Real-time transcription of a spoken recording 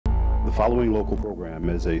The following local program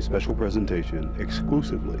is a special presentation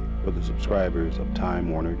exclusively for the subscribers of Time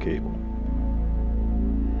Warner Cable.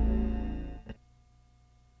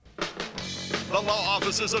 The law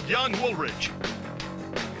offices of Young Woolridge,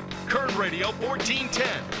 Kern Radio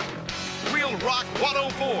 1410, Real Rock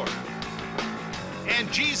 104,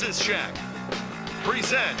 and Jesus Shack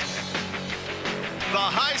present the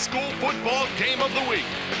High School Football Game of the Week,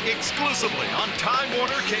 exclusively on Time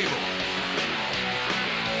Warner Cable.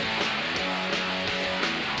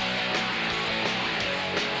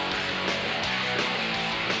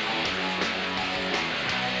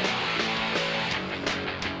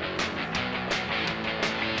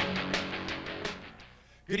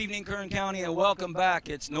 Good evening, Kern County, and welcome back.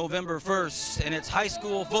 It's November 1st, and it's high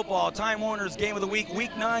school football. Time Warner's Game of the Week,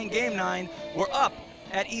 Week 9, Game 9. We're up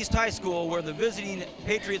at East High School, where the visiting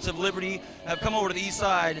Patriots of Liberty have come over to the east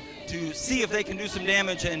side to see if they can do some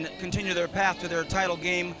damage and continue their path to their title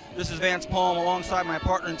game. This is Vance Palm alongside my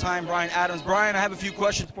partner in time, Brian Adams. Brian, I have a few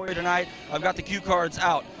questions for you tonight. I've got the cue cards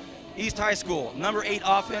out. East High School, number 8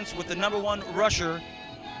 offense with the number 1 rusher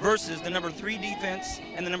versus the number 3 defense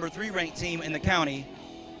and the number 3 ranked team in the county.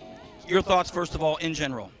 Your thoughts, first of all, in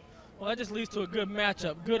general? Well, that just leads to a good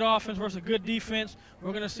matchup. Good offense versus a good defense.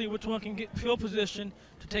 We're going to see which one can get field position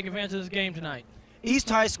to take advantage of this game tonight. East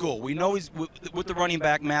High School, we know he's with the running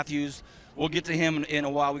back, Matthews. We'll get to him in a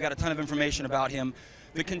while. We got a ton of information about him.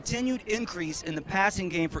 The continued increase in the passing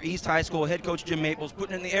game for East High School, head coach Jim Maples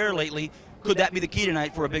putting it in the air lately. Could that be the key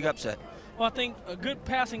tonight for a big upset? Well, I think a good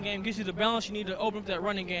passing game gives you the balance you need to open up that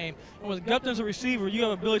running game. And with Gupton as a receiver, you have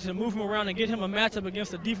the ability to move him around and get him a matchup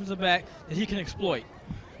against a defensive back that he can exploit.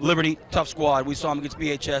 Liberty, tough squad. We saw him against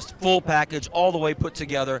BHS, full package, all the way put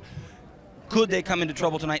together. Could they come into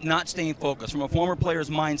trouble tonight not staying focused? From a former player's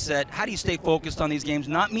mindset, how do you stay focused on these games?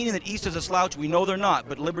 Not meaning that East is a slouch. We know they're not,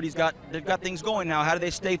 but Liberty's they've got things going now. How do they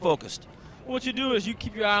stay focused? What you do is you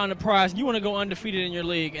keep your eye on the prize. You want to go undefeated in your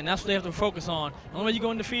league, and that's what they have to focus on. The only way you go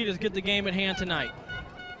undefeated is get the game at hand tonight.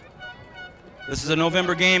 This is a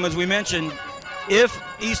November game, as we mentioned. If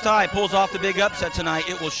East High pulls off the big upset tonight,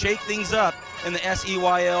 it will shake things up in the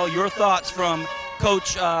SEYL. Your thoughts from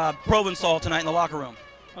Coach Provençal tonight in the locker room?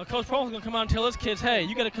 Coach Provençal is going to come out and tell his kids, hey,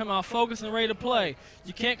 you got to come out focused and ready to play.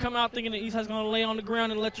 You can't come out thinking that East High's going to lay on the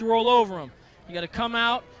ground and let you roll over them. You got to come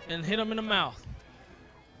out and hit them in the mouth.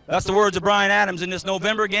 That's the words of Brian Adams. In this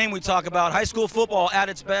November game, we talk about high school football at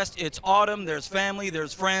its best. It's autumn, there's family,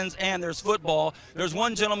 there's friends, and there's football. There's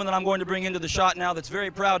one gentleman that I'm going to bring into the shot now that's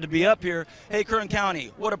very proud to be up here. Hey, Kern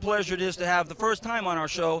County, what a pleasure it is to have the first time on our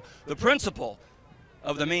show the principal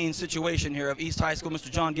of the main situation here of East High School,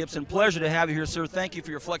 Mr. John Gibson. Pleasure to have you here, sir. Thank you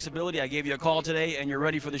for your flexibility. I gave you a call today, and you're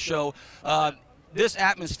ready for the show. This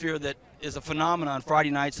atmosphere that is a phenomenon Friday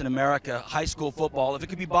nights in America, high school football, if it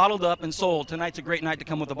could be bottled up and sold, tonight's a great night to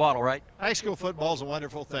come with a bottle, right? High school football is a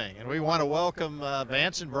wonderful thing, and we want to welcome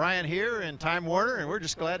Vance and Brian here and Time Warner, and we're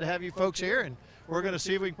just glad to have you folks here, and we're going to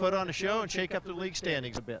see if we can put on a show and shake up the league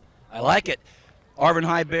standings a bit. I like it. Arvin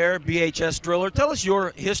High Bear, BHS Driller, tell us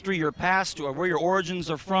your history, your past, or where your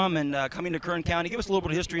origins are from, and coming to Kern County. Give us a little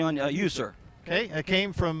bit of history on you, sir. Okay, I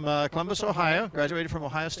came from Columbus, Ohio, graduated from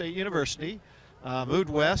Ohio State University. Moved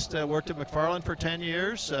west, worked at McFarland for 10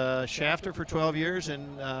 years, Shafter for 12 years, and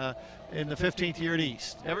in the 15th year at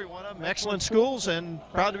East. Every one of them excellent schools, and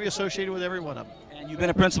proud to be associated with every one of them. And you've been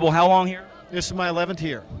a principal how long here? This is my 11th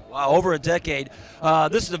year. Wow, over a decade.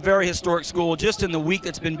 This is a very historic school. Just in the week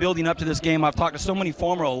that's been building up to this game, I've talked to so many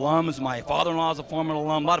former alums. My father-in-law is a former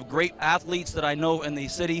alum. A lot of great athletes that I know in the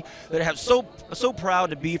city that have so proud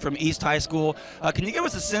to be from East High School. Can you give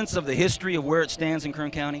us a sense of the history of where it stands in Kern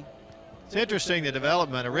County? It's interesting, the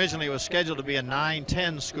development. Originally it was scheduled to be a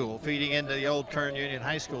 9-10 school feeding into the old Kern Union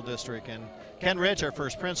High School district, and Ken Rich, our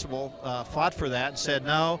first principal, fought for that and said,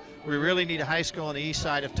 no, we really need a high school on the east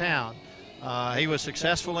side of town. He was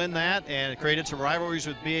successful in that and created some rivalries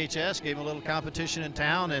with BHS, gave him a little competition in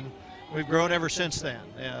town, and we've grown ever since then.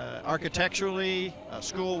 Architecturally,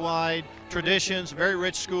 school-wide, traditions, very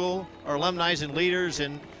rich school, our alumni and leaders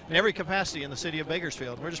in every capacity in the city of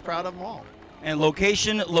Bakersfield. We're just proud of them all. And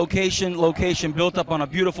location, built up on a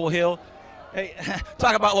beautiful hill. Hey,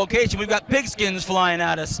 talk about location. We've got pigskins flying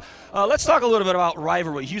at us. Let's talk a little bit about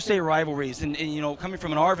rivalries. You say rivalries, and you know, coming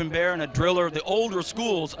from an Arvin Bear and a Driller, the older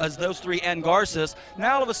schools as those three, and Garces.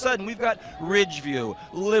 Now all of a sudden we've got Ridgeview,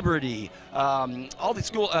 Liberty, all these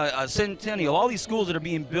schools, Centennial, all these schools that are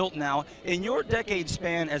being built now. In your decade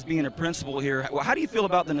span as being a principal here, how do you feel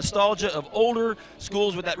about the nostalgia of older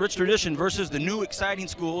schools with that rich tradition versus the new exciting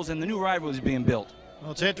schools and the new rivalries being built? Well,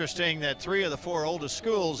 it's interesting that 3 of the 4 oldest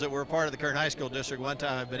schools that were part of the Kern High School District one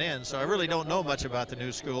time I've been in, so I really don't know much about the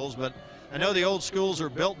new schools, but I know the old schools are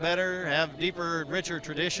built better, have deeper, richer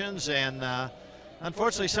traditions, and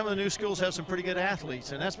unfortunately, some of the new schools have some pretty good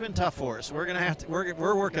athletes, and that's been tough for us. We're going to have to.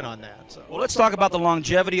 We're working on that. So. Well, let's talk about the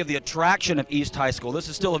longevity of the attraction of East High School. This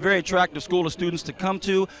is still a very attractive school to students to come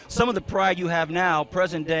to. Some of the pride you have now,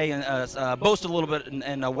 present day, and boast a little bit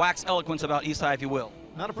and wax eloquence about East High, if you will.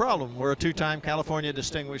 Not a problem. We're a two-time California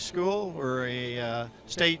Distinguished School. We're a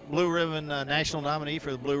state Blue Ribbon national nominee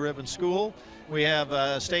for the Blue Ribbon School. We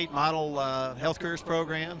have state model health careers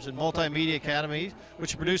programs and multimedia academies,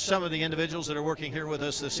 which produce some of the individuals that are working here with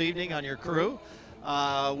us this evening on your crew.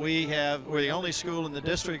 We're the only school in the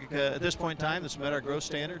district at this point in time that's met our growth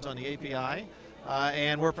standards on the API.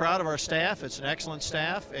 And we're proud of our staff. It's an excellent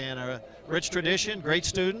staff and a rich tradition, great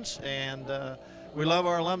students, and we love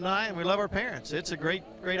our alumni and we love our parents. It's a great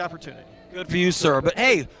opportunity. Good for you, sir. But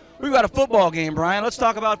hey, we've got a football game, Brian. Let's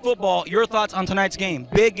talk about football. Your thoughts on tonight's game?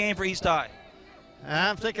 Big game for East High.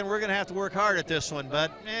 I'm thinking we're going to have to work hard at this one,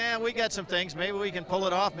 but we got some things. Maybe we can pull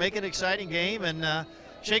it off, make it an exciting game, and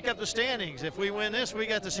shake up the standings. If we win this, we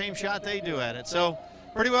got the same shot they do at it. So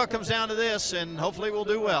pretty well comes down to this, and hopefully we'll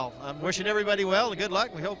do well. I'm wishing everybody well and good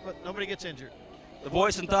luck. We hope nobody gets injured. The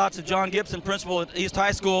voice and thoughts of John Gibson, principal at East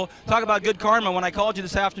High School. Talk about good karma. When I called you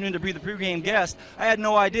this afternoon to be the pregame guest, I had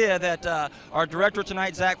no idea that our director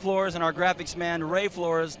tonight, Zach Flores, and our graphics man, Ray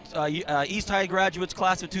Flores, East High graduates,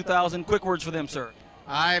 class of 2000. Quick words for them, sir.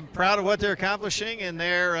 I'm proud of what they're accomplishing, and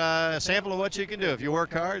they're a sample of what you can do. If you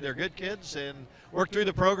work hard, they're good kids and work through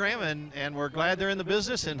the program, and we're glad they're in the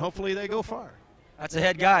business, and hopefully they go far. That's the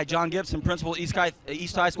head guy, John Gibson, principal at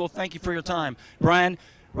East High School. Thank you for your time. Brian,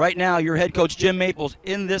 right now your head coach, Jim Maples,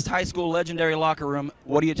 in this high school legendary locker room.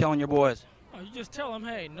 What are you telling your boys? You just tell them,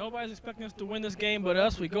 hey, nobody's expecting us to win this game but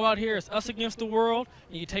us. We go out here, it's us against the world,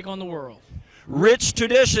 and you take on the world. Rich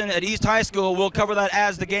tradition at East High School. We'll cover that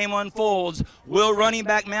as the game unfolds. Will running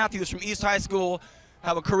back Matthews from East High School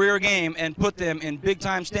have a career game and put them in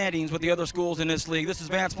big-time standings with the other schools in this league? This is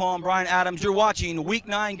Vance Palm, Brian Adams. You're watching Week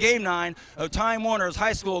 9, Game 9 of Time Warner's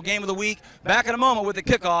High School Game of the Week. Back in a moment with the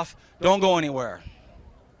kickoff. Don't go anywhere.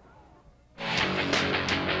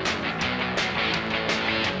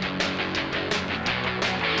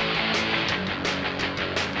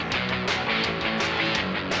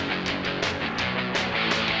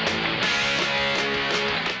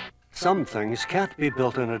 Some things can't be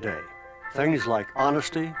built in a day. Things like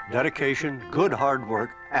honesty, dedication, good hard work,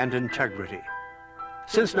 and integrity.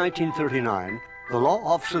 Since 1939, the law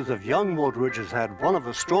offices of Young Woolridge has had one of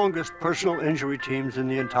the strongest personal injury teams in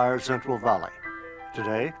the entire Central Valley.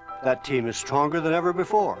 Today, that team is stronger than ever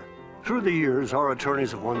before. Through the years, our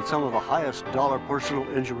attorneys have won some of the highest dollar personal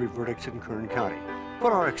injury verdicts in Kern County.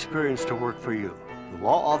 Put our experience to work for you. The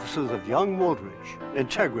law offices of Young Woolridge.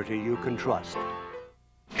 Integrity you can trust.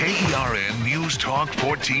 KERN News Talk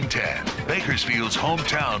 1410, Bakersfield's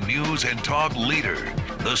hometown news and talk leader.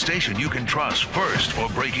 The station you can trust first for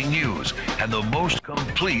breaking news and the most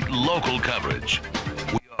complete local coverage.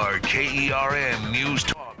 We are KERN News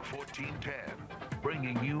Talk 1410,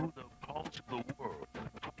 bringing you the pulse of the world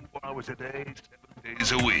 24 hours a day, 7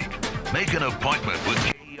 days a week. Make an appointment with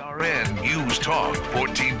KERN News Talk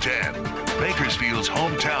 1410, Bakersfield's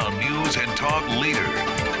hometown news and talk leader.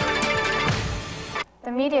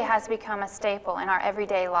 The media has become a staple in our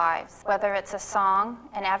everyday lives, whether it's a song,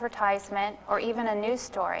 an advertisement, or even a news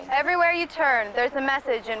story. Everywhere you turn, there's a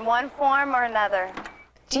message in one form or another.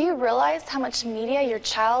 Do you realize how much media your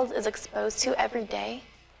child is exposed to every day?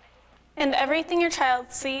 And everything your child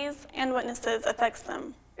sees and witnesses affects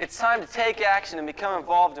them. It's time to take action and become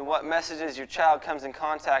involved in what messages your child comes in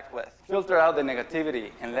contact with. Filter out the negativity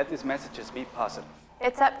and let these messages be positive.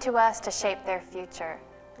 It's up to us to shape their future.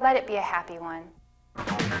 Let it be a happy one.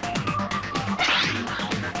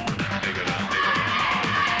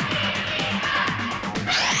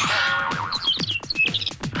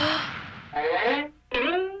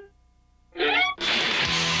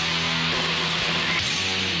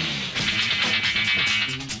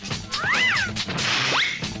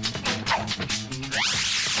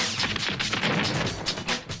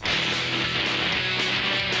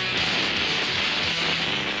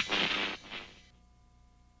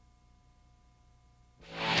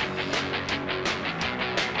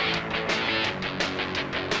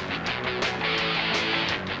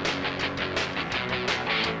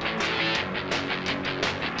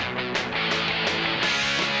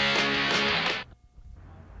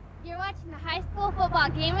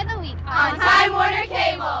 Game of the Week on Time Warner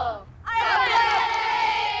Cable.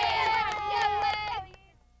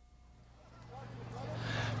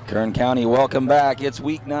 Kern County, welcome back. It's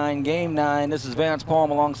Week 9, Game 9. This is Vance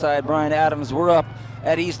Palm alongside Brian Adams. We're up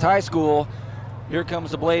at East High School. Here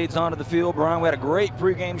comes the Blades onto the field. Brian, we had a great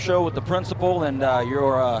pregame show with the principal, and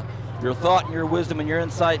your thought and your wisdom and your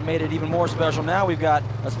insight made it even more special. Now we've got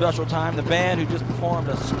a special time. The band, who just performed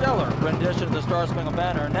a stellar rendition of the Star Spangled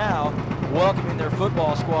Banner, are now welcoming their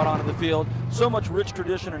football squad onto the field. So much rich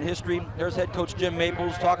tradition and history. There's head coach Jim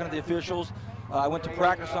Maples talking to the officials. I went to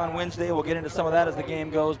practice on Wednesday. We'll get into some of that as the game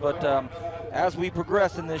goes, but as we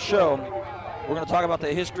progress in this show, we're going to talk about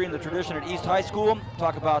the history and the tradition at East High School,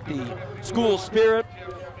 talk about the school spirit,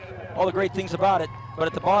 all the great things about it. But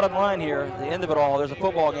at the bottom line here, the end of it all, there's a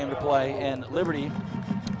football game to play, and Liberty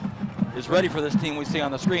is ready for this team we see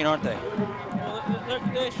on the screen, aren't they? Well,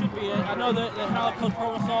 they should be. I know that how Coach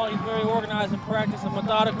Provençal, he's very organized in practice and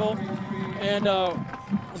methodical, and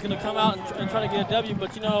is going to come out and try to get a W.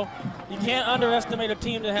 But, you know, you can't underestimate a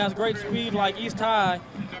team that has great speed like East High,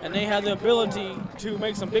 and they have the ability to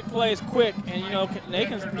make some big plays quick, and, you know, they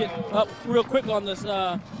can get up real quick on this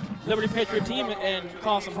Liberty Patriot team and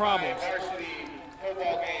cause some problems.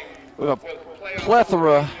 We have a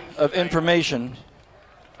plethora of information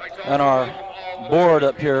on our board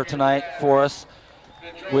up here tonight for us.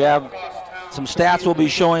 We have some stats we'll be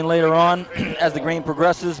showing later on as the game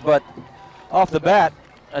progresses, but off the bat,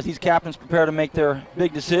 as these captains prepare to make their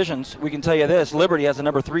big decisions, we can tell you this: Liberty has the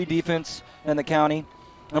number 3 defense in the county,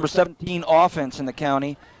 number 17 offense in the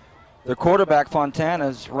county. Their quarterback, Fontana,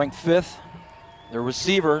 is ranked 5th. Their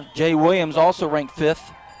receiver, Jay Williams, also ranked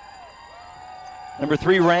 5th. Number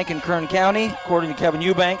 3 rank in Kern County, according to Kevin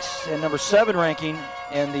Eubanks, and number 7 ranking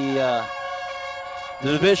in the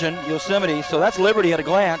division, Yosemite. So that's Liberty at a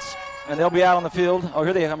glance, and they'll be out on the field. Oh,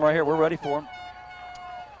 here they come right here. We're ready for them.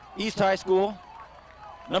 East High School,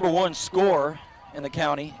 number 1 scorer in the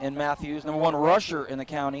county in Matthews, number 1 rusher in the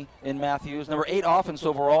county in Matthews, number 8 offense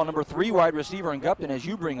overall, number 3 wide receiver in Gupton, as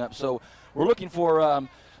you bring up. So we're looking for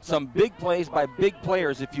some big plays by big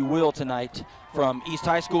players, if you will, tonight from East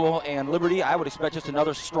High School and Liberty. I would expect just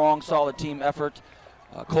another strong, solid team effort.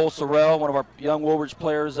 Cole Sorrell, one of our young Woolridge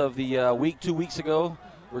players of the week 2 weeks ago.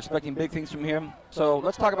 We're expecting big things from him. So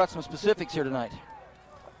let's talk about some specifics here tonight.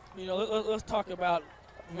 You know, let's talk about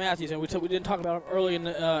Matthews, and we didn't talk about him early in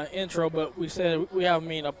the intro, but we said we have,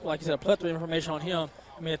 like you said, a plethora of information on him.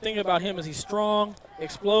 I mean, the thing about him is he's strong,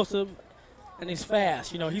 explosive, and he's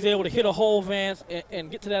fast. You know, he's able to hit a hole, Vance, and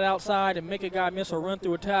get to that outside and make a guy miss or run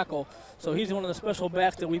through a tackle. So he's one of the special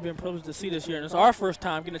backs that we've been privileged to see this year, and it's our first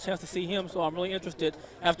time getting a chance to see him, so I'm really interested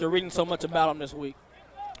after reading so much about him this week.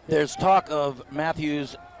 There's talk of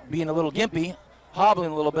Matthews being a little gimpy,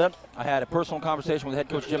 hobbling a little bit. I had a personal conversation with head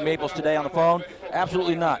coach Jim Maples today on the phone.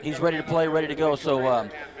 Absolutely not. He's ready to play, ready to go. So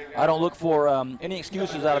I don't look for any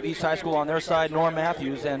excuses out of East High School on their side, nor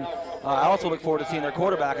Matthews. And I also look forward to seeing their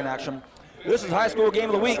quarterback in action. This is high school game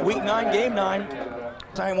of the week, week 9, game 9.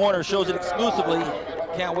 Time Warner shows it exclusively.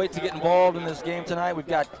 Can't wait to get involved in this game tonight. We've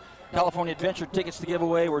got California Adventure tickets to give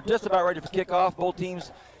away. We're just about ready for kickoff. Both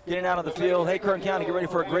teams getting out of the field. Hey, Kern County, get ready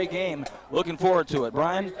for a great game. Looking forward to it.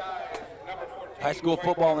 Brian, high school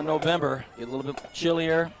football in November, get a little bit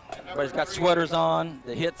chillier. Everybody's got sweaters on.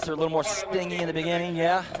 The hits are a little more stingy in the beginning,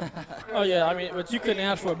 yeah? Oh, yeah, I mean, but you couldn't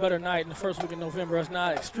ask for a better night in the first week of November. It's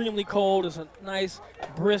not extremely cold. It's a nice,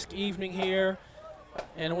 brisk evening here.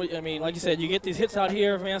 And, I mean, like you said, you get these hits out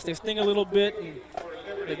here, Vance, they sting a little bit, and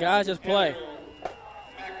the guys just play.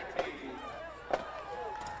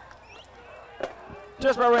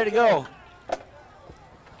 Just about ready to go.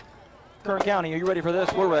 Kern County, are you ready for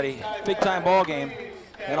this? We're ready. Big time ball game.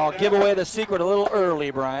 And I'll give away the secret a little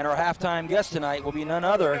early, Brian. Our halftime guest tonight will be none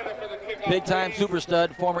other. Big time super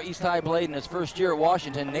stud, former East High Blade in his first year at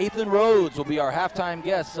Washington. Nathan Rhodes will be our halftime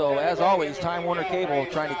guest. So as always, Time Warner Cable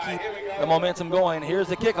trying to keep the momentum going. Here's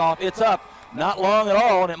the kickoff. It's up. Not long at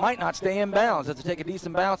all, and it might not stay in bounds. Does it take a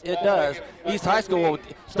decent bounce? It does. East High School will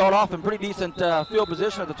start off in pretty decent field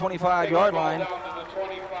position at the 25-yard line.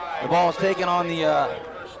 The ball is taken on the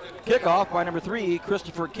kickoff by number 3,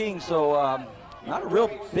 Christopher King. So not a real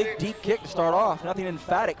big, deep kick to start off. Nothing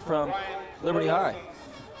emphatic from Liberty High.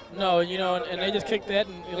 No, you know, and they just kicked that,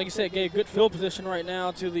 and like you said, gave good field position right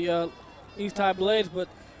now to the East High Blades. But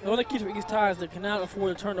the only key to East High is they cannot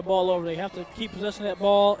afford to turn the ball over. They have to keep possession of that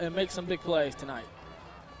ball and make some big plays tonight.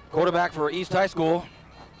 Quarterback for East High School,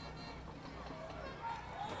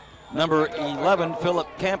 number 11, Philip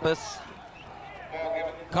Campus.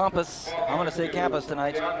 I'm going to say Campus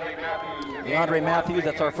tonight. DeAndre Matthews,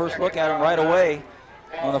 that's our first look at him right away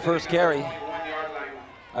on the first carry.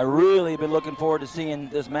 I really been looking forward to seeing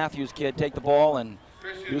this Matthews kid take the ball and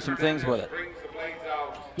do some things with it.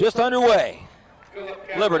 Just underway,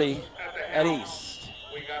 Liberty at East.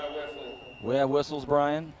 We have whistles,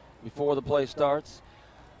 Brian, before the play starts.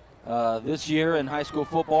 This year in high school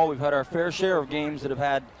football, we've had our fair share of games that have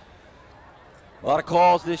had a lot of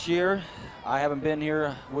calls this year. I haven't been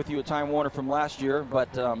here with you at Time Warner from last year,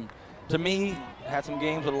 but to me, had some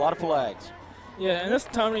games with a lot of flags. Yeah, and this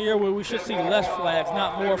time of year where we should see less flags,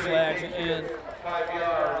 not more flags. And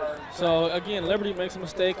so, again, Liberty makes a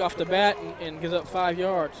mistake off the bat and gives up 5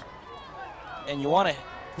 yards. And you want to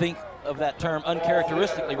think of that term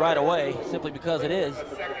uncharacteristically right away, simply because it is.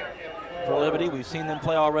 For Liberty, we've seen them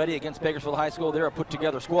play already against Bakersfield High School. They're a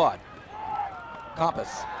put-together squad. Compass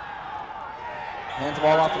hands the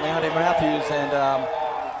ball off to Leandre Matthews, and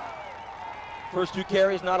first 2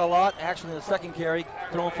 carries, not a lot. Actually, the second carry,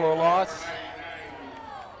 thrown for a loss.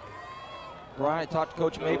 Brian, I talked to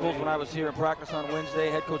Coach Maples when I was here in practice on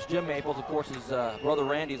Wednesday. Head coach Jim Maples, of course, his brother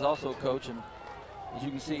Randy is also a coach, and as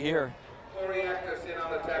you can see here,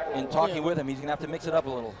 in talking with him, he's going to have to mix it up a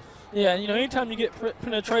little. Yeah, you know, anytime you get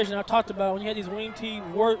penetration, I talked about when you had these wing T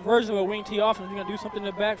versions of a wing T offense, you're going to do something in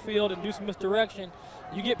the backfield and do some misdirection.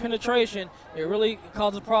 You get penetration, it really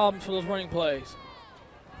causes problems for those running plays.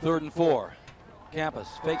 3rd and 4. Campus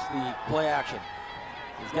fakes the play action.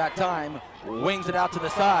 He's got time, wings it out to the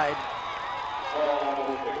side.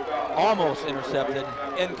 Almost intercepted,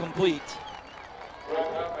 incomplete.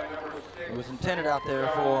 It was intended out there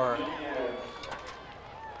for...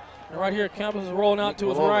 And right here, Campus is rolling out to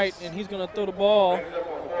his right, and he's going to throw the ball.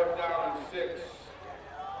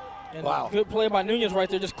 And wow. Good play by Nunez right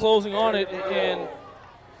there, just closing on it and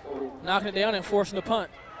knocking it down and forcing the punt.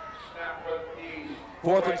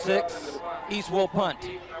 4th and 6, East will punt.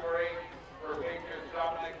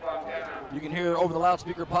 You can hear over the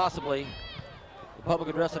loudspeaker possibly the public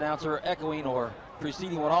address announcer echoing or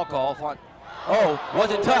preceding what I'll call. Oh,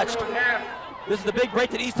 was it touched? This is the big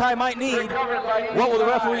break that East High might need. What will the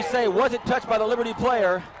referee say? Was it touched by the Liberty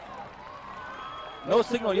player? No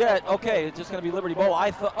signal yet. Okay, it's just going to be Liberty ball.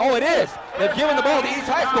 Oh, it is. They've given the ball to East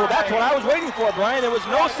High School. That's what I was waiting for, Brian. There was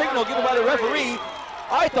no signal given by the referee.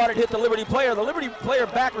 I thought it hit the Liberty player. The Liberty player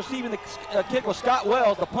back receiving the kick was Scott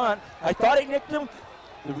Wells, the punt. I thought it nicked him.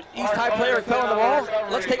 The East High player fell on the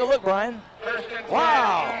ball. Let's take a look, Brian.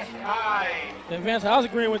 Wow. And Vance, I was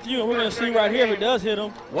agreeing with you, and we're going to see right here if it does hit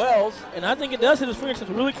him. Wells. And I think it does hit his fingertips.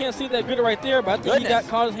 We really can't see that good right there, but I think he got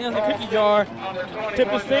caught his hands in the cookie jar,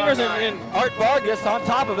 tipped his fingers, and Art Vargas on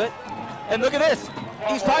top of it. And look at this.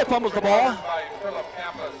 East High fumbles the ball.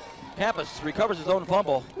 Campus recovers his own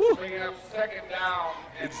fumble. Woo.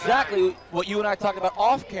 Exactly what you and I talked about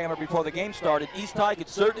off camera before the game started. East High could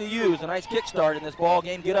certainly use a nice kickstart in this ball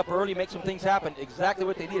game, get up early, make some things happen. Exactly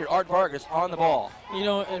what they needed. Art Vargas on the ball. You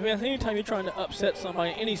know, and anytime you're trying to upset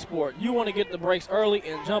somebody in any sport, you want to get the breaks early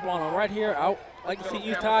and jump on them. Right here, I like to see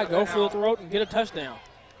East High go for the throat and get a touchdown.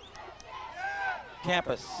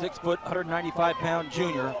 Campus, 6 foot, 195-pound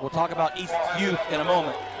junior. We'll talk about East's youth in a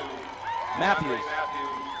moment. Matthews.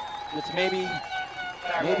 It's maybe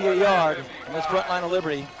a yard in this front line of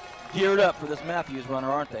Liberty. Geared up for this Matthews runner,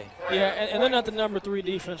 aren't they? Yeah, and they're not the number 3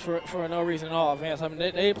 defense for no reason at all, Vance. I mean,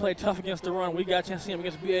 they play tough against the run. We got a chance to see them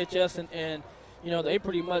against BHS, and you know, they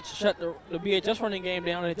pretty much shut the BHS running game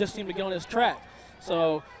down, and it just seemed to get on this track.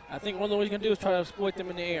 So I think one of the ways you're going to do is try to exploit them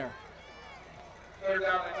in the air.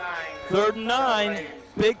 3rd and 9.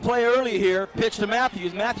 Big play early here. Pitch to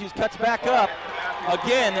Matthews. Matthews cuts back up.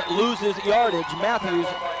 Again, loses yardage. Matthews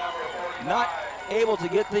not able to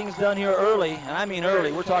get things done here early, and I mean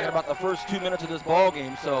early. We're talking about the first 2 minutes of this ball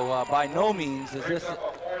game, so by no means is this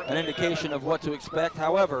an indication of what to expect.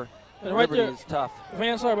 However, and right Liberty there, is tough.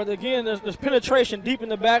 Van, sorry, but again, there's penetration deep in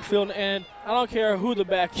the backfield, and I don't care who the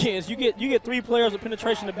back is. You get 3 players with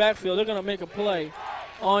penetration in the backfield, they're going to make a play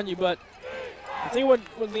on you. But I think what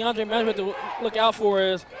Leandre Matthews to look out for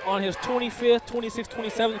is on his 25th, 26th,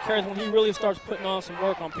 27th carries when he really starts putting on some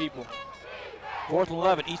work on people. 4th and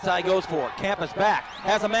 11, East Side goes for it. Campus back,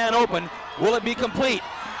 has a man open. Will it be complete?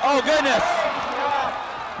 Oh, goodness.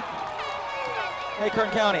 Hey, Kern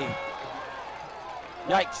County.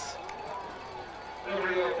 Yikes.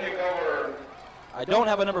 I don't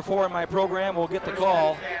have a number 4 in my program. We'll get the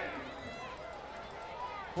call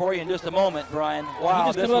for you in just a moment, Brian. Wow, he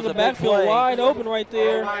just this comes out was the a big backfield play. wide open right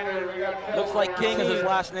there. Looks like King is his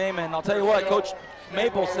last name, and I'll tell you what, Coach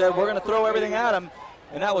Maple said we're going to throw everything at him.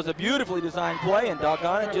 And that was a beautifully designed play, and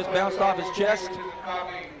doggone it, just bounced off his chest.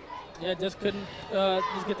 Yeah, just couldn't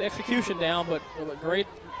just get the execution down, but great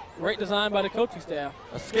design by the coaching staff.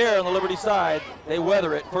 A scare on the Liberty side. They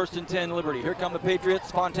weather it. 1st and 10 Liberty. Here come the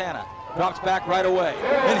Patriots. Fontana drops back right away.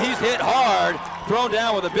 And he's hit hard. Thrown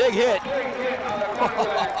down with a big hit.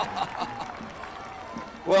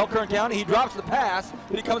 Well, Kern County, he drops the pass,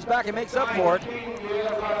 but he comes back and makes up for it.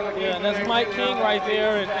 Yeah, and that's Mike King right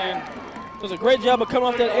there, and Does a great job of coming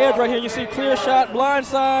off that edge right here. You see clear shot, blind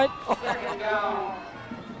side.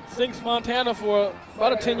 Sinks Fontana for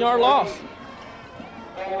about a 10-yard loss.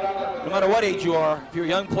 No matter what age you are, if you're a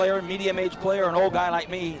young player, medium-age player, or an old guy like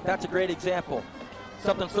me, that's a great example.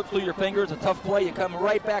 Something slips through your fingers, a tough play, you come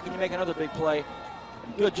right back and you make another big play.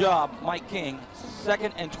 Good job, Mike King.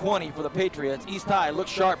 2nd and 20 for the Patriots. East High looks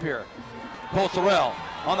sharp here. Cole Sorrell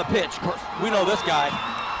on the pitch. We know this guy.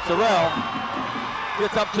 Sorrell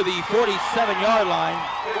gets up to the 47-yard line.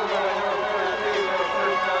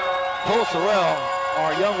 Cole Sorrell,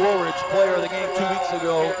 our young Woolridge player of the game 2 weeks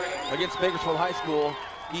ago against Bakersfield High School,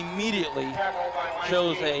 immediately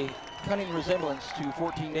shows a cunning resemblance to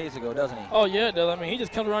 14 days ago, doesn't he? Oh, yeah, it does. I mean, he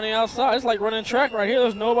just comes around the outside. It's like running track right here.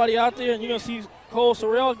 There's nobody out there, and you're going to see Cole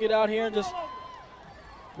Sorrell get out here and just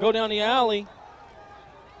go down the alley.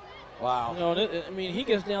 Wow. You know, I mean, he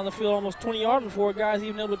gets down the field almost 20 yards before a guy's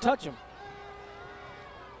even able to touch him.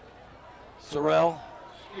 Sorrell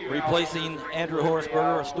replacing Andrew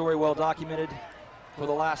Horaceberger, a story well documented for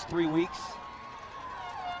the last 3 weeks.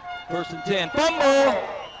 1st and 10. Fumble!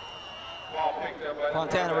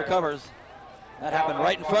 Fontana recovers. That happened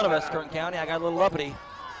right in front of us, Curtin County. I got a little uppity.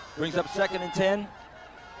 Brings up 2nd and 10.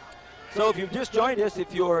 So if you've just joined us,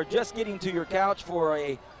 if you're just getting to your couch for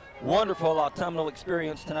a wonderful autumnal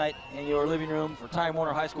experience tonight in your living room for Time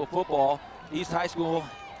Warner High School football, East High School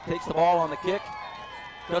takes the ball on the kick.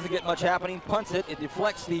 Doesn't get much happening. Punts it. It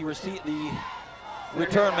deflects the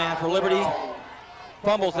return man for Liberty.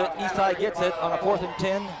 Fumbles it. East High gets it on a 4th and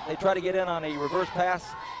 10. They try to get in on a reverse pass.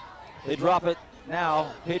 They drop it.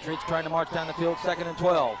 Now, Patriots trying to march down the field, 2nd and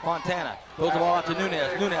 12. Fontana throws the ball out to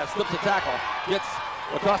Nunez. Nunez slips a tackle, gets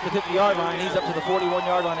across the 50-yard line. He's up to the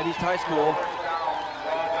 41-yard line at East High School.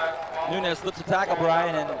 Nunez slips a tackle,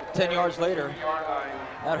 Brian, and 10 yards later,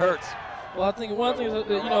 that hurts. Well, I think one thing that,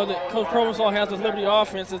 you know, that Coach Provençal has with Liberty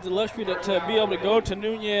offense is the luxury to be able to go to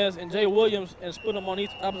Nunez and Jay Williams and split them on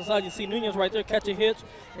each opposite side. You see Nunez right there catch a hitch,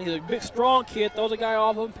 and he's a big, strong kid, throws a guy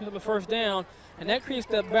off of him, picks up a 1st down, and that creates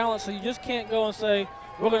that balance. So you just can't go and say,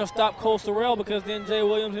 we're going to stop Cole Sorrell because then Jay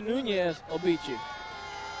Williams and Nunez will beat you.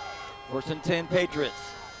 1st and 10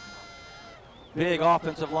 Patriots. Big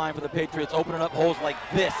offensive line for the Patriots, opening up holes like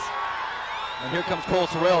this. And here comes Cole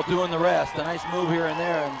Sorrell doing the rest. A nice move here and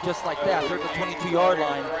there, and just like that, they're at the 22-yard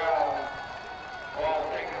line.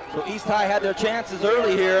 So East High had their chances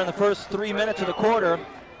early here in the first 3 minutes of the quarter.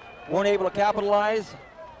 Weren't able to capitalize,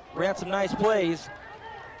 ran some nice plays,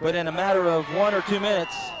 but in a matter of 1 or 2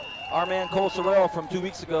 minutes, our man Cole Sorrell from 2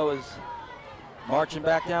 weeks ago is marching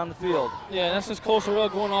back down the field. Yeah, that's just Cole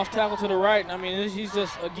Sorrell going off tackle to the right. I mean, he's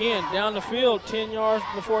just, again, down the field 10 yards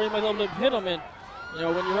before anybody's able to hit him. And you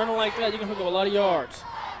know, when you're running like that, you can pick up a lot of yards.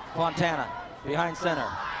 Fontana behind center.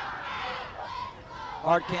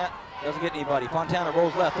 Hard can't, doesn't get anybody. Fontana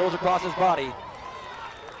rolls left, throws across his body.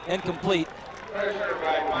 Incomplete.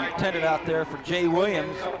 Intended out there for Jay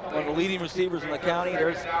Williams, one of the leading receivers in the county.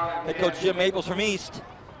 There's head coach Jim Maples from East,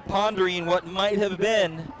 pondering what might have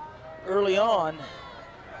been early on,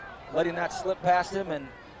 letting that slip past him and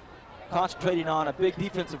concentrating on a big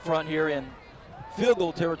defensive front here in field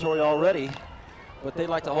goal territory already. But they'd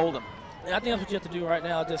like to hold him. And I think that's what you have to do right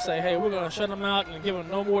now. Just say, hey, we're going to shut them out and give them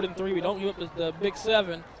no more than 3. We don't give up the big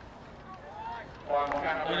 7.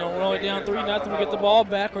 You know, we're only down 3-0. We get the ball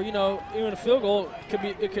back, or you know, even a field goal could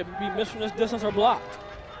be missed from this distance or blocked.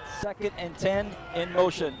 2nd and 10 in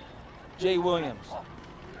motion. Jay Williams.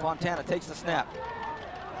 Fontana takes the snap,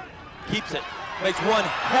 keeps it, makes one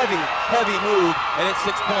heavy move, and it's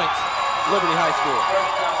 6 points. Liberty High School.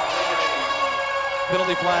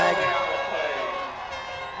 Penalty flag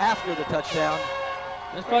after the touchdown.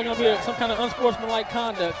 It's probably going to be some kind of unsportsmanlike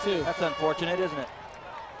conduct, too. That's unfortunate, isn't it?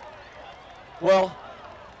 Well,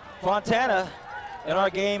 Fontana, in our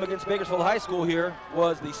game against Bakersfield High School here,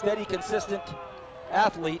 was the steady, consistent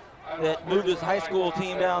athlete that moved his high school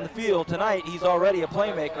team down the field. Tonight, he's already a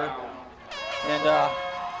playmaker. And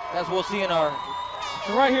as we'll see in our...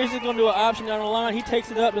 So right here, he's just going to do an option down the line. He takes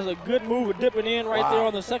it up. There's a good move of dipping in right there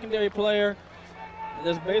on the secondary player.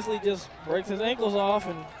 Just basically just breaks his ankles off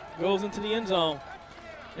and goes into the end zone.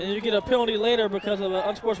 And then you get a penalty later because of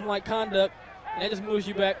unsportsmanlike conduct, and that just moves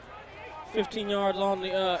you back 15 yards on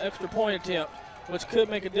the extra point attempt, which could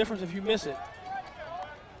make a difference if you miss it.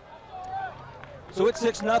 So it's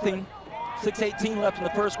 6-0, 6:18 left in the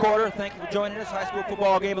first quarter. Thank you for joining us. High school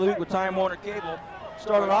football game of the week with Time Warner Cable.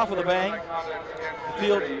 Started off with a bang. The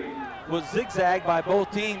field was zigzagged by both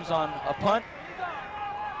teams on a punt.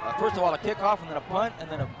 First of all, a kickoff, and then a punt, and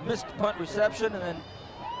then a missed punt reception, and then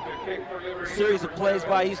a series of plays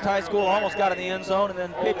by East High School. Almost got in the end zone, and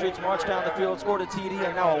then Patriots marched down the field, scored a TD,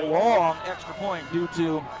 and now a long extra point due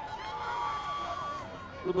to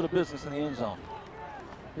little bit of business in the end zone.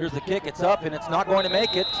 Here's the kick. It's up, and it's not going to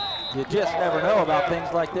make it. You just never know about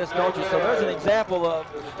things like this, don't you? So there's an example of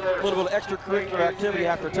a little bit of extracurricular activity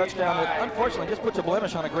after a touchdown that unfortunately just puts a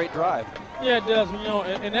blemish on a great drive. Yeah, it does. You know,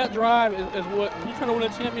 and that drive is what you're trying to win a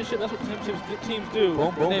championship. That's what teams do.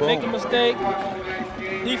 Boom, boom, they boom. make a mistake,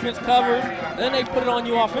 defense covers, and then they put it on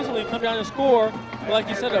you offensively and come down and score. But like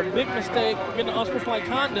you said, a big mistake, getting unsportsmanlike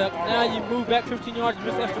conduct. Now you move back 15 yards, you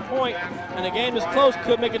miss an extra point, and a game is close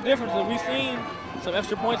could make a difference. And we've seen some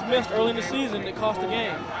extra points missed early in the season that cost the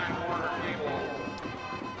game.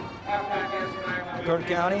 Kern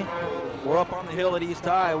County, we're up on the hill at East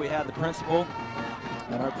High. We had the principal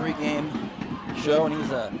at our pregame show, and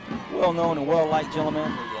he's a well-known and well-liked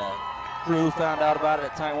gentleman. The crew found out about it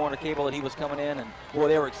at Time Warner Cable that he was coming in, and boy,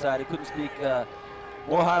 they were excited. Couldn't speak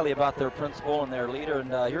more highly about their principal and their leader.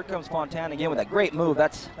 And here comes Fontana again with that great move.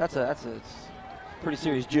 That's a pretty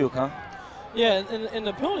serious juke, huh? Yeah, and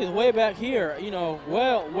the penalty is way back here, you know,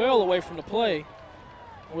 well away from the play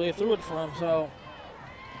where they threw it from. So,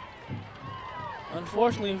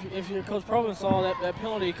 unfortunately, if your Coach Proven saw that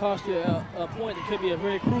penalty cost you a point, it could be a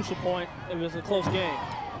very crucial point if it's a close game.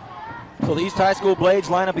 So the East High School Blades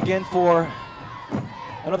line up again for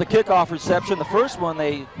another kickoff reception. The first one,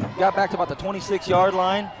 they got back to about the 26-yard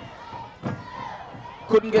line.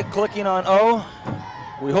 Couldn't get clicking on O.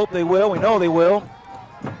 We hope they will. We know they will.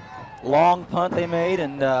 Long punt they made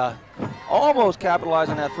and almost capitalized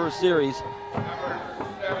on that first series.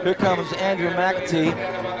 Here comes Andrew McAtee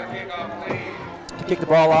to kick the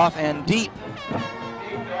ball off, and deep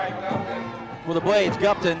for the Blades,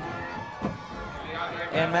 Gupton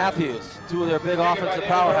and Matthews, two of their big offensive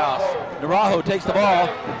powerhouse. Narajo takes the ball,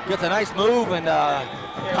 gets a nice move, and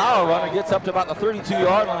power runner gets up to about the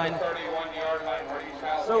 32-yard line.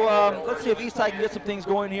 So let's see if East High can get some things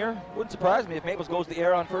going here. Wouldn't surprise me if Maples goes to the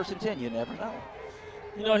air on 1st and 10. You never know.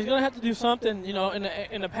 You know, he's going to have to do something, you know,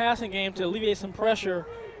 in the passing game to alleviate some pressure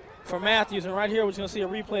for Matthews. And right here, we're going to see a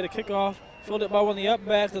replay of the kickoff. Filled it by one of the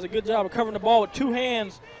upbacks. Does a good job of covering the ball with two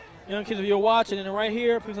hands. Young kids, if you're watching, and right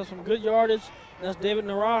here, picks up some good yardage. And that's David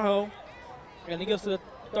Narajo. And he gets to the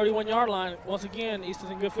 31-yard line. Once again, East is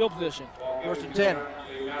in good field position. 1st and 10.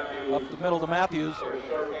 Up the middle to Matthews.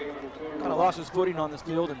 Kind of lost his footing on this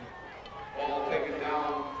field and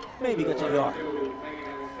maybe gets a yard.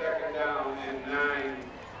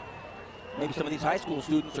 Maybe some of these high school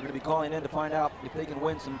students are going to be calling in to find out if they can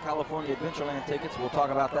win some California Adventureland tickets. We'll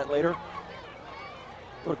talk about that later.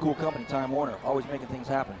 What a cool company, Time Warner, always making things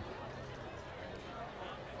happen.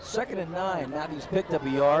 2nd and 9, Matthews picked up a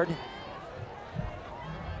yard.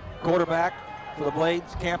 Quarterback for the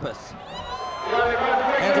Blades, Campus.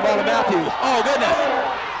 Hands the ball to Matthews. Oh, goodness.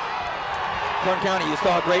 Kern County, you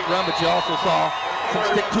saw a great run, but you also saw some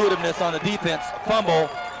stick-to-itiveness on the defense. Fumble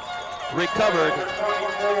recovered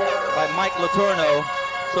by Mike Letourneau.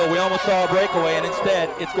 So we almost saw a breakaway, and instead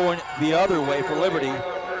it's going the other way for Liberty.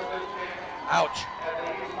 Ouch.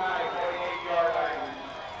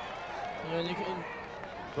 Yeah, you can,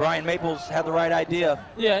 Brian Maples had the right idea.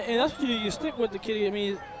 yeah, and that's what you stick with the kid. I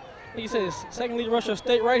mean, like you said, his second leading rusher of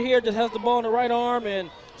state right here, just has the ball in the right arm and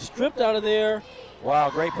stripped out of there. Wow,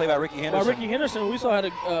 great play by Ricky Henderson. Ricky Henderson, we saw had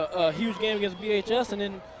a huge game against BHS, and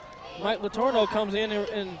then Mike Letourneau comes in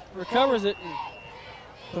and recovers it and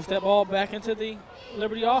puts that ball back into the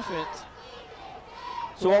Liberty offense.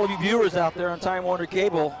 So all of you viewers out there on Time Warner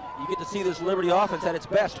Cable, you get to see this Liberty offense at its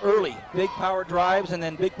best early. Big power drives and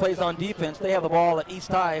then big plays on defense. They have the ball at East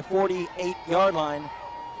High, 48-yard line.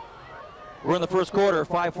 We're in the first quarter,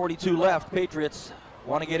 5:42 left. Patriots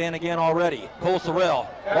want to get in again already. Cole Sorrell,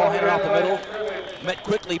 ball handed off the middle, met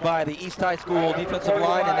quickly by the East High School defensive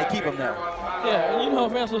line, and they keep him there. Yeah, and you know,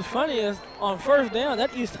 Vance, what's funny is on first down,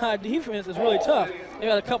 that East High defense is really tough. They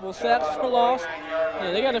got a couple of sacks for loss.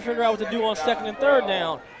 Yeah, they got to figure out what to do on 2nd and 3rd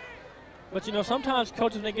down. But, you know, sometimes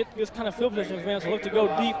coaches, when they get this kind of field position, Vance, look to go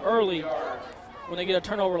deep early when they get a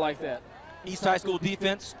turnover like that. East High School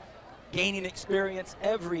defense gaining experience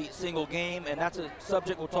every single game, and that's a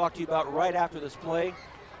subject we'll talk to you about right after this play.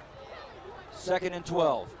 2nd and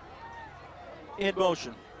 12. In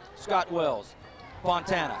motion, Scott Wells,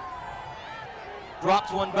 Fontana.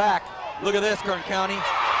 Drops one back. Look at this, Kern County.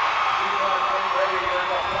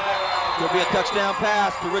 There'll be a touchdown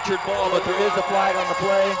pass to Richard Ball, but there is a flag on the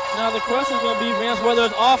play. Now the question is going to be, Vance, whether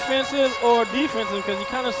it's offensive or defensive, because you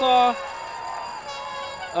kind of saw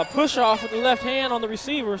a push off with the left hand on the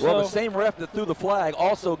receiver. Well, the same ref that threw the flag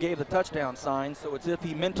also gave the touchdown sign, so it's as if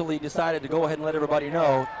he mentally decided to go ahead and let everybody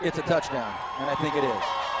know it's a touchdown, and I think it is.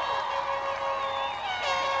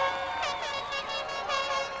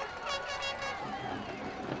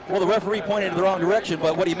 Well, the referee pointed in the wrong direction,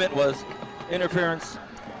 but what he meant was interference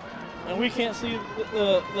and we can't see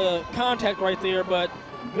the contact right there, but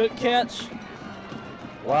good catch.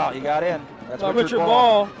 Wow, he got in. That's Richard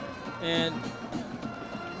Ball. And,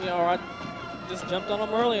 you know, I just jumped on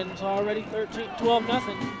him early, and it's already 12-0.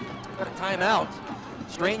 Got a timeout.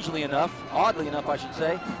 Strangely enough, oddly enough, I should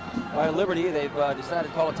say, by Liberty. They've decided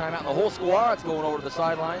to call a timeout, and the whole squad's going over to the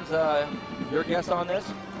sidelines. Your guess on this?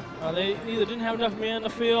 They either didn't have enough men in the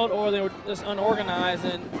field, or they were just unorganized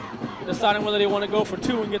and deciding whether they want to go for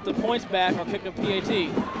 2 and get the points back or kick a PAT.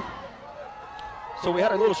 So we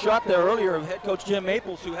had a little shot there earlier of head coach Jim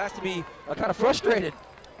Maples, who has to be kind of frustrated.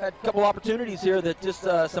 Had a couple opportunities here that just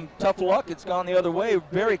some tough luck. It's gone the other way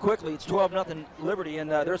very quickly. It's 12-0 Liberty,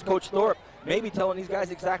 and there's Coach Thorpe maybe telling these guys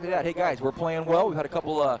exactly that. Hey guys, we're playing well. We've had a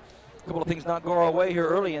couple of things not go our way here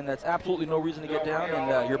early, and that's absolutely no reason to get down.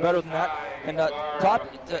 And you're better than that. And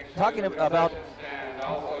talking about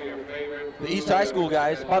the East High School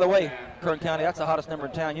guys. By the way, Kern County, that's the hottest number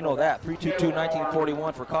in town. You know that.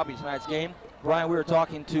 322-1941 for copy tonight's game. Brian, we were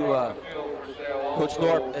talking to Coach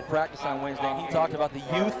Thorpe at practice on Wednesday, and he talked about the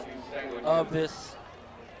youth of this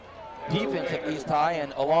defense at East High,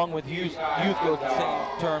 and along with youth goes the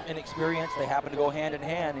same term, inexperience. They happen to go hand in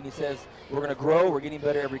hand, and he says we're going to grow, we're getting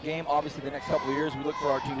better every game. Obviously, the next couple of years, we look for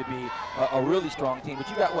our team to be a really strong team. But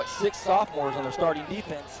you got, 6 sophomores on their starting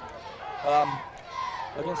defense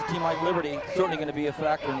against a team like Liberty, certainly going to be a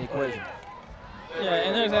factor in the equation. Yeah,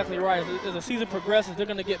 and they're exactly right. As the season progresses, they're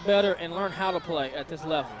going to get better and learn how to play at this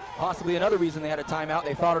level. Possibly another reason they had a timeout.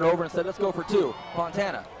 They thought it over and said, let's go for 2.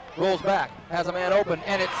 Fontana rolls back, has a man open,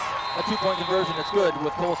 and it's a 2-point conversion. It's good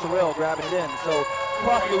with Cole Sorrell grabbing it in. So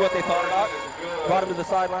possibly what they thought about. Brought him to the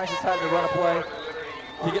sidelines, decided to run a play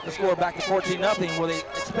to get the score back to 14-0. Well, they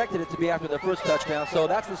expected it to be after their first touchdown. So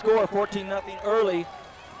that's the score, 14-0 early.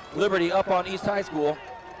 Liberty up on East High School.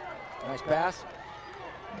 Nice pass.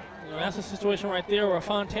 You know, that's a situation right there where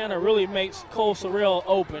Fontana really makes Cole Sorrell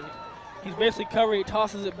open. He's basically covered, he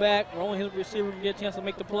tosses it back, where only his receiver can get a chance to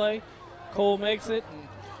make the play. Cole makes it, and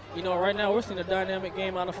you know, right now we're seeing a dynamic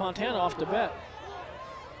game out of Fontana off the bat.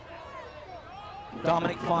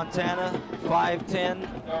 Dominic Fontana, 5'10",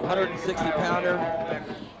 160-pounder.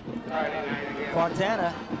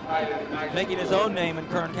 Fontana making his own name in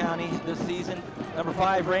Kern County this season. Number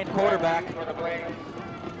 5 ranked quarterback.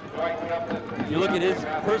 You look at his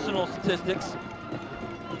personal statistics.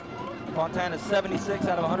 Fontana's 76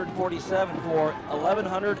 out of 147 for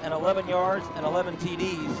 1,111 yards and 11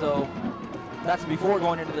 TDs. So that's before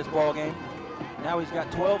going into this ball game. Now he's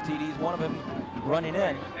got 12 TDs, one of them running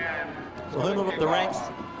in. So he'll move up the ranks.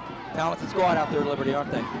 Talented squad out there at Liberty,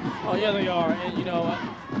 aren't they? Oh yeah, they are. And you know,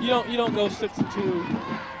 you don't go 6-2,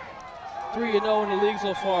 3-0 in the league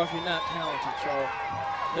so far if you're not talented. So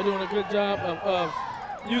they're doing a good job of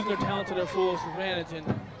using their talent to their fullest advantage. And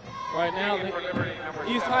right now,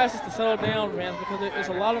 East High has to settle down, man, because there's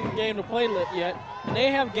a lot of the game to play yet, and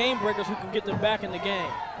they have game breakers who can get them back in the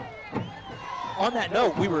game. On that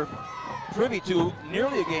note, we were privy to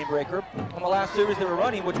nearly a game breaker on the last series they were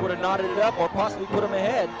running, which would have knotted it up or possibly put them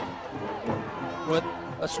ahead with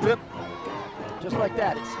a strip just like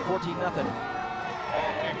that. It's 14-0.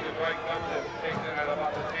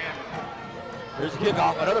 There's a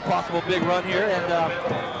kickoff, another possible big run here, and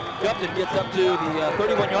Gupton gets up to the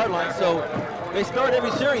 31-yard line. So they start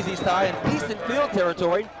every series, East High, in Easton Field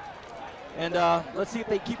territory. And let's see if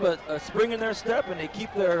they keep a spring in their step and they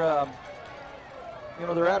keep their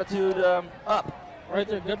their attitude up. Right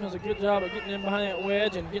there, Gupton does a good job of getting in behind that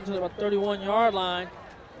wedge and getting to about 31-yard line.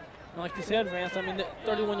 And like you said, Vance, I mean, that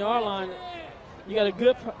 31-yard line, you got a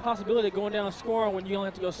good possibility of going down and scoring when you only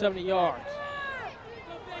have to go 70 yards.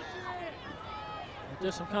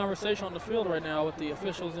 There's some conversation on the field right now with the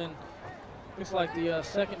officials in, looks like the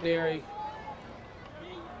secondary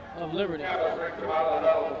of Liberty.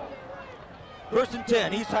 1st and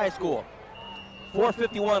 10, East High School.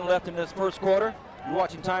 4:51 left in this first quarter. You're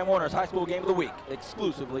watching Time Warner's High School Game of the Week,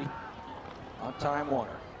 exclusively on Time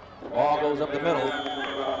Warner. The ball goes up the middle.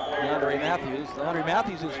 DeAndre Matthews. DeAndre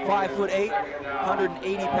Matthews is 5'8",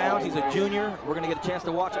 180 pounds. He's a junior. We're going to get a chance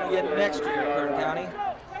to watch him again next year in Kern County.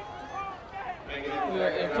 Yeah,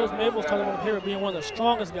 and Coach Maples talking about him being one of the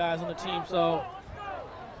strongest guys on the team. So,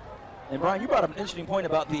 and Brian, you brought up an interesting point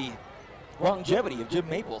about the longevity of Jim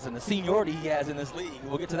Maples and the seniority he has in this league.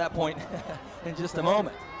 We'll get to that point in just a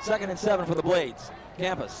moment. 2nd and 7 for the Blades.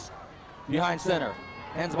 Campus behind center.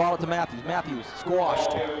 Hands the ball to Matthews. Matthews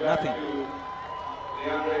squashed. Nothing.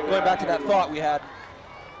 Going back to that thought we had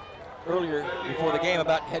earlier before the game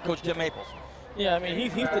about head coach Jim Maples. Yeah, I mean,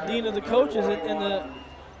 he's the dean of the coaches in the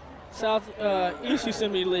Southeast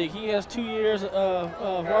Yosemite League. He has 2 years of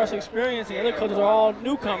varsity experience, and the other coaches are all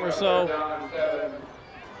newcomers. So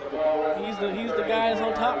he's the guy that's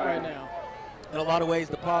on top right now. In a lot of ways,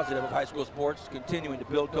 the positive of high school sports, continuing to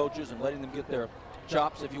build coaches and letting them get their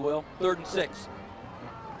chops, if you will. 3rd and 6.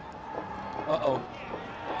 Uh-oh.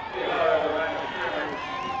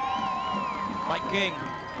 Mike King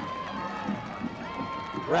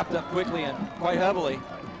wrapped up quickly and quite heavily.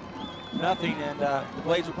 Nothing, and the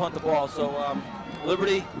Blades will punt the ball. So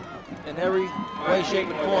Liberty, in every way, shape,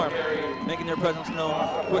 and form, making their presence known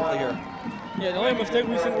quickly here. Yeah, the only mistake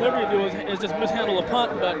we've seen Liberty do is just mishandle a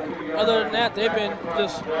punt, but other than that, they've been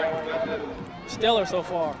just stellar so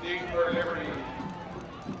far.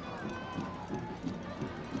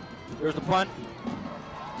 Here's the punt.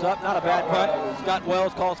 It's up, not a bad punt. Scott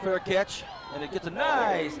Wells calls fair catch, and it gets a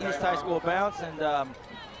nice East High School bounce, and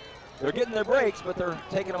they're getting their breaks, but they're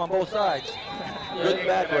taking them on both sides. Good and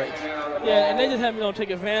bad breaks. Yeah, and they just haven't been able to take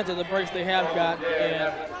advantage of the breaks they have got,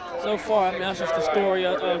 and so far, I mean, that's just the story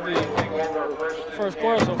of the first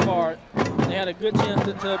quarter so far. They had a good chance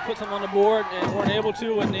to put some on the board and weren't able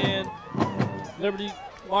to, and then Liberty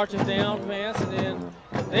marches down, Vance, and then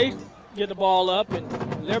they get the ball up, and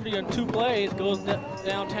Liberty in 2 plays goes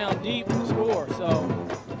downtown deep and score. So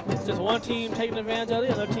it's just one team taking advantage of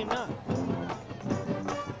it, another team not.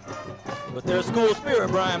 But their school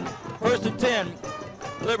spirit, Brian. 1st and 10,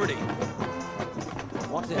 Liberty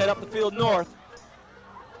wants to head up the field north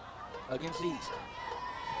against East.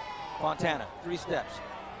 Fontana, 3 steps.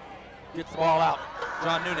 Gets the ball out.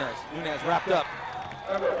 John Nunez. Nunez wrapped up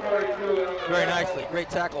very nicely. Great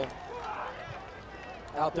tackle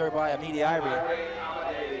out there by Amidi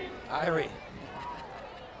Irie.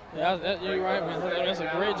 Yeah, you're right, man. That's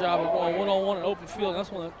a great job of going one-on-one in open field.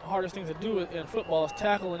 That's one of the hardest things to do in football is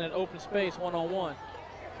tackle in an open space one-on-one.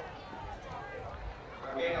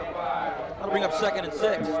 That'll bring up 2nd and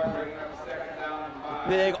 6.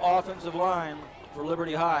 Big offensive line for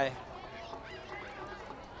Liberty High.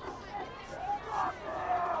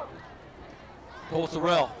 Cole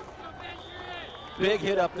Sorrell. Big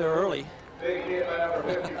hit up there early.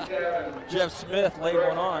 Jeff Smith laid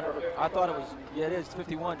one on. I thought it was, yeah, it is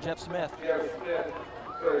 51, Jeff Smith.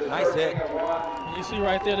 Nice hit. You see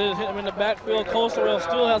right there, there's hit him in the backfield. Cole Sorrell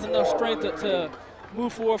still has enough strength to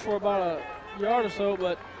move forward for about a yard or so,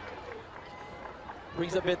 but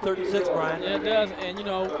brings up at 36, Brian. Yeah, it does. And, you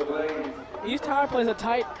know, East High plays a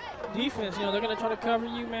tight defense. You know, they're going to try to cover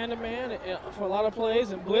you man-to-man for a lot of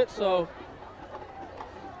plays and blitz. So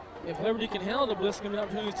if Liberty can handle the blitz, it's going to be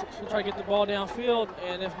opportunities to try to get the ball downfield.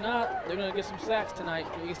 And if not, they're going to get some sacks tonight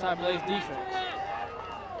for East High Blaze defense.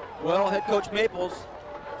 Well, head coach Maples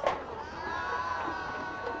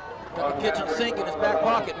got the kitchen sink in his back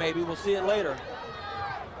pocket maybe. We'll see it later.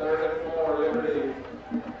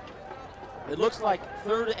 It looks like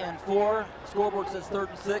 3rd and 4. Scoreboard says 3rd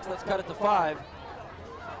and 6. Let's cut it to 5.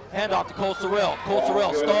 Handoff to Cole Sorrell. Cole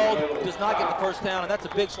Sorrell stalled, does not get the first down, and that's a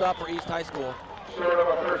big stop for East High School.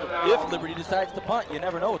 If Liberty decides to punt, you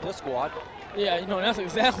never know with this squad. Yeah, you know, and that's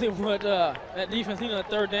exactly what that defense needed on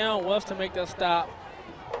 3rd down was, to make that stop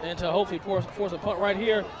and to hopefully force a punt right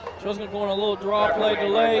here. Show's going to go on a little draw play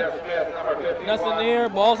delay. Nothing there.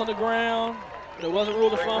 Ball's on the ground. It wasn't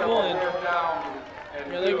ruled a fumble, and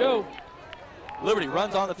here they go. Liberty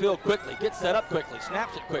runs on the field quickly, gets set up quickly,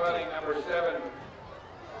 snaps it quickly.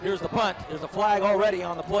 Here's the punt. There's a flag already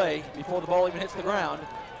on the play before the ball even hits the ground.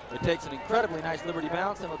 It takes an incredibly nice Liberty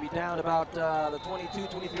bounce and will be down about the 22,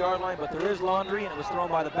 23-yard line, but there is laundry, and it was thrown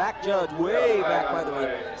by the back judge way back by the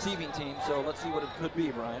receiving team. So let's see what it could be,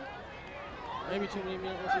 Brian. Maybe too many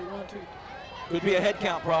men. Let's see, 1, 2. Could be a head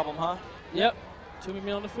count problem, huh? Yep. Too many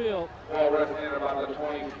men on the field. Ball resting at about the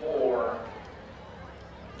 24.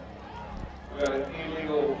 We got an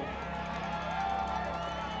illegal.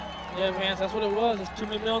 Yeah, Vance, that's what it was. It's too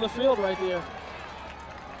many men on the field right there.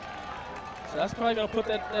 So that's probably going to put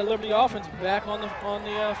that Liberty offense back on the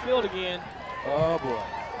field again. Oh, boy.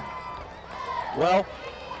 Well,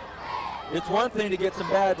 it's one thing to get some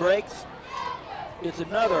bad breaks. It's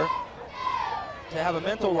another to have a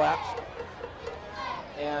mental lapse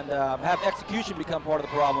and have execution become part of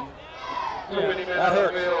the problem. Yeah, that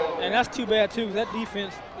hurts. And that's too bad, too, because that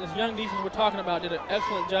defense, this young defense we're talking about, did an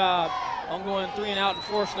excellent job on going 3 and out and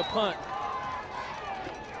forcing a punt.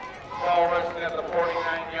 Ball resting at the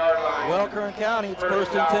 49-yard line. Well, Kern County, it's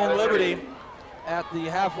 1st and 10 Liberty at the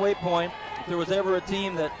halfway point. If there was ever a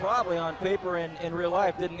team that probably on paper and in real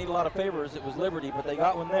life didn't need a lot of favors, it was Liberty, but they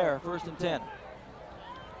got one there, 1st and 10.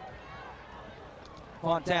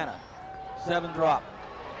 Fontana, 7 drop,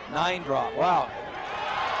 9 drop, wow.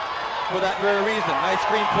 For that very reason, nice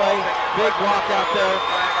screen play, big block out there.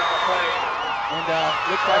 And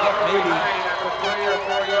looks like it maybe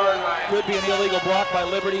could be an illegal block by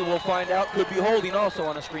Liberty. We'll find out. Could be holding also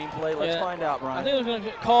on a screenplay. Let's find out, Brian. I think it was going to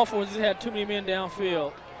get called for. Just had too many men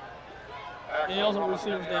downfield. And he also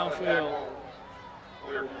receivers downfield.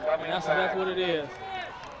 And that's exactly what it is.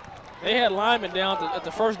 They had linemen down at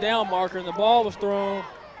the first down marker, and the ball was thrown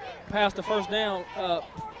past the first down,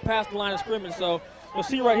 past the line of scrimmage. So you'll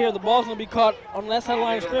see right here, the ball's going to be caught on that side of the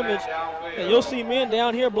line of scrimmage, and you'll see men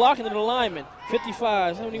down here blocking the linemen,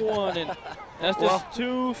 55, 71, and that's just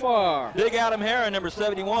too far. Big Adam Herron, number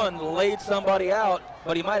 71, laid somebody out,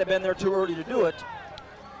 but he might have been there too early to do it.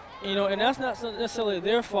 You know, and that's not necessarily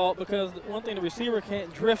their fault, because one thing, the receiver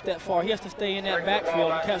can't drift that far. He has to stay in that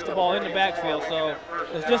backfield and catch the ball in the backfield. So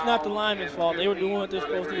it's just not the lineman's fault. They were doing what they're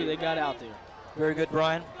supposed to do. They got out there. Very good,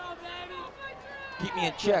 Brian. Keep me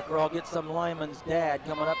in check, or I'll get some lineman's dad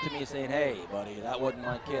coming up to me saying, hey, buddy, that wasn't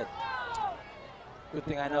my kid. Good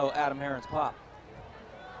thing I know Adam Herron's pop.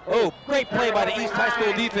 Oh, great play by the East High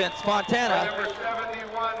School defense. Fontana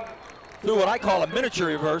threw what I call a miniature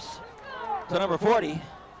reverse to number 40,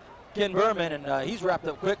 Ken Berman, and he's wrapped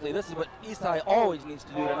up quickly. This is what East High always needs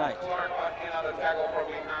to do tonight.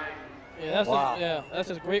 Yeah, that's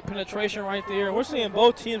just great penetration right there. And we're seeing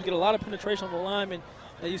both teams get a lot of penetration on the linemen.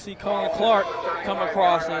 That you see Colin Clark come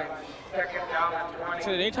across. And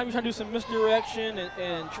so anytime you try to do some misdirection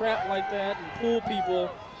and trap like that and pull people,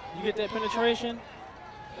 you get that penetration,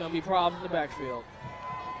 going to be problems in the backfield.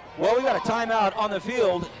 Well, we got a timeout on the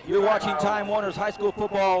field. You're watching Time Warner's high school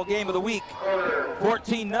football game of the week.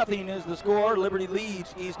 14-0 is the score. Liberty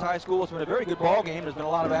leads East High School. It's been a very good ball game. There's been a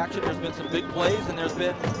lot of action. There's been some big plays, and there's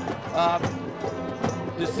been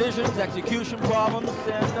decisions, execution problems,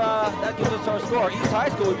 and that gives us our score. East High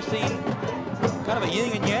School, we've seen kind of a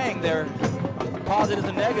yin and yang there, positives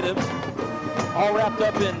and negatives, all wrapped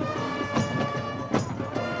up in.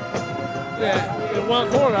 Yeah, in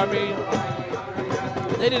one quarter, I mean,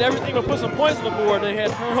 they did everything to put some points on the board. They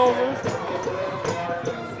had turnovers.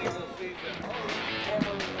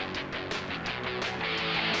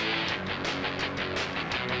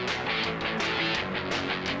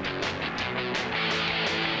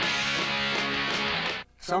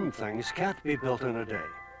 Some things can't be built in a day.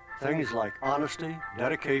 Things like honesty,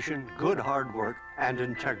 dedication, good hard work, and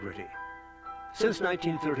integrity. Since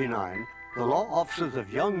 1939, the law offices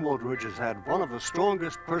of Young Woolridge has had one of the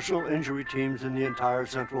strongest personal injury teams in the entire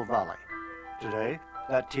Central Valley. Today,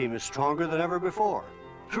 that team is stronger than ever before.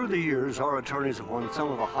 Through the years, our attorneys have won some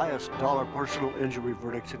of the highest dollar personal injury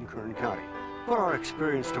verdicts in Kern County. Put our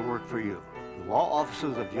experience to work for you. The law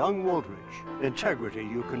offices of Young Woolridge. Integrity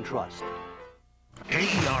you can trust.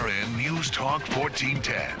 KERN News Talk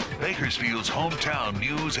 1410, Bakersfield's hometown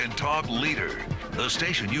news and talk leader. The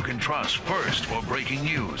station you can trust first for breaking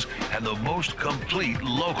news and the most complete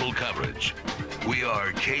local coverage. We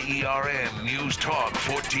are KERN News Talk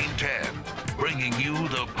 1410, bringing you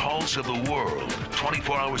the pulse of the world,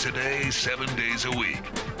 24 hours a day, 7 days a week.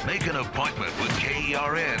 Make an appointment with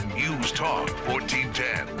KERN News Talk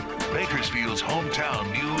 1410, Bakersfield's hometown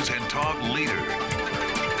news and talk leader.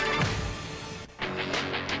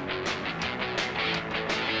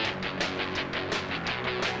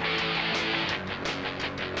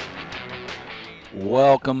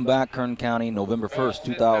 Welcome back, Kern County, November 1st,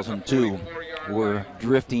 2002. We're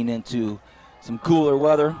drifting into some cooler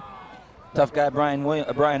weather. Tough guy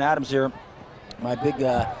Brian Adams here, my big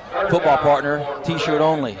football partner, T-shirt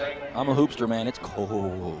only. I'm a hoopster, man. It's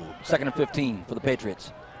cold. 2nd and 15 for the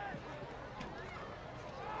Patriots.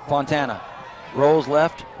 Fontana rolls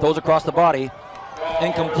left, throws across the body,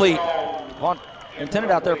 incomplete.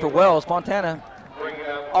 Intended out there for Wells. Fontana,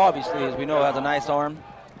 obviously, as we know, has a nice arm.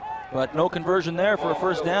 But no conversion there for a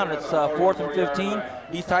first down. It's 4th and 15.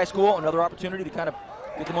 East High School, another opportunity to kind of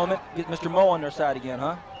get the moment, get Mr. Moe on their side again,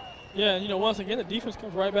 huh? Yeah, and once again, the defense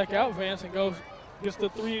comes right back out, Vance, and gets the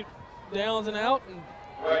 3 downs and out,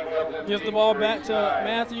 and gives the ball back to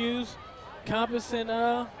Matthews, Compass, and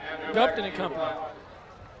Gupton and company.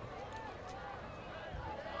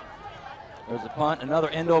 There's a punt, another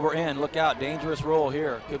end over end. Look out, dangerous roll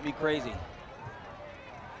here. Could be crazy.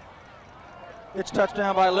 It's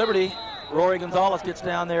touchdown by Liberty. Rory Gonzalez gets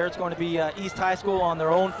down there. It's going to be East High School on their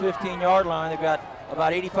own 15-yard line. They've got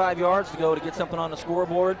about 85 yards to go to get something on the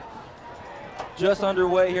scoreboard. Just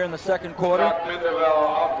underway here in the second quarter.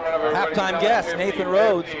 Halftime guest, Nathan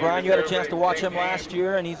Rhodes. Brian, you had a chance to watch him last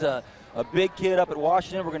year, and he's a big kid up at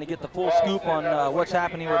Washington. We're going to get the full scoop on what's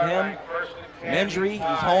happening with him. An injury, he's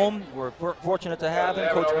home. We're fortunate to have him.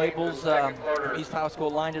 Coach Maples from East High School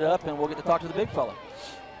lined it up, and we'll get to talk to the big fella.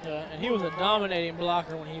 Yeah, and he was a dominating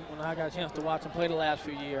blocker when I got a chance to watch him play the last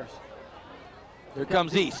few years. Here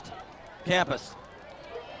comes East. Campus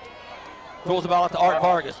throws the ball out to Art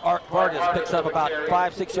Vargas. Art Vargas picks up about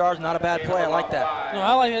 5-6 yards. Not a bad play. I like that. No,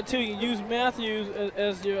 I like that too. You use Matthews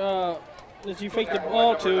as your that you fake the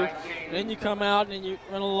ball to, and then you come out and you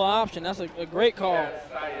run a little option. That's a great call.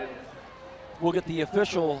 We'll get the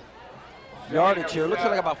official yardage here. Looks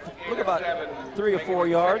like about 3 or 4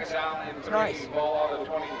 yards. It's nice.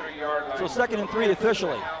 So 2nd and 3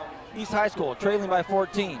 officially. East High School trailing by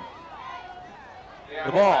 14.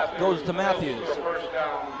 The ball goes to Matthews.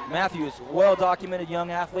 Matthews, well-documented young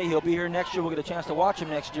athlete. He'll be here next year. We'll get a chance to watch him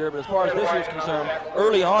next year. But as far as this year is concerned,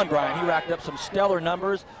 early on, Brian, he racked up some stellar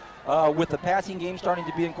numbers with the passing game starting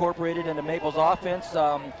to be incorporated into Maple's offense.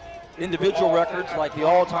 Individual records like the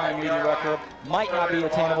all-time leading record might not be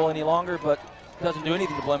attainable any longer, but doesn't do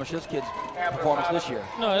anything to blemish this kid's performance this year.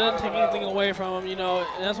 No, it doesn't take anything away from him, you know,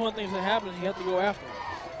 and that's one of the things that happens. You have to go after him.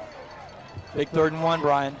 Big 3rd and 1,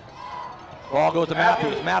 Brian. Ball goes to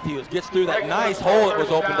Matthews. Matthews gets through that nice hole that was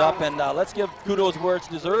opened up, and let's give kudos where it's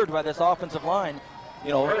deserved by this offensive line.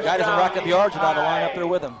 You know, guy doesn't rack up yards without a line up there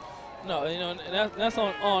with him. No, you know, that's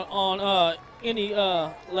on any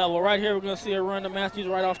level. Right here, we're going to see a run to Matthews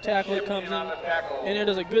right off tackle. It comes in, and it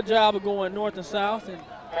does a good job of going north and south and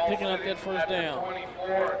picking up that first down.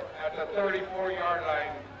 24 at the 34-yard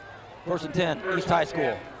line. 1st and 10, East High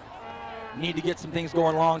School. Need to get some things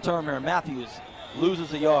going long term here. Matthews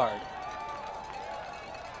loses a yard.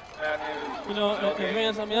 You know,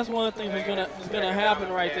 Vance, I mean, that's one of the things that's gonna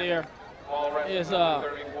happen right there. Is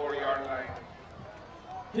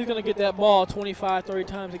he's gonna get that ball 25, 30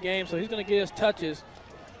 times a game, so he's gonna get his touches.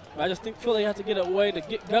 But I just feel they have to get a way to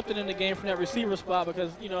get Gupton in the game from that receiver spot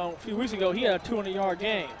because, you know, a few weeks ago he had a 200-yard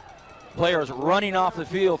game. Players running off the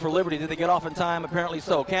field for Liberty. Did they get off in time? Apparently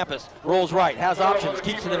so. Campus rolls right, has options,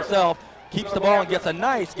 keeps it himself, keeps the ball and gets a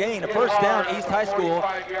nice gain. A first down, East High School.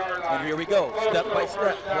 And here we go, step by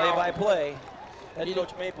step, play by play. Head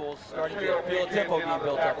coach Maples starting to feel a tempo being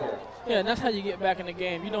built up here. Yeah, and that's how you get back in the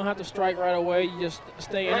game. You don't have to strike right away. You just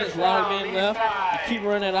stay in it. There's a lot of game left. You keep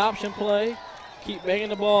running that option play. Keep banging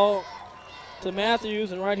the ball to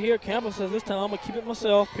Matthews. And right here, Campbell says this time I'm going to keep it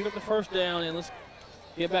myself, pick up the first down, and let's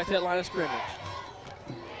get back to that line of scrimmage.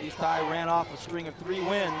 East High ran off a string of 3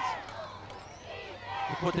 wins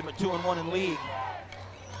to put them at 2-1 in league.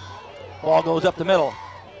 Ball goes up the middle.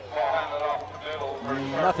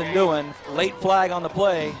 Nothing doing. Late flag on the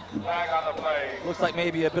play. Looks like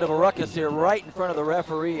maybe a bit of a ruckus here right in front of the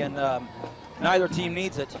referee, and neither team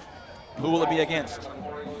needs it. Who will it be against?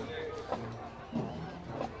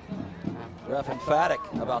 Ref emphatic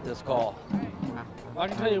about this call. I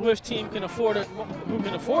can tell you which team can afford it, who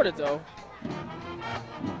can afford it, though.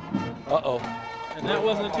 Uh-oh. And that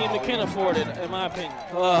wasn't a team that can afford it, in my opinion.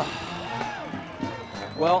 Well,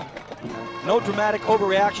 no dramatic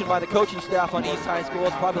overreaction by the coaching staff on East High School.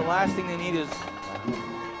 It's probably the last thing they need is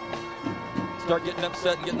start getting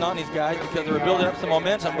upset and getting on these guys because they were building up some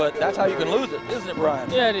momentum, but that's how you can lose it, isn't it, Brian?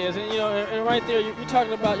 Yeah, it is. And, you know, and right there, you're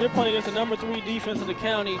talking about, you're playing against the number 3 defense in the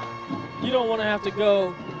county. You don't want to have to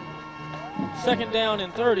go 2nd down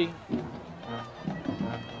and 30.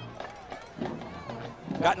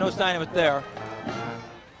 Got no sign of it there.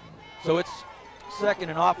 So it's 2nd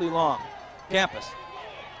and awfully long. Campus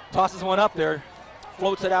tosses one up there,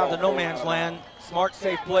 floats it out to no man's land. Smart,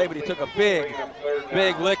 safe play, but he took a big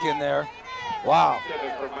lick in there. Wow.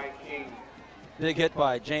 Big hit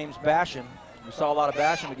by James Basham. We saw a lot of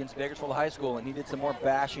Basham against Bakersfield High School, and he did some more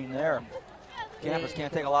bashing there. Campus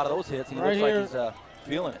can't take a lot of those hits. He right looks like he's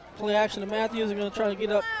feeling it. Play action to Matthews. They're going to try to get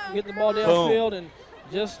the ball downfield, and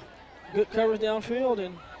just good coverage downfield,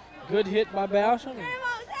 and good hit by Basham.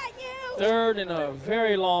 3rd and a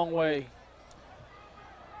very long way.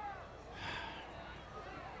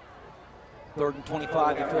 3rd and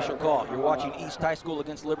 25, the official call. You're watching East High School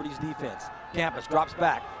against Liberty's defense. Campus drops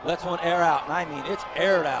back, lets one air out, and I mean, it's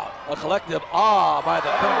aired out. A collective by the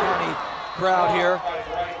Kern County crowd here.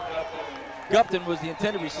 Gupton was the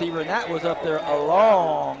intended receiver, and that was up there a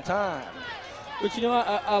long time. But, you know,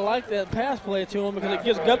 I like that pass play to him because it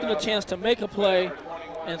gives Gupton a chance to make a play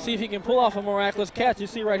and see if he can pull off a miraculous catch. You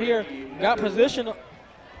see right here, got position.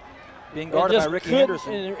 Being guarded by Ricky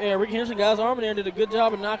Henderson. And Ricky Henderson got his arm in there and did a good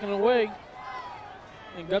job of knocking it away.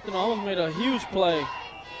 And Gupton almost made a huge play.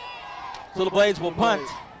 So the Blades will punt.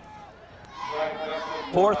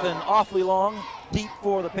 4th and awfully long, deep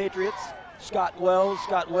for the Patriots. Scott Wells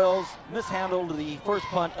mishandled the first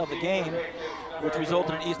punt of the game, which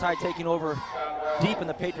resulted in East High taking over deep in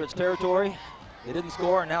the Patriots' territory. They didn't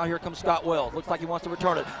score, and now here comes Scott Wells. Looks like he wants to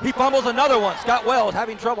return it. He fumbles another one. Scott Wells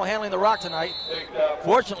having trouble handling the rock tonight.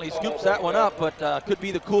 Fortunately, scoops that one up, but could be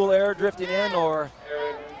the cool air drifting in or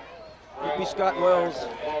Could be Scott Wells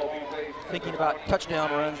thinking about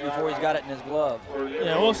touchdown runs before he's got it in his glove.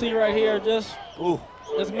 Yeah, we'll see right here. Just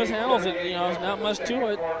mishandles it. You know, there's not much to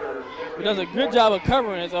it. He does a good job of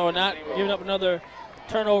covering it, though, and not giving up another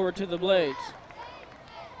turnover to the Blades.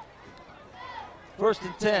 1st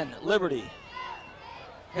and 10, Liberty.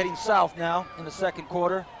 Heading south now in the second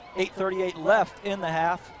quarter. 8:38 left in the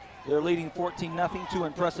half. They're leading 14-0. 2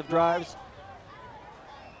 impressive drives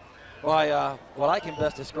by what I can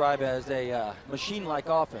best describe as a machine-like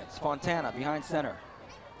offense. Fontana behind center.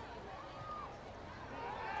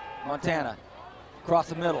 Montana across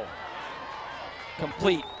the middle.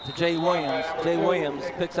 Complete to Jay Williams. Jay Williams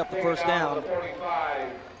picks up the first down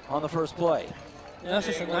on the first play. Yeah, that's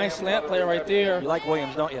just a nice slant play right there. You like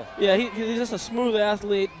Williams, don't you? Yeah, he's just a smooth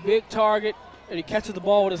athlete, big target, and he catches the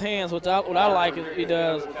ball with his hands, what I like is he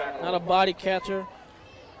does. Not a body catcher.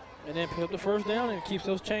 And then pick up the first down and keeps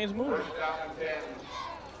those chains moving.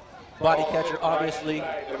 Body catcher, obviously,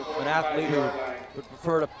 an athlete who would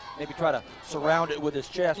prefer to maybe try to surround it with his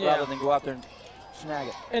chest rather than go out there and snag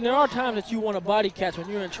it. And there are times that you want a body catch when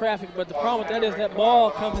you're in traffic, but the problem with that is that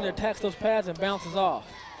ball comes in and attacks those pads and bounces off.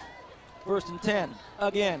 1st and 10,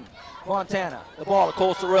 again, Fontana. The ball to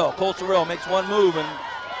Cole Sorrell. Cole Sorrell makes one move, and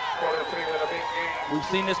we've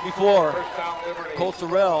seen this before. Cole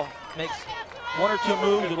Sorrell makes 1 or 2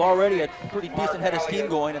 moves with already a pretty decent head of steam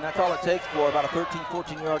going, and that's all it takes for about a 13,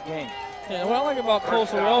 14-yard gain. Yeah, what I like about Cole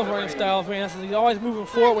Sorrell's running style, fans, is he's always moving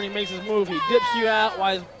forward when he makes his move. He dips you out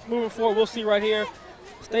while he's moving forward. We'll see right here.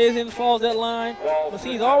 Stays in, follows that line. But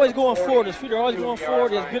see, he's always going forward. His feet are always going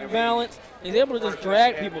forward. He has good balance. He's able to just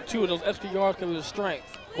drag people, too, with those extra yards because of his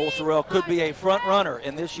strength. Cole Sorrell could be a front runner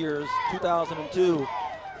in this year's 2002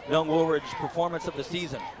 Young Woolridge Performance of the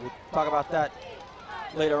Season. We'll talk about that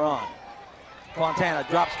later on. Fontana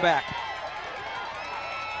drops back.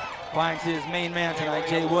 Finds his main man tonight,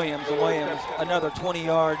 Jay Williams. And Williams, another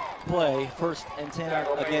 20-yard play, 1st and 10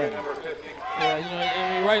 again. Yeah, you know,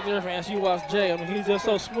 and right there, fans, you watch Jay. I mean, he's just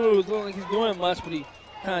so smooth. Doesn't like he's doing much, but he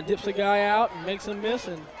kind of dips the guy out and makes him miss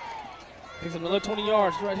and picks up another 20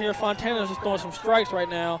 yards. Right here, Fontana's just throwing some strikes right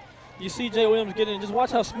now. You see Jay Williams get in. Just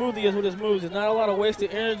watch how smooth he is with his moves. There's not a lot of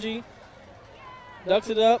wasted energy. Ducks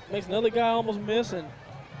it up, makes another guy almost miss, and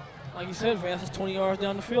like you said, Vance is 20 yards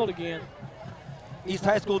down the field again. East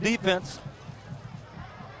High School defense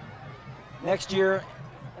next year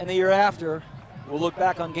and the year after, we'll look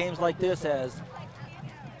back on games like this as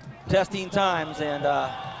testing times, and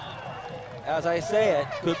as I say it,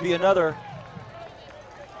 could be another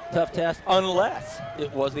tough test unless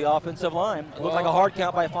it was the offensive line. It looked like a hard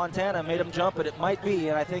count by Fontana, made him jump, but it might be,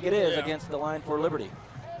 and I think it is, against the line for Liberty.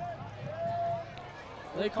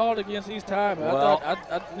 They called against East High, but I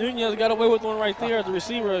thought Nunez got away with one right there. The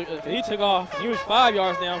receiver, he took off. He was 5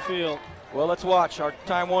 yards downfield. Well, let's watch. Our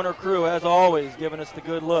Time Warner crew, as always, giving us the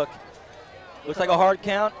good look. Looks like a hard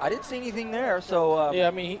count. I didn't see anything there, so. Yeah,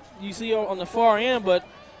 I mean, you see on the far end, but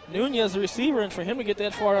Nunez, the receiver, and for him to get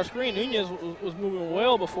that far out of screen, Nunez was moving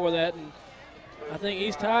well before that, and I think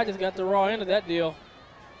East High just got the raw end of that deal.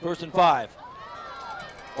 1st and 5.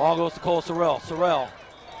 Ball goes to Cole Sorrell. Sorrell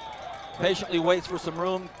patiently waits for some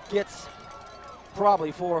room, gets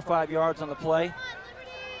probably 4 or 5 yards on the play.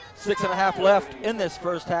 6.5 left in this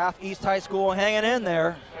first half. East High School hanging in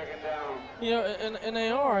there. You know, and they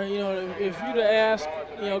are. You know, if you'd ask,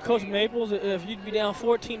 you know, Coach Maples, if you'd be down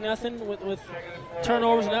 14-0 with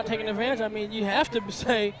turnovers and not taking advantage, I mean, you have to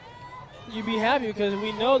say you'd be happy because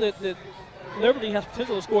we know that Liberty has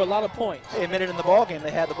potential to score a lot of points. A minute in the ball game,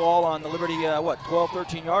 they had the ball on the Liberty 12,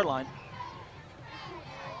 13-yard line.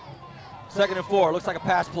 2nd and 4, looks like a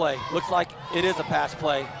pass play. Looks like it is a pass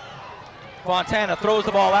play. Fontana throws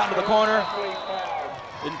the ball out into the corner.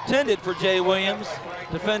 Intended for Jay Williams.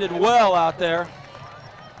 Defended well out there.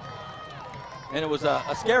 And it was a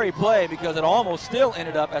scary play because it almost still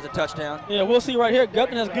ended up as a touchdown. Yeah, we'll see right here.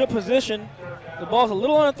 Gupton has good position. The ball's a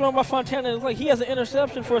little underthrown by Fontana. It looks like he has an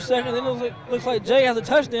interception for a second. Then it looks like Jay has a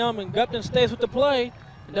touchdown, and Gupton stays with the play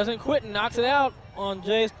and doesn't quit and knocks it out on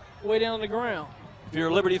Jay's way down on the ground. If you're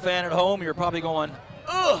a Liberty fan at home, you're probably going,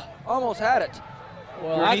 ugh, almost had it.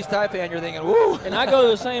 Well, if you're an East High fan, you're thinking, woo. And I go to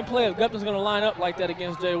the same play if Gupton's going to line up like that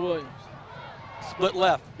against Jay Williams. Split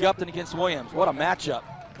left, Gupton against Williams. What a matchup.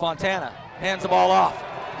 Fontana hands the ball off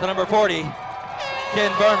to number 40,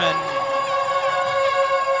 Ken Berman.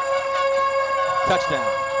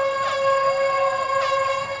 Touchdown.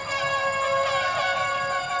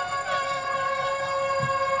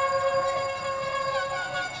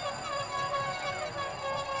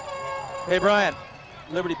 Hey, Brian,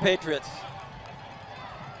 Liberty Patriots,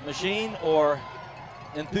 machine or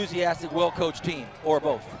enthusiastic, well-coached team, or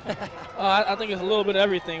both? I think it's a little bit of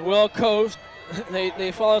everything. Well-coached,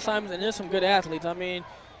 they follow assignments, and there's some good athletes. I mean,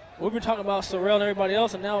 we've been talking about Sorrell and everybody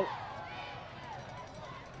else, and now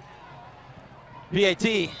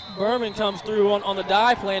PAT. Berman comes through on the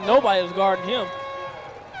dive play, and nobody was guarding him.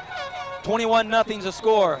 21-0's a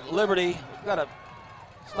score. Liberty got a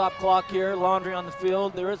stop clock here. Laundry on the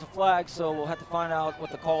field. There is a flag, so we'll have to find out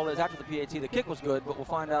what the call is after the PAT. The kick was good, but we'll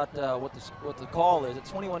find out what the call is.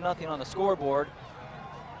 It's 21-0 on the scoreboard.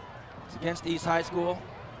 It's against East High School.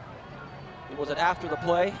 Was it after the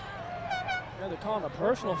play? Yeah, they're calling a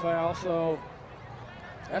personal foul, so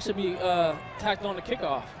that should be tacked on the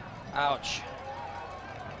kickoff. Ouch.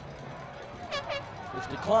 It's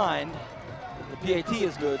declined. The PAT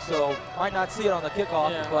is good, so might not see it on the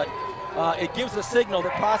kickoff, but it gives a signal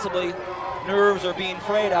that possibly nerves are being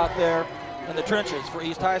frayed out there in the trenches for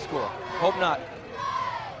East High School. Hope not.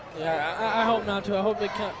 Yeah, I hope not too. I hope they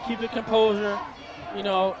keep the composure, you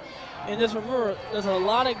know, and just remember, there's a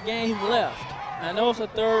lot of game left. I know it's the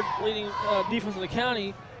third leading defense in the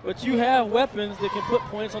county, but you have weapons that can put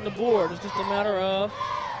points on the board. It's just a matter of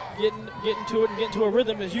getting to it and getting to a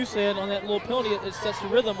rhythm, as you said, on that little penalty. It sets the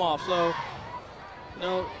rhythm off. So, you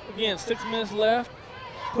know, again, 6 minutes left.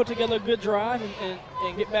 Put together a good drive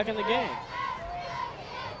and get back in the game.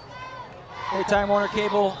 Hey, Time Warner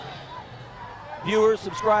Cable viewers,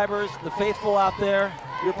 subscribers, the faithful out there,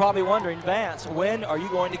 you're probably wondering, Vance, when are you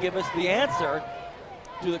going to give us the answer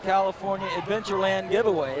to the California Adventureland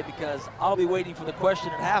giveaway? Because I'll be waiting for the question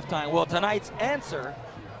at halftime. Well, tonight's answer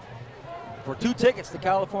for 2 tickets to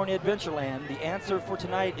California Adventureland, the answer for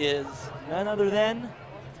tonight is none other than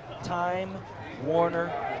Time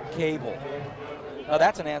Warner Cable. Now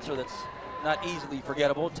that's an answer that's not easily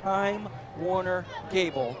forgettable. Time Warner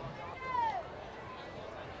Cable.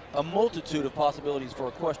 A multitude of possibilities for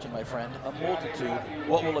a question, my friend. A multitude.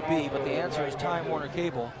 What will it be? But the answer is Time Warner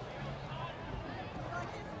Cable.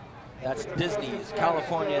 That's Disney's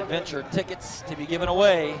California Adventure tickets to be given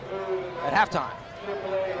away at halftime.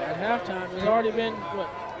 At halftime, there's already been, what,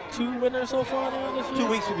 2 winners so far now this year?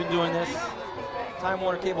 2 weeks we've been doing this. Time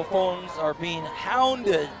Warner Cable phones are being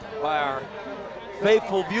hounded by our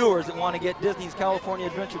faithful viewers that want to get Disney's California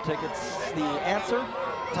Adventure tickets. The answer,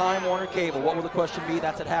 Time Warner Cable. What will the question be?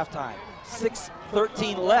 That's at halftime.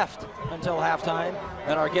 6:13 left until halftime,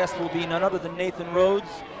 and our guest will be none other than Nathan Rhodes,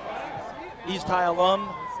 East High alum,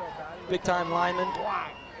 big-time lineman,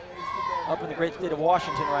 up in the great state of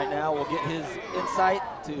Washington right now. We'll get his insight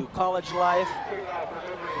to college life.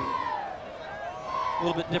 A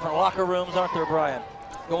little bit different locker rooms, aren't there, Brian?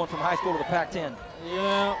 Going from high school to the Pac-10.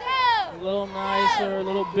 Yeah, a little nicer, a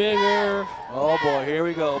little bigger. Oh boy, here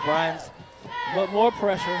we go. Brian's. But more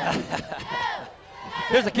pressure.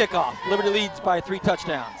 Here's a kickoff. Liberty leads by 3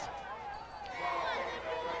 touchdowns.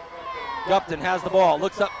 Gupton has the ball,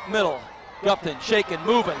 looks up middle. Gupton shaking,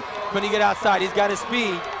 moving. Couldn't he get outside? He's got his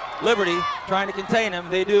speed. Liberty trying to contain him.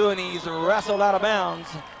 They do, and he's wrestled out of bounds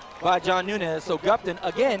by John Nunez. So Gupton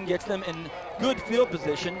again gets them in good field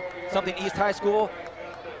position, something East High School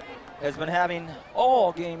has been having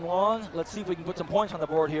all game long. Let's see if we can put some points on the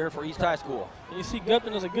board here for East High School. And you see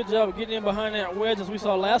Gupton does a good job of getting in behind that wedge, as we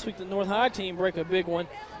saw last week the North High team break a big one.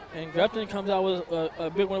 And Gupton comes out with a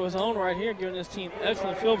big one of his own right here, giving his team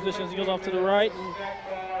excellent field position as he goes off to the right.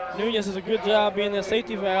 And Nunez does a good job being that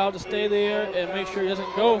safety valve to stay there and make sure he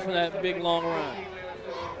doesn't go for that big long run.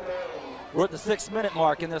 We're at the 6-minute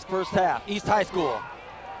mark in this first half. East High School.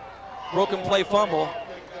 Broken play fumble.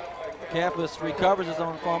 Campus recovers his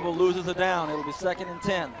own fumble, loses it down. It'll be 2nd and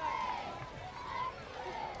 10.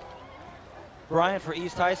 Brian, for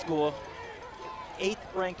East High School, 8th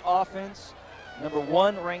ranked offense, number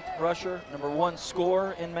 1 ranked rusher, number 1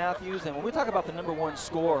 scorer in Matthews. And when we talk about the number 1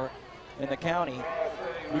 scorer in the county,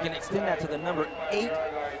 we can extend that to the number 8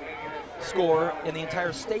 scorer in the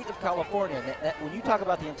entire state of California. When you talk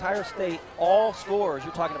about the entire state, all scorers,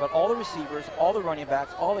 you're talking about all the receivers, all the running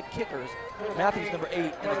backs, all the kickers. Matthews number 8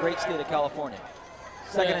 in the great state of California.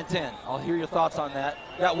 2nd and 10. I'll hear your thoughts on that.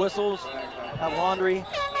 Got whistles, have laundry.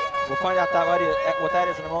 We'll find out what that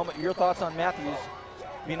is in a moment. Your thoughts on Matthews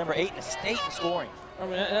being number 8 in the state in scoring. I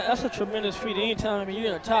mean, that's a tremendous feat. Anytime, I mean, you're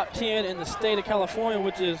in the top 10 in the state of California,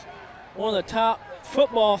 which is one of the top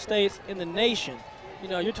football states in the nation. You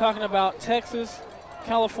know, you're talking about Texas,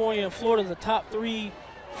 California, and Florida, the top 3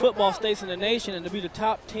 football states in the nation, and to be the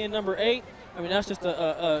top 10, number 8, I mean, that's just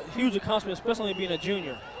a huge accomplishment, especially being a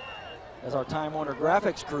junior. As our Time Warner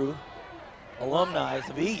graphics crew, alumni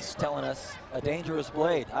of East, telling us a dangerous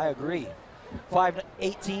blade. I agree.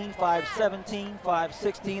 5:18, 5:17,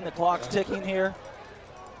 5:16. The clock's ticking here.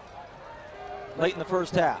 late in the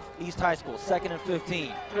first half. East High School, 2nd and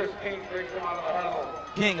 15.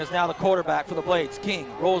 King is now the quarterback for the Blades. King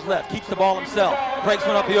rolls left, keeps the ball himself, breaks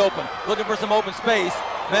one up the open, looking for some open space,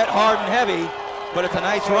 met hard and heavy, but it's a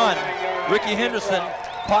nice run. Ricky Henderson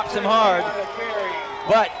pops him hard,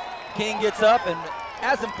 but King gets up, and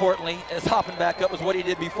as importantly as hopping back up was what he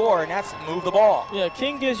did before, and that's move the ball. Yeah,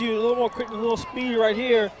 King gives you a little more quickness, a little speed right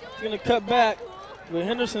here. He's going to cut back. But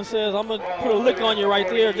Henderson says, I'm going to put a lick on you right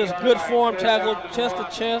there. Just good form tackle, chest to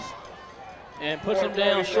chest, and puts him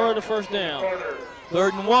down short of the first down.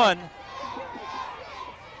 3rd and 1.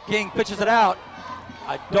 King pitches it out.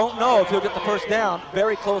 I don't know if he'll get the first down.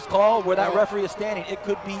 Very close call where that referee is standing. It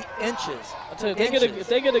could be inches. I tell you, if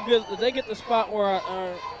they get the spot where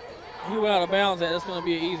he went out of bounds at, it's going to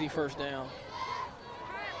be an easy first down.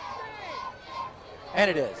 And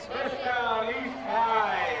it is.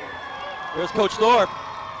 There's Coach Thorpe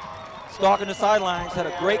stalking the sidelines. Had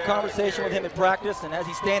a great conversation with him in practice, and as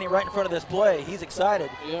he's standing right in front of this play, he's excited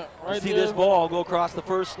to see this ball go across the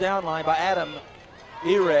first down line by Adam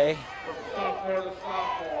Ere.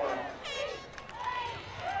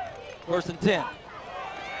 1st and 10.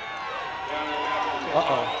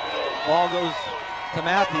 Ball goes to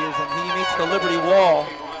Matthews, and he meets the Liberty wall.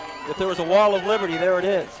 If there was a wall of Liberty, there it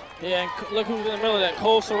is. Yeah, and look who's in the middle of that.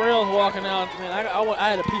 Cole Sorrell's walking out. Man, I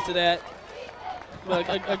had a piece of that. But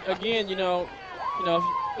again, you know, if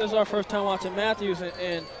this is our first time watching Matthews,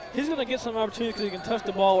 and he's going to get some opportunity because he can touch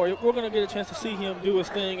the ball, or we're going to get a chance to see him do his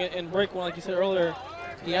thing and break one, like you said earlier.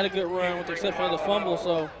 He had a good run with the exception of the fumble,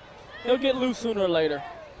 so he'll get loose sooner or later.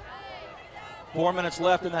 4 minutes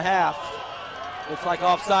left in the half. Looks like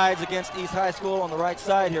offsides against East High School on the right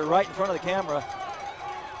side here, right in front of the camera.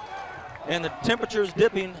 And the temperature's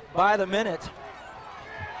dipping by the minute.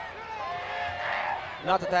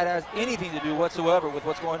 Not that that has anything to do whatsoever with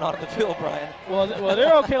what's going on in the field, Brian. Well,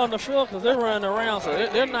 they're okay on the field because they're running around, so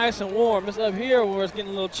they're nice and warm. It's up here where it's getting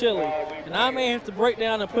a little chilly. And I may have to break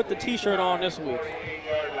down and put the T-shirt on this week.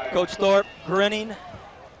 Coach Thorpe grinning,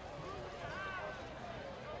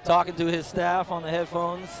 talking to his staff on the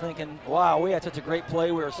headphones, thinking, wow, we had such a great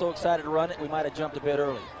play. We were so excited to run it, we might have jumped a bit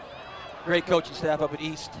early. Great coaching staff up at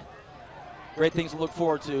East. Great things to look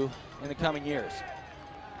forward to in the coming years.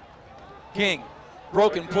 King,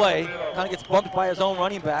 broken play, kind of gets bumped by his own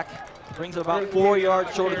running back. Brings it about 4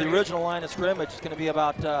 yards short of the original line of scrimmage. It's going to be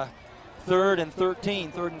about 3rd and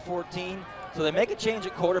 13, 3rd and 14. So they make a change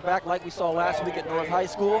at quarterback like we saw last week at North High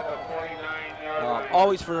School.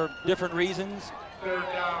 Always for different reasons.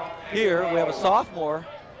 Here we have a sophomore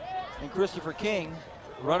in Christopher King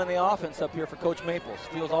running the offense up here for Coach Maples.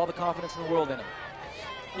 Feels all the confidence in the world in him.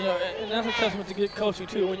 You know, and that's a testament to good coaching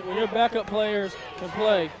too. When your backup players can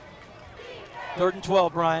play. 3rd and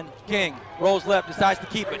 12, Brian. King rolls left, decides to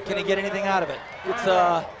keep it. Can he get anything out of it? It's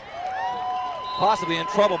possibly in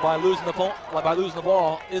trouble by losing the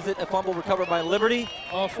ball. Is it a fumble recovered by Liberty?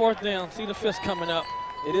 4th down. See the fist coming up.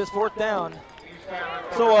 It is 4th down.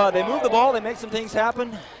 So they move the ball. They make some things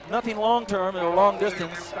happen. Nothing long term or long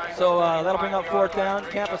distance. So that'll bring up 4th down.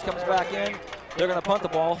 Campus comes back in. They're going to punt the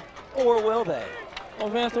ball, or will they? Well,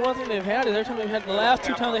 Vance, the one thing they've had is every time they've had the last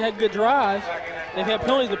 2 times they had good drives, they've had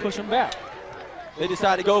penalties to push them back. They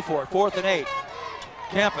decide to go for it. 4th and 8.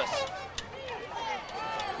 Campus.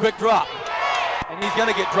 Quick drop. And he's going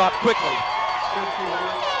to get dropped quickly.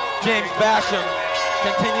 James Basham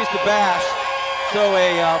continues to bash. So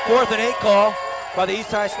a 4th and 8 call by the East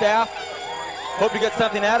High staff. Hope to get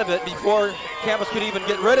something out of it before Campus could even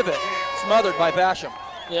get rid of it. Smothered by Basham.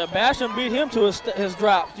 Yeah, Basham beat him to his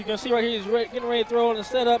drops. You can see right here he's getting ready to throw in the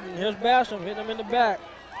setup, and here's Basham hitting him in the back.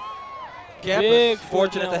 Campus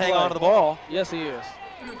fortunate to hang on to the ball. Yes, he is.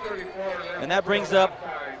 And that brings up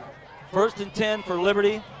 1st and 10 for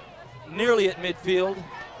Liberty, nearly at midfield.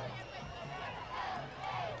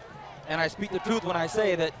 And I speak the truth when I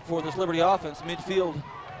say that for this Liberty offense, midfield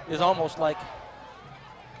is almost like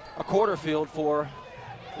a quarter field for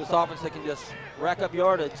this offense that can just rack up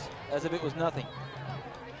yardage as if it was nothing.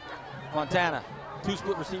 Fontana, 2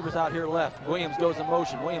 split receivers out here left. Williams goes in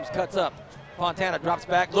motion. Williams cuts up. Fontana drops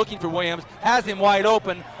back, looking for Williams, has him wide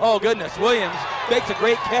open. Oh, goodness, Williams makes a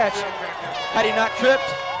great catch. Had he not tripped,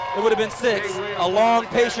 it would have been 6. A long,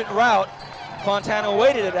 patient route. Fontana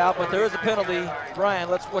waited it out, but there is a penalty. Brian,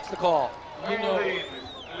 what's the call? You know,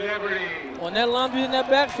 when that lineman in that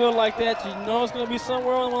backfield like that, you know it's going to be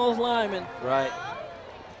somewhere on one of those linemen. Right.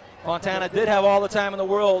 Fontana did have all the time in the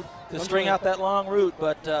world to string out that long route,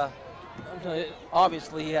 but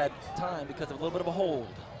obviously he had time because of a little bit of a hold.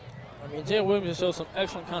 I mean, Jay Williams just shows some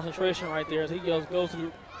excellent concentration right there as he goes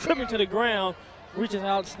tripping to the ground, reaches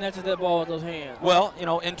out, snatches that ball with those hands. Well, you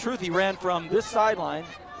know, in truth, he ran from this sideline,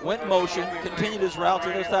 went in motion, continued his route to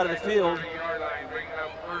the other side of the field,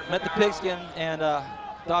 met the pigskin, and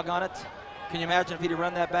doggone it. Can you imagine if he'd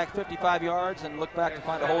run that back 55 yards and looked back to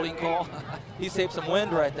find a holding call? He saved some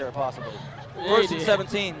wind right there, possibly. First and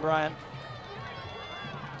 17, Brian.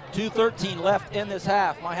 2:13 left in this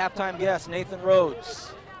half. My halftime guest, Nathan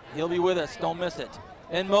Rhodes. He'll be with us. Don't miss it.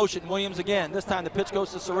 In motion, Williams again. This time the pitch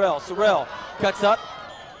goes to Sorrell. Sorrell cuts up,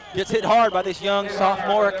 gets hit hard by this young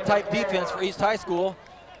sophomoric-type defense for East High School.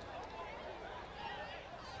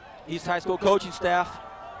 East High School coaching staff.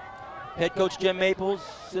 Head coach Jim Maples,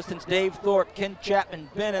 assistants Dave Thorpe, Ken Chapman,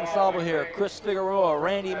 Ben Ansalvo here, Chris Figueroa,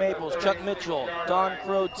 Randy Maples, Chuck Mitchell, Don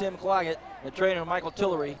Crow, Tim Claggett, the trainer Michael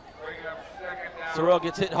Tillery. Sorrell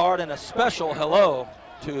gets hit hard, and a special hello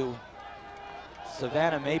to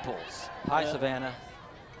Savannah Maples. Hi, Savannah.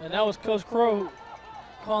 And that was Coach Crow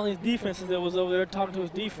calling his defenses that was over there talking to his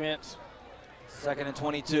defense. 2nd and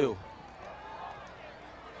 22.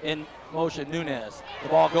 In motion, Nunez. The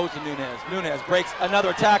ball goes to Nunez. Nunez breaks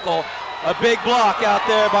another tackle. A big block out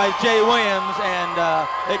there by Jay Williams, and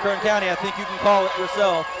hey, Kern County, I think you can call it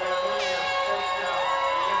yourself.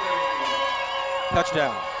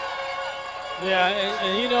 Touchdown. Yeah,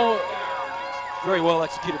 and you know, very well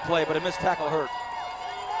executed play, but a missed tackle hurt.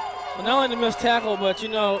 Well, not only the missed tackle, but you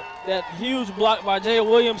know, that huge block by Jay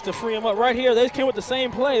Williams to free him up. Right here, they came with the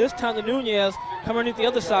same play. This time the Nunez coming underneath the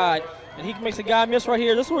other side, and he makes a guy miss right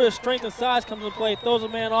here. This is where his strength and size comes into play, throws a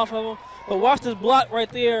man off of him. But watch this block right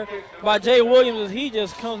there by Jay Williams as he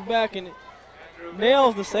just comes back and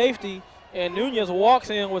nails the safety, and Nunez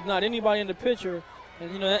walks in with not anybody in the picture.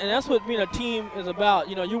 And, you know, and that's what being a team is about.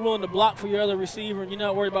 You know, you're willing to block for your other receiver, and you're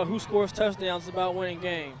not worried about who scores touchdowns. It's about winning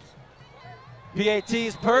games.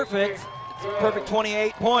 PAT's perfect. It's a perfect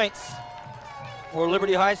 28 points for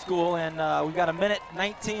Liberty High School, and we've got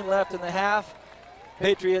 1:19 left in the half.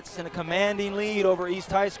 Patriots in a commanding lead over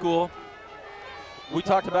East High School. We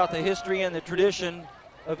talked about the history and the tradition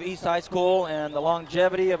of East High School and the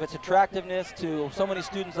longevity of its attractiveness to so many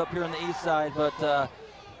students up here on the east side, but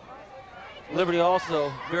Liberty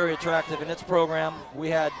also very attractive in its program. We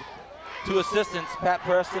had two assistants, Pat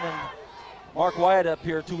Preston and Mark Wyatt, up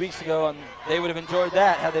here 2 weeks ago, and they would have enjoyed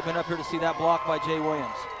that had they been up here to see that block by Jay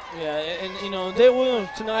Williams. Yeah, and you know, Jay Williams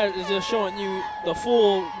tonight is just showing you the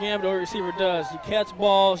full gamut of a receiver does. You catch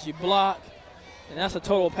balls, you block, and that's a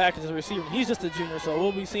total package as a receiver. He's just a junior, so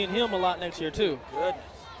we'll be seeing him a lot next year too. Good.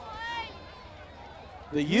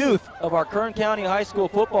 The youth of our Kern County High School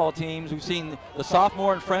football teams, we've seen the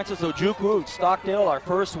sophomore and Francis Ojukwu at Stockdale our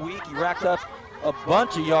first week. He racked up a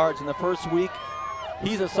bunch of yards in the first week.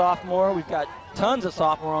 He's a sophomore. We've got tons of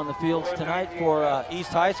sophomore on the fields tonight for East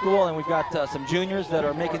High School, and we've got some juniors that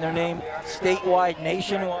are making their name statewide,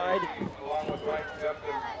 nationwide.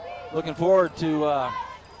 Looking forward to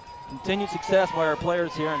continued success by our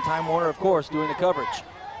players here, and Time Warner, of course, doing the coverage.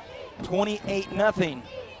 28-0.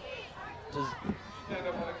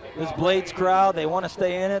 This Blades crowd, they want to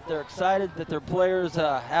stay in it. They're excited that their players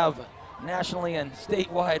have nationally and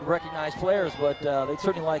statewide recognized players, but they'd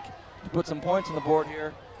certainly like to put some points on the board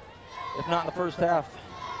here, if not in the first half,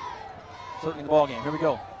 certainly in the ball game. Here we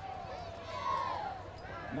go.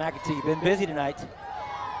 McAtee been busy tonight.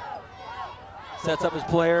 Sets up his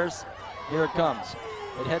players. Here it comes.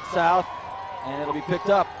 It heads south, and it'll be picked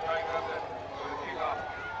up.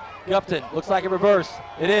 Gupton, looks like a reverse.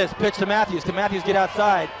 It is. Pitch to Matthews. Can Matthews get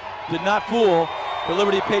outside? Did not fool the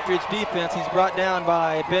Liberty Patriots defense. He's brought down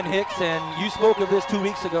by Ben Hicks, and you spoke of this 2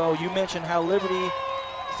 weeks ago. You mentioned how Liberty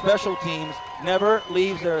special teams never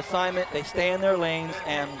leaves their assignment. They stay in their lanes,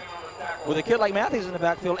 and with a kid like Matthews in the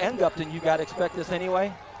backfield and Gupton, you got to expect this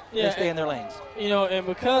anyway. Yeah, they stay in their lanes. You know, and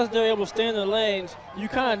because they're able to stay in their lanes, you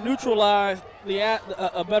kind of neutralize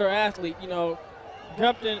a better athlete. You know,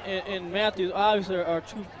 Gupton and Matthews obviously are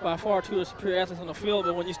by far two of the superior athletes on the field,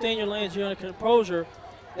 but when you stay in your lanes, you're under composure.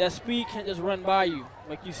 That speed can't just run by you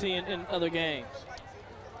like you see in other games.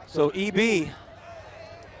 So EB,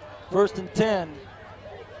 1st and 10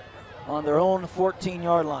 on their own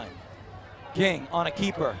 14-yard line. King on a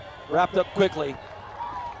keeper, wrapped up quickly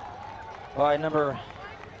by number,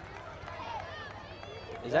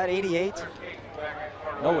 is that 88?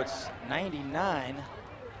 No, it's 99.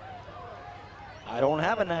 I don't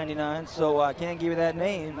have a 99, so I can't give you that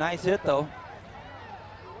name. Nice hit, though.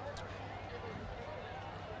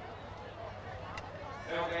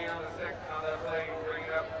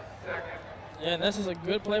 Yeah, and this is a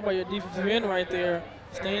good play by your defensive end right there.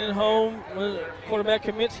 Staying at home, when the quarterback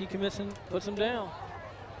commits, he commits and puts him down.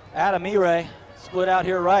 Adam Ere split out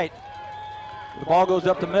here right. The ball goes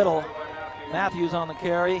up the middle. Matthews on the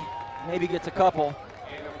carry. maybe gets a couple.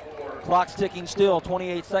 Clock's ticking still,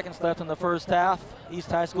 28 seconds left in the first half. East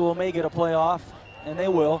High School may get a playoff, and they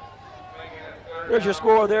will. There's your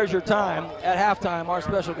score, there's your time. At halftime, our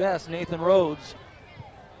special guest, Nathan Rhodes.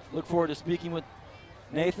 Look forward to speaking with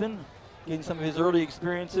Nathan, getting some of his early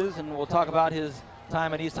experiences, and we'll talk about his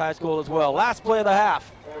time at East High School as well. Last play of the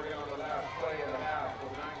half.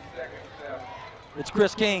 It's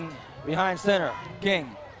Chris King behind center.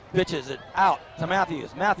 King pitches it out to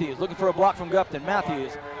Matthews. Matthews looking for a block from Gupton.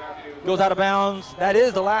 Matthews goes out of bounds. That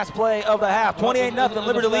is the last play of the half. 28-0,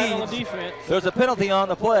 Liberty leads. There's a penalty on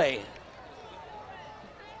the play.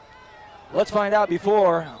 Let's find out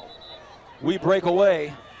before we break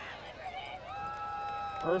away.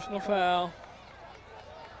 Personal foul.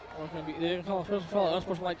 They're going to call a personal foul,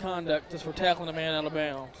 unsportsmanlike conduct, just for tackling a man out of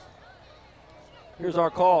bounds. Here's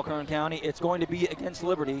our call, Kern County. It's going to be against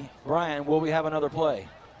Liberty. Brian, will we have another play?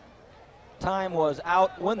 Time was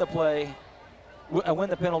out when the play, when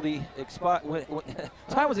the penalty expired.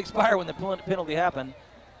 Time was expired when the penalty happened.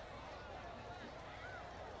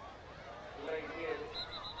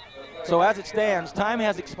 So as it stands, time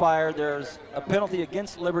has expired. There's a penalty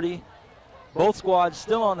against Liberty. Both squads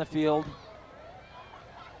still on the field.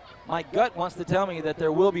 My gut wants to tell me that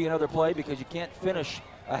there will be another play because you can't finish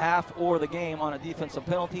a half or the game on a defensive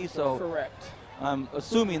penalty. So correct. I'm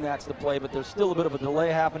assuming that's the play, but there's still a bit of a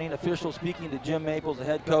delay happening. Official speaking to Jim Maples, the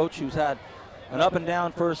head coach, who's had an up and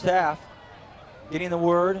down first half, getting the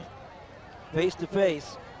word face to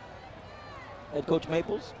face. Head coach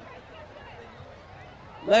Maples,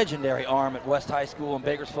 legendary arm at West High School and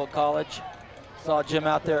Bakersfield College. Saw Jim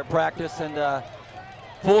out there at practice, and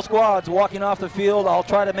full squads walking off the field. I'll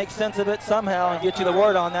try to make sense of it somehow and get you the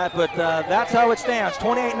word on that, but that's how it stands.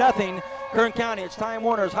 28-0, Kern County. It's Time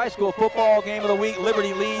Warner's high school football game of the week.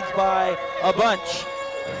 Liberty leads by a bunch.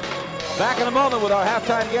 Back in a moment with our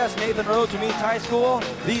halftime guest, Nathan Rhodes from East High School.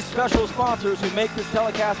 These special sponsors who make this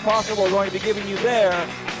telecast possible are going to be giving you their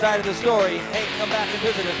side of the story. Hey, come back and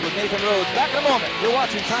visit us with Nathan Rhodes. Back in a moment. You're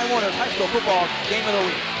watching Time Warner's high school football game of the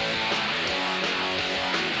week.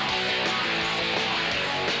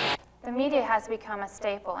 The media has become a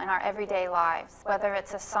staple in our everyday lives, whether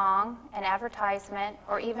it's a song, an advertisement,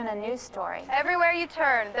 or even a news story. Everywhere you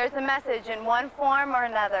turn, there's a message in one form or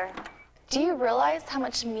another. Do you realize how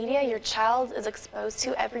much media your child is exposed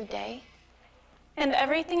to every day? And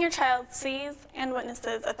everything your child sees and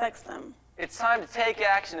witnesses affects them. It's time to take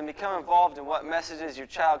action and become involved in what messages your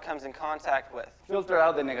child comes in contact with. Filter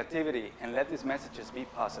out the negativity and let these messages be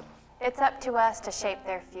positive. It's up to us to shape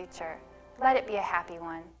their future. Let it be a happy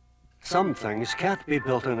one. Some things can't be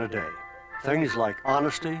built in a day. Things like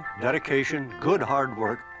honesty, dedication, good hard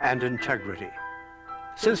work, and integrity.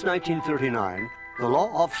 Since 1939, the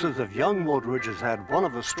law offices of Young Woolridge has had one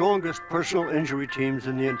of the strongest personal injury teams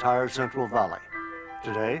in the entire Central Valley.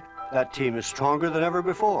 Today, that team is stronger than ever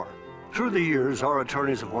before. Through the years, our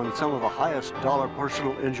attorneys have won some of the highest dollar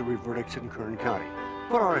personal injury verdicts in Kern County.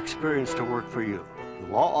 Put our experience to work for you. The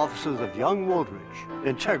law offices of Young Woolridge.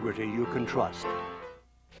 Integrity you can trust.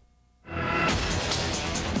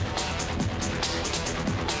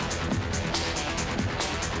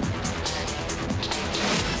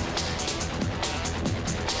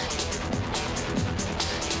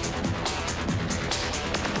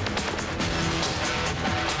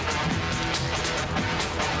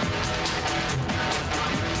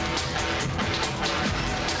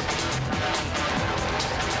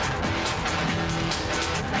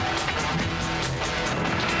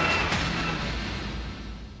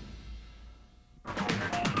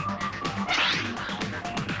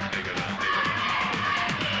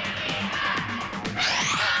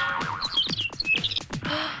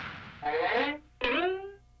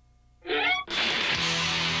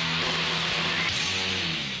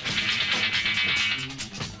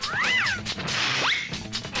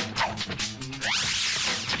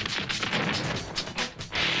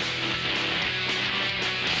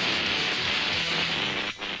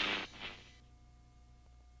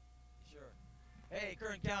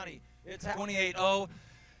 County. It's 28-0.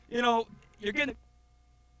 You know, you're getting...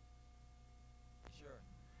 Sure.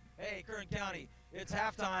 Hey, Kern County, it's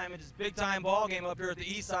halftime. It's a big-time ball game up here at the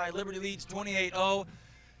east side. Liberty leads 28-0.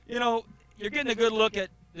 You know, you're getting a good look at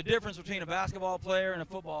the difference between a basketball player and a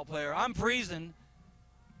football player. I'm freezing,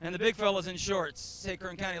 and the big fella's in shorts. Hey,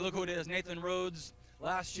 Kern County, look who it is. Nathan Rhodes,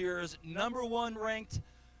 last year's #1 ranked,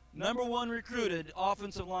 #1 recruited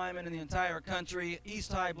offensive lineman in the entire country,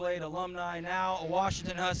 East High Blade alumni, now a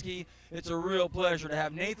Washington Husky. It's a real pleasure to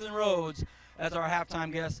have Nathan Rhodes as our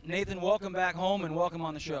halftime guest. Nathan, welcome back home and welcome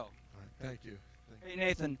on the show. All right, thank you. Hey,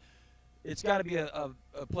 Nathan, It's got to be a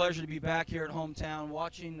pleasure to be back here at hometown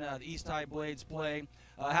watching the East High Blades play.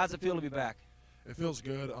 How's it feel to be back? It feels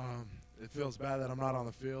good. It feels bad that I'm not on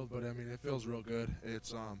the field, but I mean, it feels real good.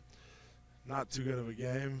 It's not too good of a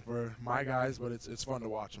game for my guys, but it's fun to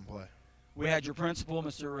watch them play. We had your principal,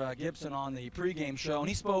 Mr. Gibson, on the pregame show, and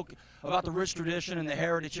he spoke about the rich tradition and the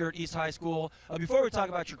heritage here at East High School. Before we talk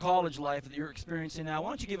about your college life that you're experiencing now, why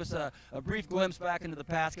don't you give us a brief glimpse back into the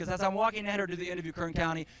past? Because as I'm walking ahead to the interview, Kern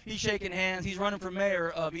County, he's shaking hands. He's running for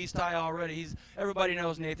mayor of East High already. Everybody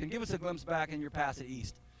knows Nathan. Give us a glimpse back in your past at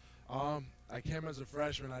East. I came as a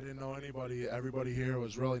freshman. I didn't know anybody. Everybody here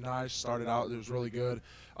was really nice. Started out, it was really good.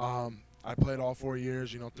 I played all 4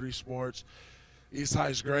 years, 3 sports. East High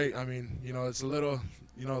is great. I mean, it's a little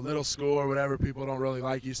school or whatever. People don't really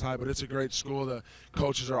like East High, but it's a great school. The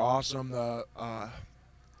coaches are awesome.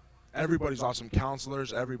 Everybody's awesome.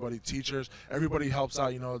 Counselors, everybody, teachers, everybody helps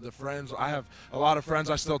out. The friends. I have a lot of friends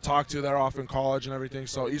I still talk to that are off in college and everything.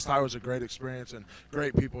 So East High was a great experience and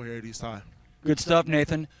great people here at East High. Good stuff,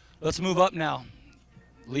 Nathan. Let's move up now.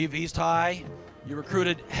 Leave East High. You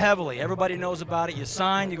recruited heavily. Everybody knows about it. You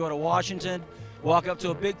signed. You go to Washington. Walk up to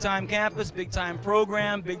a big-time campus, big-time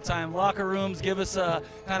program, big-time locker rooms. Give us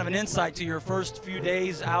kind of an insight to your first few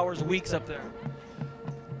days, hours, weeks up there.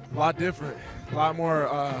 A lot different, a lot more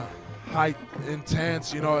high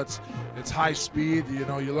intense. It's high speed.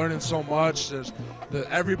 You're learning so much. There's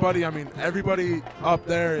everybody up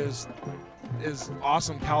there is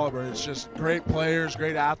awesome caliber. It's just great players,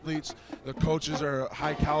 great athletes. The coaches are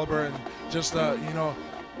high caliber, and just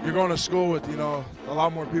you're going to school with a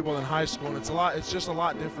lot more people than high school, and it's just a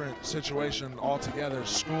lot different situation altogether,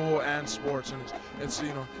 school and sports, and it's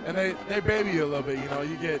and they baby you a little bit.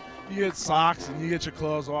 You get socks and you get your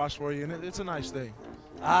clothes washed for you, and it's a nice thing.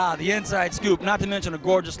 The inside scoop, not to mention a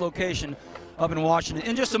gorgeous location up in Washington.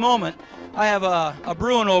 In just a moment, I have a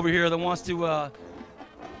Bruin over here that wants to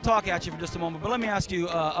talk at you for just a moment, but let me ask you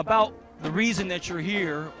about the reason that you're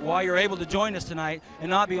here, why you're able to join us tonight and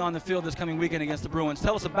not be on the field this coming weekend against the Bruins.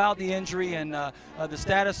 Tell us about the injury and the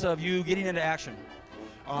status of you getting into action.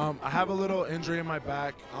 I have a little injury in my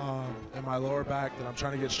back, in my lower back, that I'm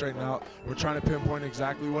trying to get straightened out. We're trying to pinpoint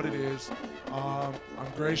exactly what it is. I'm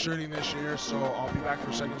gray shirting this year, so I'll be back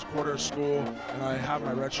for second quarter of school, and I have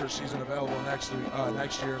my redshirt season available next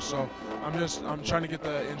year. So I'm trying to get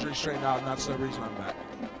the injury straightened out, and that's the reason I'm back.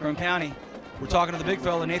 Kern County. We're talking to the big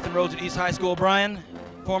fella, Nathan Rhodes at East High School. Brian,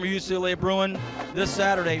 former UCLA Bruin, this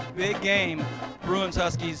Saturday, big game. Bruins,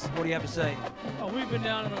 Huskies, what do you have to say? We've been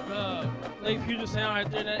down in Lake Puget Sound right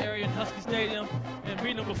there in that area in Husky Stadium and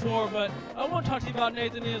beaten them before, but I want to talk to you about,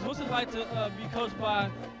 Nathan, what's it like to be coached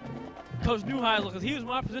by Coach Neuheisel, because he was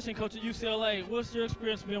my position coach at UCLA. What's your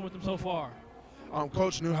experience been with him so far?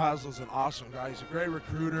 Coach Neuheisel's an awesome guy. He's a great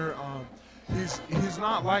recruiter. He's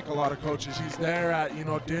not like a lot of coaches. He's there at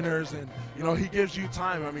dinners, and he gives you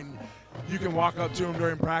time. I mean, you can walk up to him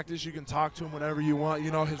during practice. You can talk to him whenever you want.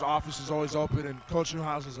 His office is always open, and Coach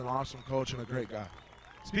Neuheisel's an awesome coach and a great guy.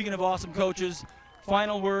 Speaking of awesome coaches,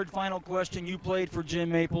 final word, final question. You played for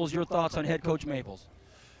Jim Maples. Your thoughts on head coach Maples?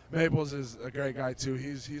 Maples is a great guy too.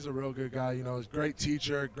 He's a real good guy. He's a great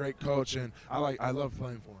teacher, great coach, and I love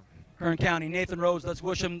playing for him. Kern County, Nathan Rhodes, let's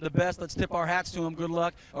wish him the best. Let's tip our hats to him. Good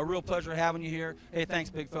luck. A real pleasure having you here. Hey, thanks,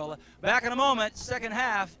 big fella. Back in a moment, second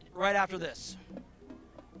half, right after this.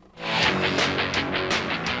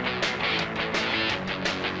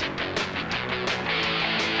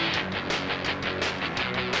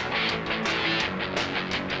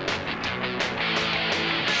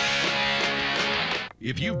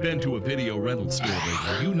 If you've been to a video rental store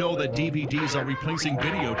lately, you know that DVDs are replacing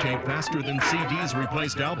videotape faster than CDs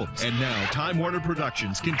replaced albums. And now, Time Warner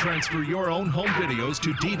Productions can transfer your own home videos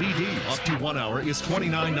to DVD. Up to 1 hour is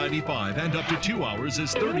 $29.95, and up to 2 hours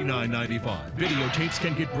is $39.95. Videotapes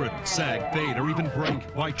can get brittle, sag, fade, or even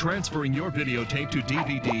break. By transferring your videotape to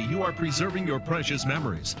DVD, you are preserving your precious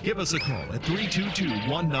memories. Give us a call at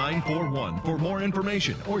 322-1941 for more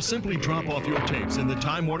information, or simply drop off your tapes in the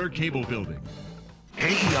Time Warner Cable Building.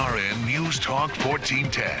 KERN News Talk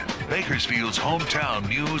 1410, Bakersfield's hometown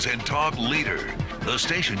news and talk leader. The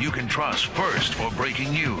station you can trust first for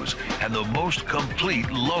breaking news and the most complete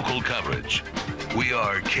local coverage. We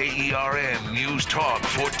are KERN News Talk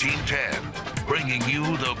 1410, bringing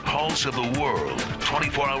you the pulse of the world,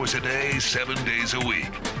 24 hours a day, 7 days a week.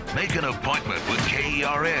 Make an appointment with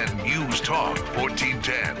KERN News Talk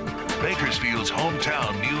 1410, Bakersfield's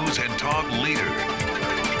hometown news and talk leader.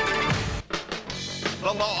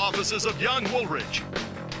 The law offices of Young Woolridge.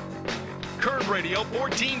 Kern Radio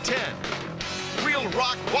 1410. Real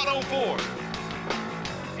Rock 104.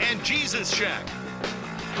 And Jesus Shack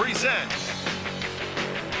present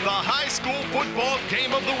the high school football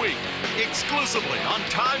game of the week, exclusively on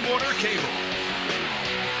Time Warner Cable.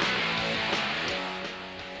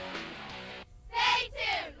 Stay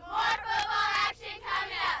tuned. More football action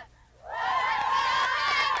coming up.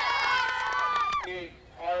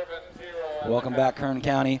 Welcome back, Kern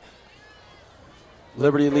County.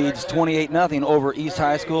 Liberty leads 28-0 over East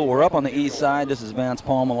High School. We're up on the east side. This is Vance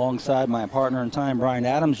Palm alongside my partner in time, Brian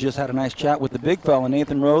Adams. Just had a nice chat with the big fella,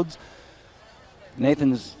 Nathan Rhodes.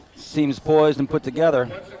 Nathan seems poised and put together.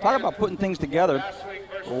 Talk about putting things together.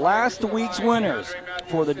 Last week's winners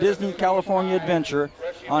for the Disney California Adventure.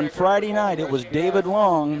 On Friday night, it was David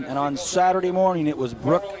Long, and on Saturday morning, it was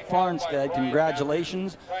Brooke Farnstead.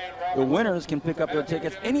 Congratulations. The winners can pick up their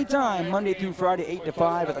tickets anytime, Monday through Friday, 8 to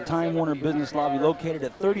 5 at the Time Warner Business Lobby located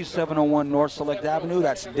at 3701 North Select Avenue.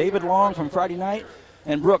 That's David Long from Friday night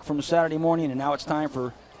and Brooke from Saturday morning. And now it's time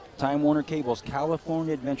for Time Warner Cable's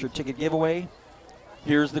California Adventure ticket giveaway.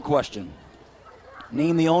 Here's the question.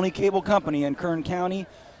 Name the only cable company in Kern County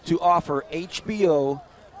to offer HBO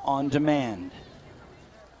on demand.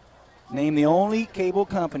 Name the only cable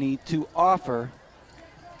company to offer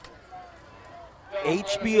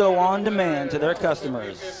HBO on demand to their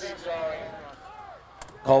customers.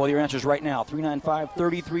 Call with your answers right now,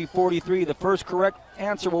 395-3343. The first correct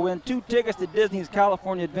answer will win 2 tickets to Disney's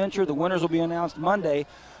California Adventure. The winners will be announced Monday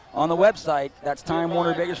on the website. That's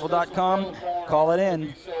TimeWarnerBakersfield.com. Call it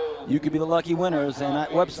in. You could be the lucky winners, and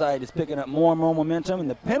that website is picking up more and more momentum. And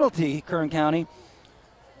the penalty, Kern County,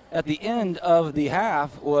 at the end of the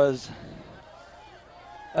half was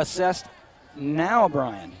assessed now,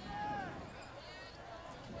 Brian.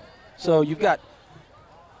 So you've got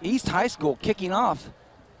East High School kicking off.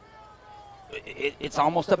 It's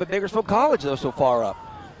almost up at Bakersfield College, though, so far up.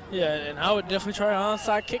 Yeah, and I would definitely try an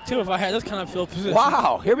onside kick, too, if I had this kind of field position.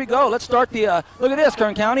 Wow, here we go. Let's start the, look at this,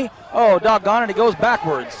 Kern County. Oh, doggone it, it goes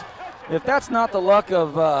backwards. If that's not the luck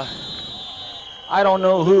of, I don't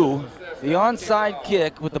know who, the onside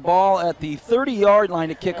kick with the ball at the 30-yard line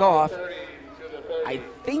to kick off, I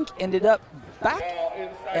think ended up back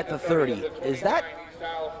at the 30. Is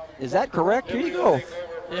that correct? Here you go.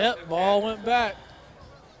 Yep, ball went back.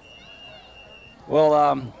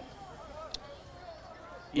 Well,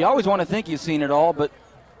 you always want to think you've seen it all, but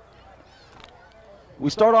we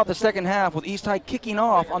start off the second half with East High kicking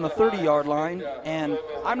off on the 30-yard line, and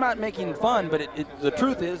I'm not making fun, but the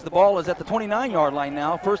truth is the ball is at the 29-yard line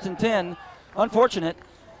now, 1st and 10. Unfortunate,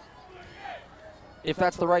 if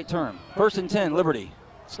that's the right term. 1st and 10, Liberty.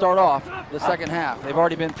 Start off the second half. They've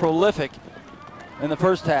already been prolific in the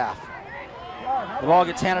first half. The ball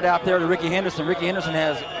gets handed out there to Ricky Henderson. Ricky Henderson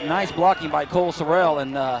has nice blocking by Cole Sorrell,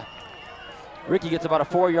 and Ricky gets about a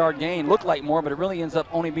 4-yard gain. Looked like more, but it really ends up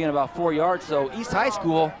only being about 4 yards. So East High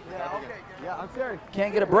School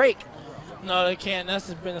can't get a break. No, they can't.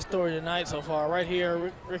 That's been the story tonight so far. Right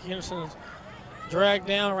here, Ricky Henderson's dragged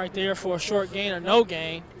down right there for a short gain or no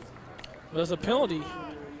gain. There's a penalty.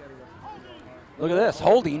 Look at this,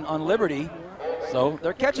 holding on Liberty. So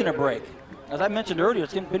they're catching a break. As I mentioned earlier,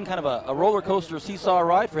 it's been kind of a roller coaster seesaw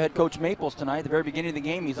ride for head coach Maples tonight. At the very beginning of the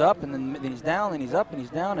game, he's up, and then he's down, and he's up, and he's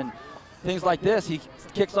down, and things like this. He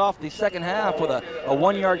kicks off the second half with a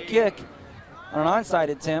 1-yard kick on an onside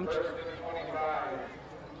attempt.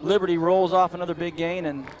 Liberty rolls off another big gain,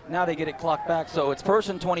 and now they get it clocked back. So it's 1st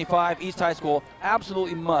and 25. East High School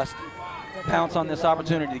absolutely must pounce on this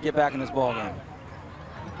opportunity to get back in this ball game.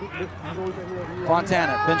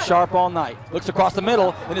 Fontana, been sharp all night. Looks across the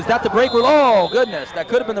middle, and is that the break? Oh, goodness. That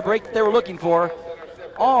could have been the break that they were looking for.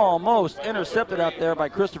 Almost intercepted out there by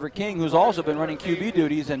Christopher King, who's also been running QB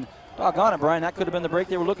duties. And doggone it, Brian, that could have been the break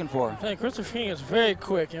they were looking for. Hey, Christopher King is very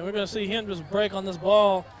quick, and we're going to see him just break on this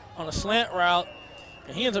ball on a slant route.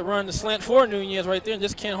 And he ends up running the slant for Nunez right there and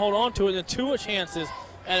just can't hold on to it. And 2 chances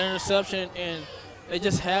at an interception, and they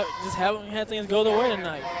just haven't had things go their way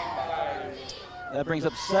tonight. That brings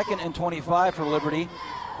up 2nd and 25 for Liberty.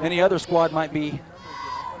 Any other squad might be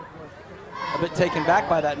a bit taken back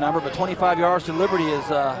by that number, but 25 yards to Liberty is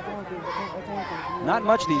not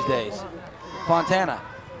much these days. Fontana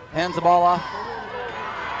hands the ball off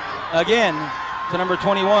again to number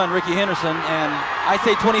 21, Ricky Henderson, and I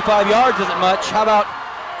say 25 yards isn't much. How about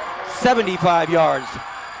 75 yards?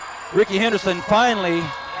 Ricky Henderson finally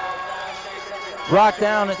brought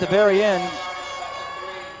down at the very end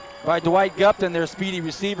by Dwight Gupton, their speedy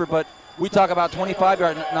receiver, but we talk about 25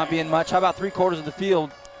 yards not being much. How about 3/4 of the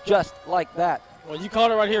field just like that? Well, you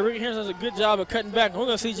called it right here. Ricky Henderson does a good job of cutting back. We're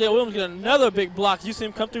going to see Jay Williams get another big block. You see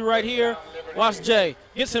him come through right here. Watch Jay.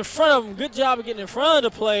 Gets in front of him. Good job of getting in front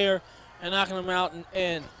of the player and knocking him out.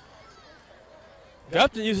 And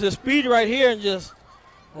Gupton uses the speed right here and just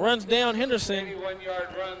runs down Henderson. 81-yard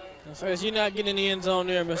run. And says, you're not getting in the end zone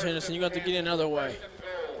there, Miss Henderson. You got to get in another way.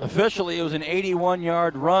 Officially, it was an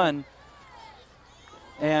 81-yard run.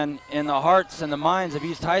 And in the hearts and the minds of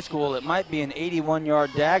East High School, it might be an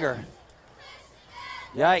 81-yard dagger.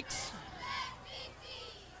 Yikes.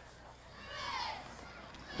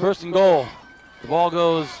 First and goal. The ball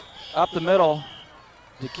goes up the middle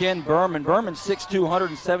to Ken Berman. Berman's 6'2",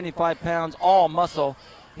 175 pounds, all muscle.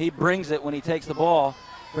 He brings it when he takes the ball.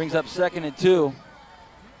 Brings up 2nd and 2.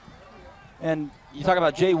 And you talk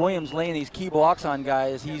about Jay Williams laying these key blocks on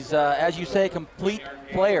guys. He's, as you say, a complete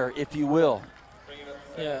player, if you will.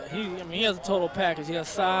 Yeah, he has a total package. He has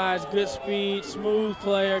size, good speed, smooth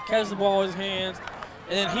player, catches the ball with his hands,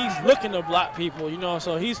 and then he's looking to block people, you know,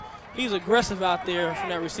 so he's aggressive out there from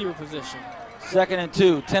that receiver position. 2nd and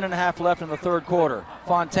 2, 10.5 left in the third quarter.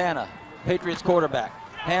 Fontana, Patriots quarterback,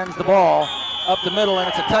 hands the ball up the middle, and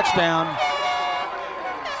it's a touchdown.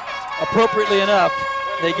 Appropriately enough,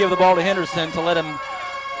 they give the ball to Henderson to let him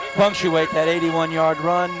punctuate that 81-yard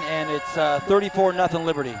run, and it's 34-0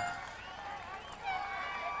 Liberty.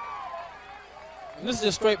 This is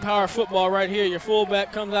just straight power football right here. Your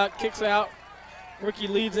fullback comes out, kicks out. Ricky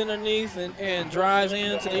leads underneath and drives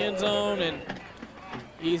into the end zone, and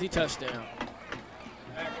easy touchdown.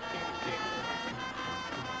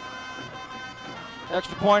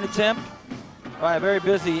 Extra point attempt by a very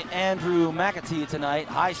busy Andrew McAtee tonight.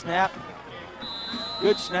 High snap,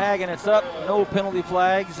 good snag, and it's up. No penalty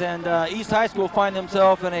flags, and East High School find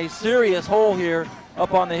themselves in a serious hole here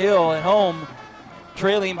up on the hill at home,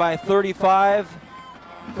 trailing by 35.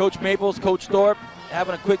 Coach Maples, Coach Thorpe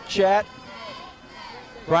having a quick chat.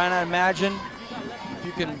 Brian, I imagine if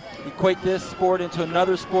you can equate this sport into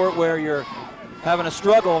another sport where you're having a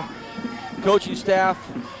struggle, coaching staff,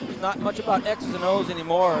 it's not much about X's and O's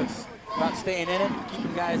anymore. It's about staying in it,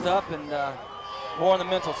 keeping guys up, and more on the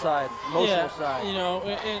mental side, emotional side. You know,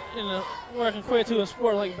 where I can equate to a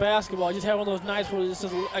sport like basketball, just have one of those nights where it's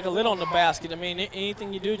just like a lid on the basket. I mean,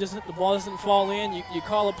 anything you do, just the ball doesn't fall in. You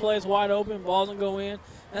call a play, it's wide open, ball doesn't go in.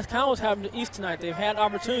 That's kind of what's happened to East tonight. They've had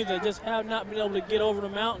opportunities, they just have not been able to get over the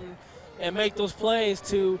mountain and make those plays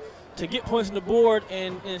to get points on the board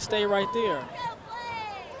and stay right there.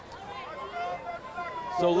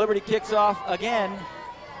 So Liberty kicks off again.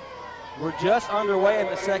 We're just underway in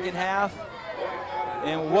the second half,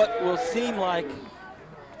 and what will seem like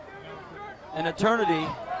an eternity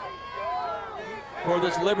for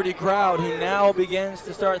this Liberty crowd, who now begins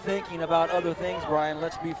to start thinking about other things, Brian.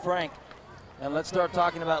 Let's be frank. And let's start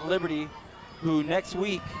talking about Liberty, who next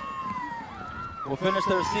week will finish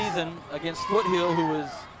their season against Foothill, who is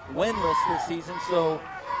winless this season. So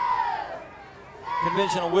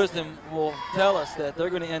conventional wisdom will tell us that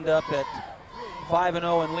they're going to end up at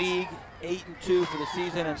 5-0 in league, 8-2 for the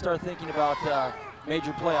season, and start thinking about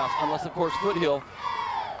major playoffs, unless, of course, Foothill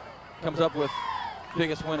comes up with the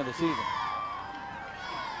biggest win of the season.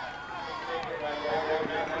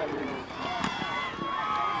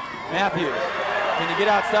 Matthews, can you get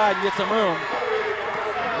outside and get some room?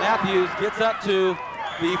 Matthews gets up to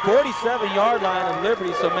the 47-yard line of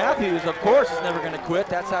Liberty, so Matthews, of course, is never going to quit.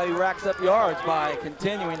 That's how he racks up yards, by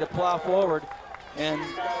continuing to plow forward. And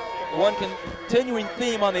one continuing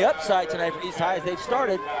theme on the upside tonight for East High is they've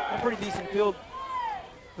started a pretty decent field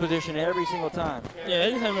position every single time. Yeah,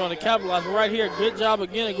 they just haven't been able to capitalize. But right here, good job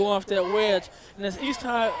again of going off that wedge. And this East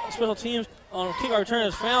High special teams on kickoff return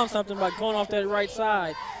has found something by going off that right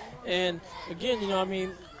side. And again, you know, I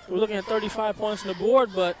mean, we're looking at 35 points on the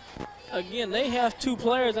board, but again, they have two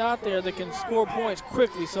players out there that can score points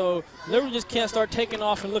quickly. So Liberty just can't start taking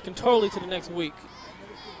off and looking totally to the next week.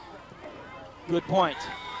 Good point.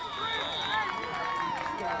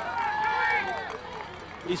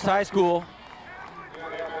 East High School,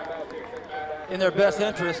 in their best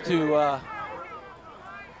interest to, well,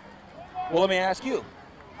 let me ask you.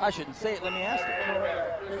 I shouldn't say it, let me ask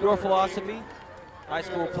you. Your philosophy, high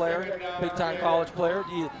school player, big-time college player,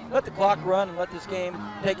 do you let the clock run and let this game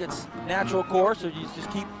take its natural course, or do you just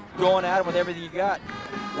keep going at it with everything you got?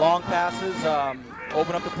 Long passes,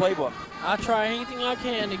 open up the playbook. I try anything I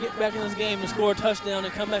can to get back in this game and score a touchdown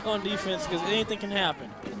and come back on defense, because anything can happen.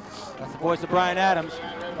 That's the voice of Brian Adams.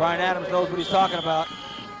 Brian Adams knows what he's talking about.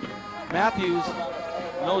 Matthews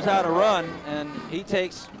knows how to run, and he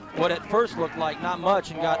takes what at first looked like not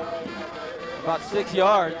much and got about 6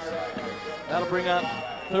 yards. That'll bring up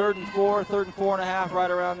 3rd and 4, 3rd and 4.5,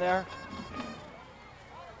 right around there.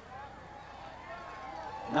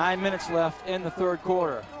 9 minutes left in the third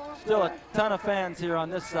quarter. Still a ton of fans here on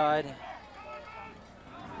this side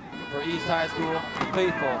for East High School.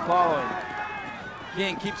 Faithful following.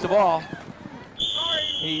 King keeps the ball.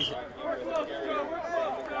 He's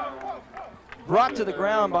brought to the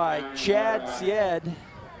ground by Chad Sied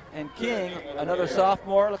and King, another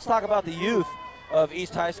sophomore. Let's talk about the youth of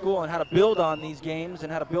East High School and how to build on these games and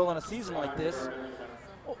how to build on a season like this.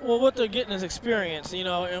 Well, what they're getting is experience, you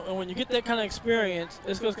know, and when you get that kind of experience,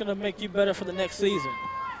 it's just going to make you better for the next season,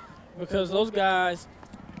 because those guys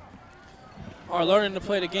are learning to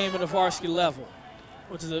play the game at a varsity level,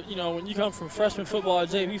 which is, you know, when you come from freshman football or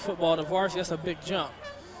JV football to varsity, that's a big jump.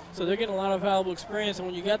 So they're getting a lot of valuable experience, and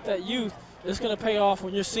when you got that youth, it's going to pay off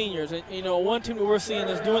when you're seniors. And, you know, one team that we're seeing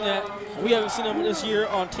that's doing that, we haven't seen them this year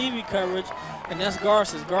on TV coverage, and that's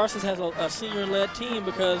Garces. Garces has a senior-led team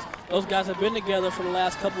because those guys have been together for the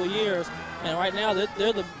last couple of years, and right now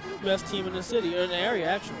they're the best team in the city, or in the area,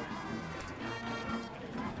 actually.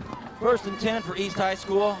 1st and 10 for East High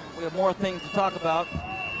School. We have more things to talk about,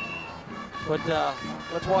 but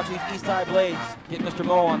let's watch these East High Blades get Mr.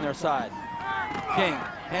 Moe on their side. King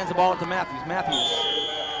hands the ball to Matthews. Matthews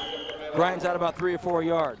grinds out about 3 or 4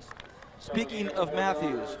 yards. Speaking of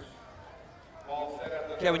Matthews,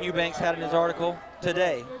 Kevin Eubanks had in his article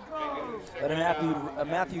today that a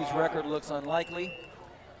Matthews record looks unlikely.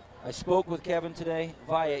 I spoke with Kevin today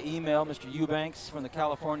via email. Mr. Eubanks from the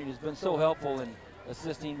Californian has been so helpful in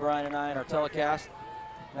assisting Brian and I in our telecast,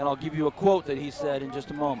 and I'll give you a quote that he said in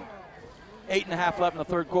just a moment. 8.5 left in the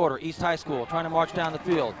 3rd quarter. East High School trying to march down the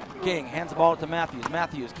field. King hands the ball to Matthews.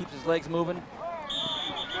 Matthews keeps his legs moving,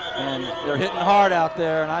 and they're hitting hard out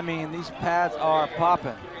there, and I mean, these pads are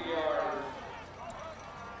popping.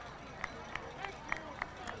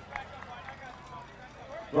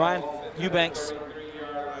 Brian Eubanks,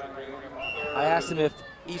 I asked him if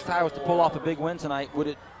East High was to pull off a big win tonight, would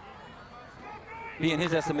it be, in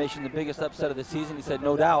his estimation, the biggest upset of the season? He said,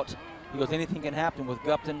 no doubt. He goes, anything can happen with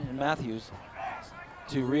Gupton and Matthews,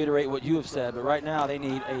 to reiterate what you have said, but right now they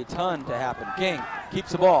need a ton to happen. King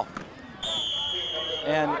keeps the ball.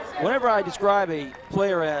 And whenever I describe a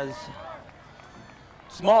player as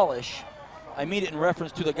smallish, I mean it in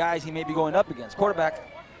reference to the guys he may be going up against. Quarterback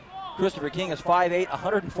Christopher King is 5'8",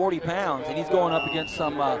 140 pounds, and he's going up against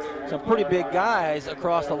some pretty big guys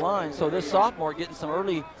across the line. So this sophomore getting some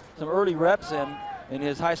early reps in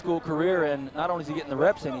his high school career, and not only is he getting the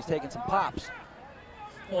reps in, he's taking some pops.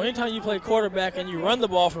 Well, anytime you play quarterback and you run the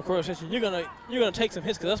ball from quarterback position, you're gonna take some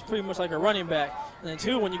hits, because that's pretty much like a running back. And then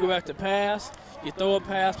two, when you go back to pass, you throw a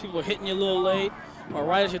pass, people are hitting you a little late, or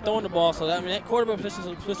right as you're throwing the ball. So that quarterback position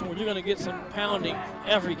is a position where you're gonna get some pounding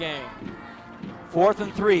every game. 4th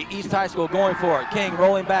and 3, East High School going for it. King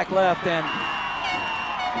rolling back left and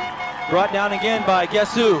brought down again by,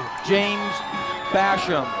 guess who? James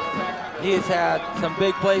Basham. He has had some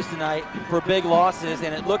big plays tonight for big losses,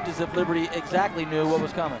 and it looked as if Liberty exactly knew what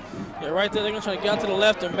was coming. Yeah, right there, they're going to try to get out to the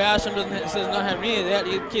left, and Basham does not have any of that.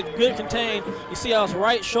 He keeps good contained. You see how his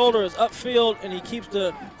right shoulder is upfield, and he keeps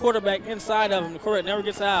the quarterback inside of him. The quarterback never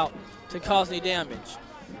gets out to cause any damage.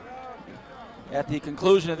 At the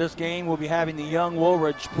conclusion of this game, we'll be having the Young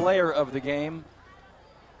Woolridge Player of the Game.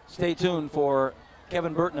 Stay tuned for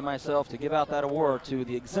Kevin Burton and myself to give out that award to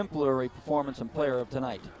the exemplary performance and player of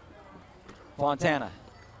tonight. Fontana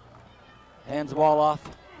hands the ball off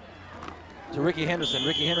to Ricky Henderson.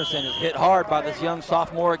 Ricky Henderson is hit hard by this young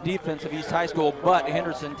sophomoric defense of East High School, but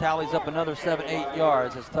Henderson tallies up another 7-8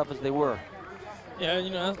 yards, as tough as they were. Yeah,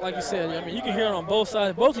 you know, like you said, I mean, you can hear it on both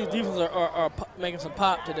sides. Both these defenses are making some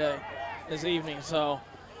pop today, this evening. So,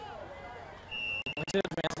 like I said,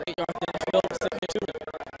 man, it's 8 yards in the field, 2nd and 2.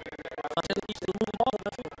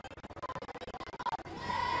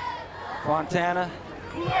 Fontana,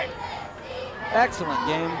 excellent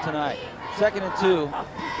game tonight. 2nd and 2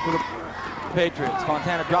 for the Patriots.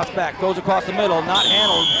 Fontana drops back, goes across the middle, not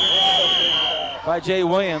handled by Jay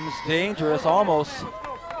Williams. Dangerous, almost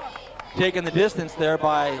taking the distance there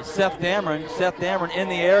by Seth Dameron. Seth Dameron in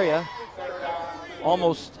the area,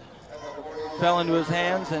 almost fell into his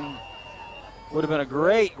hands, and would have been a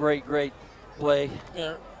great play.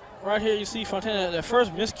 Yeah, right here you see Fontana, the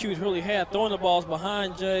first miscue he's really had, throwing the balls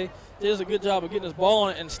behind Jay. He does a good job of getting his ball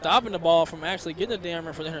on it and stopping the ball from actually getting the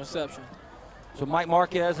Dameron for the interception. So Mike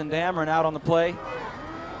Marquez and Dameron out on the play.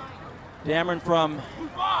 Dameron from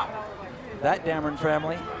that Dameron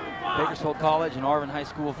family, Bakersfield College and Arvin High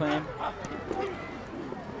School fame.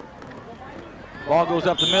 Ball goes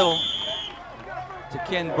up the middle to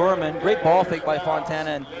Ken Berman. Great ball fake by Fontana,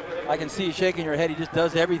 and I can see you shaking your head. He just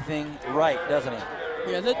does everything right, doesn't he?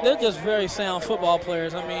 Yeah, they're just very sound football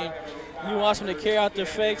players. I mean, you watch them, they carry out their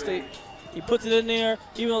fakes. He puts it in there.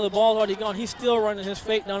 Even though the ball's already gone, he's still running his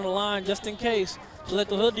fake down the line just in case, to let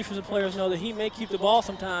those other defensive players know that he may keep the ball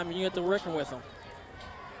sometime and you have to reckon with him.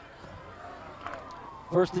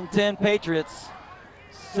 1st and 10 Patriots.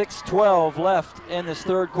 6:12 left in this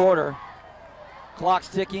 3rd quarter. Clock's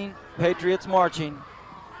ticking, Patriots marching.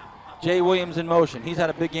 Jay Williams in motion. He's had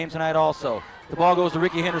a big game tonight also. The ball goes to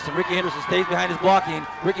Ricky Henderson. Ricky Henderson stays behind his blocking.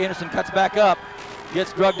 Ricky Henderson cuts back up.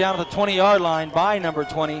 Gets drugged down to the 20-yard line by number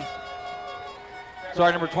 22,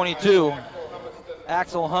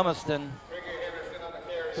 Axel Humiston.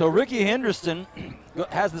 So Ricky Henderson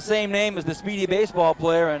has the same name as the speedy baseball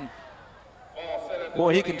player, and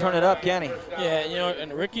boy, he can turn it up, can he? Yeah, you know,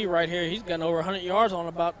 and Ricky right here, he's gotten over 100 yards on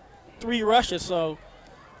about 3 rushes, so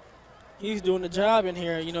he's doing the job in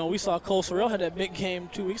here. You know, we saw Cole Sorrell had that big game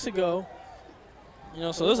 2 weeks ago. You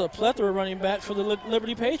know, so there's a plethora of running backs for the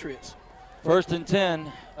Liberty Patriots. 1st and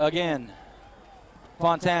 10 again.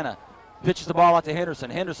 Fontana pitches the ball out to Henderson.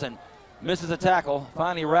 Henderson misses a tackle,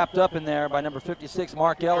 finally wrapped up in there by number 56,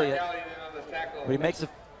 Mark Elliott. But he makes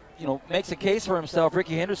a case for himself,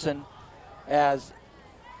 Ricky Henderson, as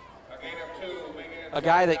a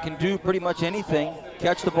guy that can do pretty much anything.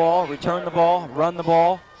 Catch the ball, return the ball, run the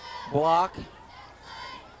ball, block,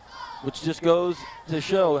 which just goes to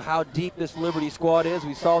show how deep this Liberty squad is.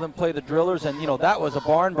 We saw them play the Drillers, and, you know, that was a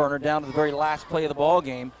barn burner down to the very last play of the ball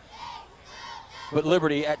game. But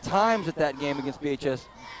Liberty, at times at that game against BHS,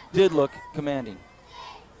 did look commanding.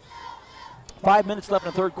 5 minutes left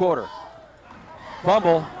in the 3rd quarter.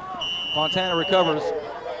 Fumble. Fontana recovers.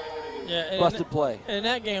 Yeah, busted play. In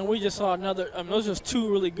that game, we just saw another. Those are just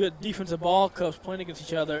 2 really good defensive ball clubs playing against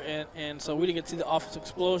each other, and so we didn't get to see the offensive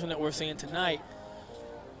explosion that we're seeing tonight.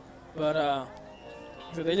 But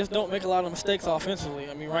so they just don't make a lot of mistakes offensively.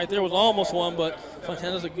 I mean, right there was almost one, but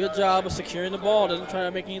Fontana does a good job of securing the ball. Doesn't try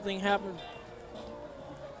to make anything happen.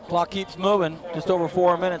 Clock keeps moving. Just over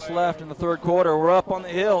 4 minutes left in the 3rd quarter. We're up on the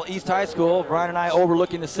hill, East High School. Brian and I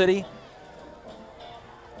overlooking the city.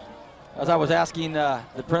 As I was asking the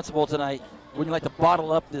principal tonight, wouldn't you like to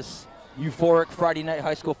bottle up this euphoric Friday night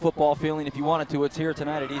high school football feeling? If you wanted to, it's here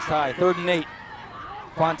tonight at East High. 3rd and 8.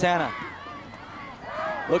 Fontana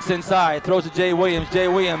looks inside, throws to Jay Williams. Jay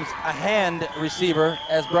Williams, a hand receiver,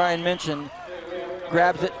 as Brian mentioned,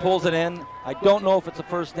 grabs it, pulls it in. I don't know if it's a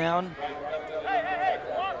 1st down.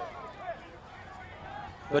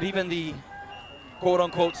 But even the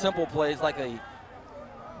quote-unquote simple plays like a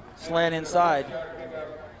slant inside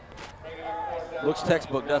looks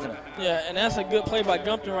textbook, doesn't it? Yeah, and that's a good play by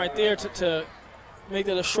Gumpton right there to make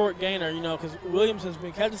that a short gainer, you know, because Williams has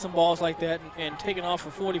been catching some balls like that and taking off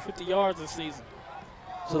for 40, 50 yards this season.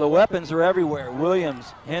 So the weapons are everywhere.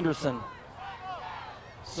 Williams, Henderson,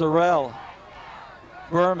 Sorrell,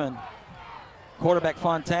 Berman, quarterback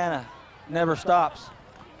Fontana never stops.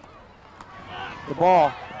 The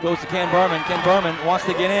ball goes to Ken Berman. Ken Berman wants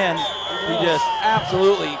to get in. He just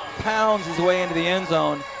absolutely pounds his way into the end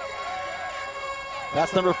zone.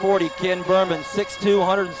 That's number 40, Ken Berman, 6'2",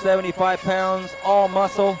 175 pounds, all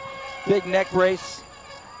muscle, big neck brace.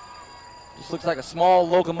 Just looks like a small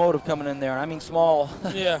locomotive coming in there. I mean small.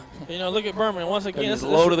 Yeah, you know, look at Berman. Once again, this is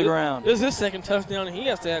low to the ground. This is his 2nd touchdown, and he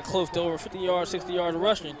has to have close to over 50 yards, 60 yards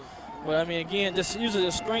rushing. But, I mean, again, just using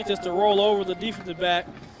his strength just to roll over the defensive back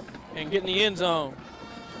and get in the end zone.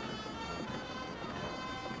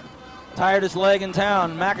 Tiredest leg in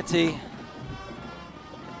town, McAtee.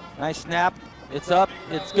 Nice snap. It's up.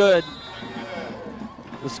 It's good.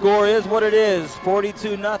 The score is what it is,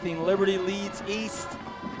 42-0. Liberty leads East.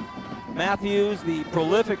 Matthews, the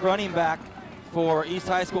prolific running back for East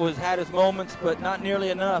High School, has had his moments, but not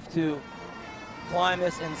nearly enough to climb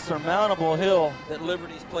this insurmountable hill that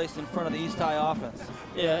Liberty's placed in front of the East High offense.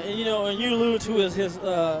 Yeah, and you know, and you alluded to his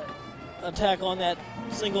attack on that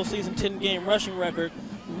single season 10-game rushing record.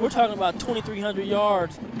 We're talking about 2,300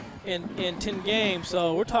 yards in 10 games,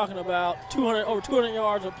 so we're talking about over 200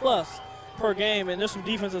 yards or plus per game, and there's some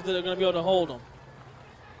defenses that are going to be able to hold them.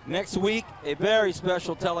 Next week, a very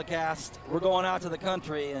special telecast. We're going out to the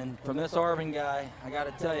country, and from this Arvin guy, I got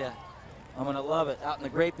to tell you, I'm going to love it. Out in the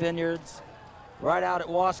grape vineyards, right out at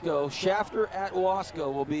Wasco. Shafter at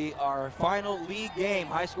Wasco will be our final league game,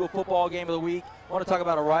 high school football game of the week. I want to talk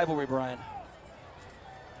about a rivalry, Brian.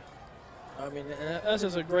 I mean, that's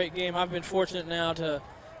just a great game. I've been fortunate now to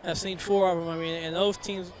have seen 4 of them. I mean, and those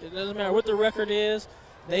teams, it doesn't matter what the record is,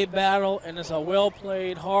 they battle, and it's a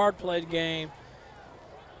well-played, hard-played game.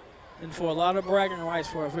 And for a lot of bragging rights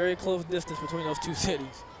for a very close distance between those 2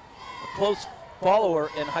 cities. A close follower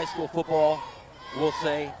in high school football will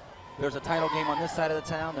say there's a title game on this side of the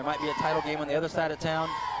town. There might be a title game on the other side of town.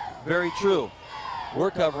 Very true. We're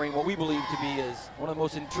covering what we believe to be is one of the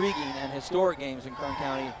most intriguing and historic games in Kern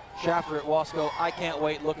County. Shafter at Wasco. I can't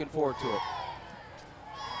wait. Looking forward to it.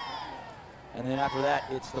 And then after that,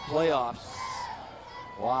 it's the playoffs.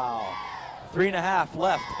 Wow. 3.5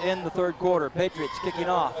 left in the 3rd quarter. Patriots kicking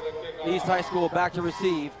off. East High School back to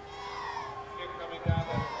receive.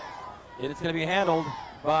 And it's going to be handled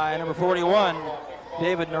by number 41,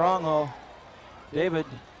 David Naranjo. David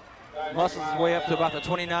muscles his way up to about the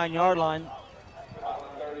 29-yard line.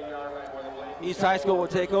 East High School will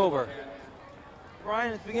take over.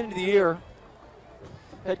 Brian, at the beginning of the year,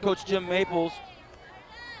 head coach Jim Maples,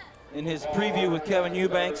 in his preview with Kevin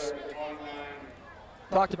Eubanks,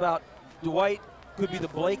 talked about Dwight could be the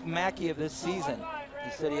Blake Mackey of this season.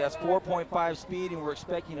 He said he has 4.5 speed, and we're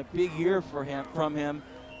expecting a big year from him.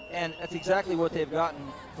 And that's exactly what they've gotten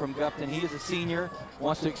from Gupton. He is a senior,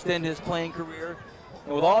 wants to extend his playing career.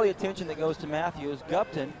 And with all the attention that goes to Matthews,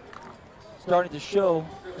 Gupton starting to show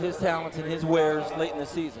his talents and his wares late in the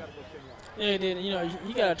season. Yeah, he did. You know,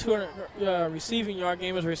 he got a 200 receiving yard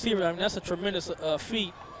game as a receiver. I mean, that's a tremendous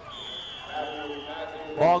feat.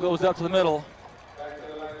 Ball goes up to the middle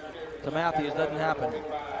to Matthews. Doesn't happen.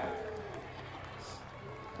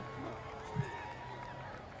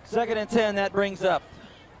 2nd and 10, that brings up.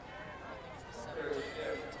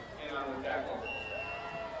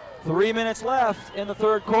 3 minutes left in the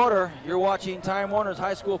 3rd quarter. You're watching Time Warner's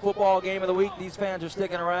high school football game of the week. These fans are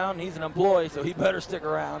sticking around. He's an employee, so he better stick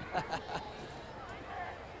around.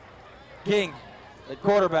 King at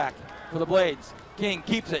quarterback for the Blades. King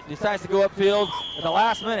keeps it, decides to go upfield at the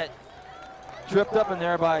last minute. Tripped up in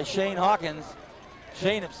there by Shane Hawkins.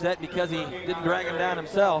 Shane upset because he didn't drag him down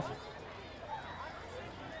himself.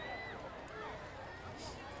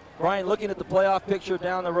 Brian, looking at the playoff picture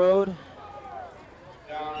down the road,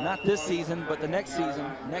 not this season, but the next season,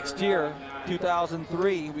 next year,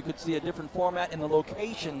 2003, we could see a different format in the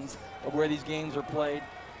locations of where these games are played.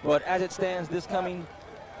 But as it stands, this coming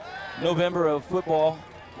November of football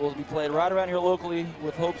will be played right around here locally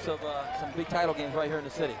with hopes of some big title games right here in the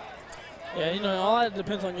city. Yeah, you know, all that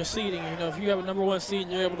depends on your seeding. You know, if you have a number 1 seed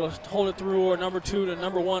and you're able to hold it through, or number 2 to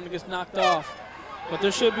number 1 gets knocked off. But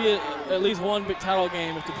there should be at least one big title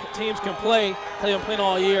game if the teams can play how they've been playing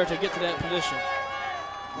all year to get to that position.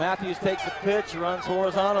 Matthews takes the pitch, runs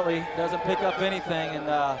horizontally, doesn't pick up anything,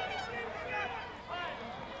 and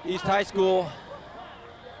East High School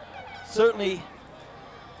certainly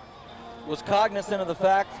was cognizant of the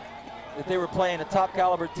fact that they were playing a top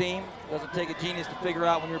caliber team. Doesn't take a genius to figure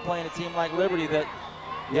out when you're playing a team like Liberty that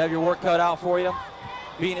you have your work cut out for you.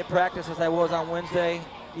 Being at practice as I was on Wednesday,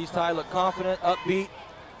 East High looked confident, upbeat.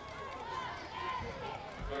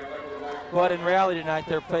 But in reality tonight,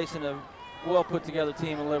 they're facing a well put together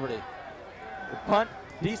team in Liberty. The punt,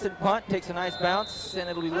 decent punt, takes a nice bounce, and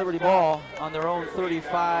it'll be Liberty ball on their own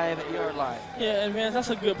 35-yard line. Yeah, and man, that's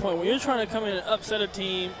a good point. When you're trying to come in and upset a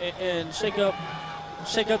team and shake up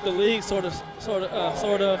the league, sort of,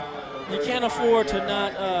 you can't afford to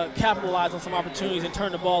not capitalize on some opportunities and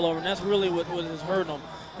turn the ball over. And that's really what has hurt them.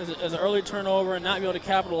 As an early turnover and not be able to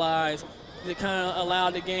capitalize, it kind of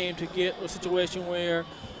allowed the game to get a situation where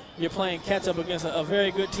you're playing catch up against a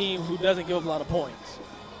very good team who doesn't give up a lot of points.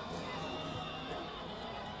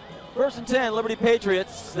 1st and 10, Liberty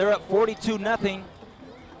Patriots. They're up 42-0,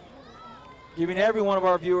 giving every one of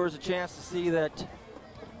our viewers a chance to see that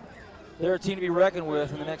they're a team to be reckoned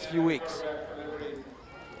with in the next few weeks.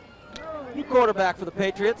 New quarterback for the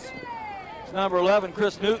Patriots. It's number 11,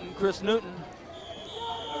 Chris Newton. Chris Newton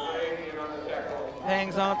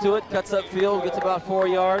hangs onto it, cuts upfield, gets about 4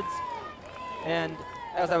 yards. And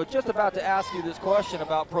as I was just about to ask you this question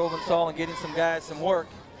about Provençal and getting some guys some work,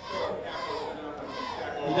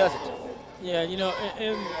 he does it. Yeah, you know,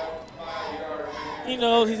 and he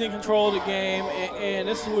knows he's in control of the game, and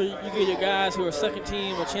this is where you get your guys who are second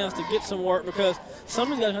team a chance to get some work, because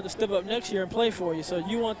some of these guys have to step up next year and play for you, so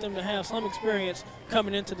you want them to have some experience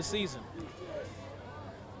coming into the season.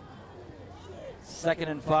 2nd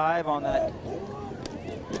and 5 on that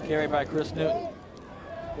carry by Chris Newton.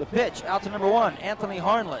 The pitch out to number 1, Anthony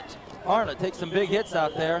Harnlett. Harnlett takes some big hits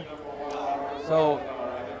out there. So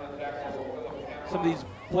some of these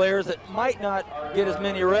players that might not get as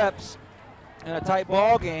many reps in a tight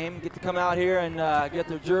ball game get to come out here and get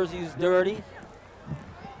their jerseys dirty,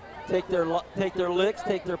 take their licks,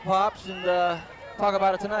 take their pops, and talk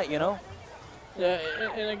about it tonight, you know? Yeah,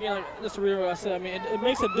 and again, like, just to reiterate what I said, I mean, it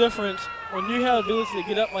makes a difference when you have the ability to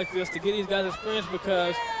get up like this, to get these guys experience,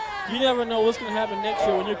 because you never know what's going to happen next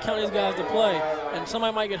year when you're counting these guys to play. And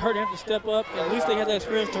somebody might get hurt and have to step up, and at least they have that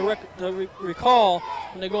experience to recall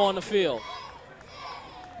when they go on the field.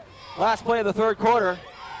 Last play of the 3rd quarter.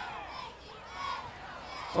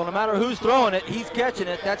 So no matter who's throwing it, he's catching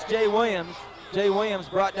it. That's Jay Williams. Jay Williams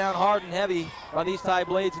brought down hard and heavy by these Tide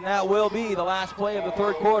Blades, and that will be the last play of the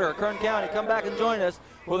third quarter. Kern County, come back and join us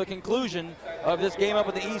for the conclusion of this game up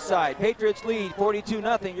at the east side. Patriots lead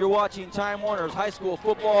 42-0. You're watching Time Warner's high school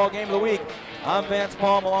football game of the week. I'm Vance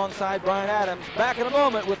Palm alongside Brian Adams. Back in a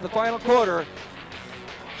moment with the final quarter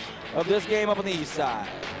of this game up on the east side.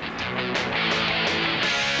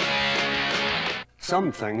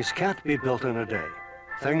 Some things can't be built in a day.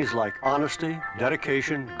 Things like honesty,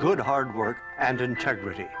 dedication, good hard work, and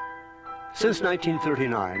integrity. Since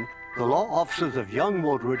 1939, the law offices of Young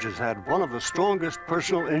Woolridge has had one of the strongest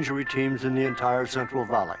personal injury teams in the entire Central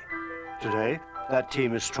Valley. Today, that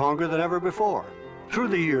team is stronger than ever before. Through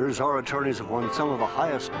the years, our attorneys have won some of the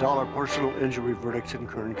highest dollar personal injury verdicts in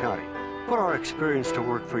Kern County. Put our experience to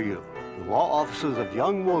work for you. The law offices of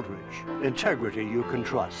Young Woolridge. Integrity you can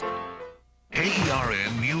trust.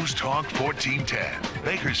 KERN News Talk 1410,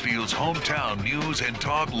 Bakersfield's hometown news and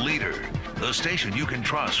talk leader. The station you can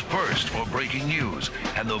trust first for breaking news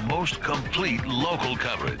and the most complete local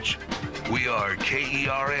coverage. We are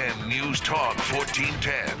KERN News Talk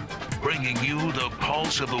 1410, bringing you the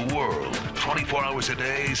pulse of the world, 24 hours a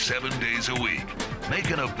day, 7 days a week. Make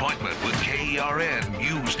an appointment with KERN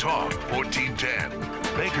News Talk 1410,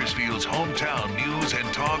 Bakersfield's hometown news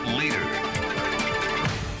and talk leader.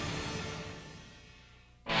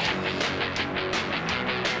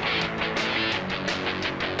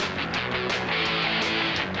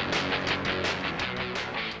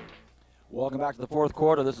 Welcome back to the fourth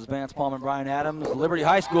quarter. This is Vance Palm and Brian Adams. Liberty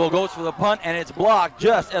High School goes for the punt, and it's blocked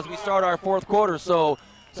just as we start our fourth quarter. So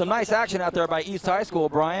some nice action out there by East High School,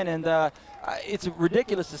 Brian, and it's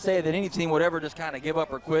ridiculous to say that any team would ever just kind of give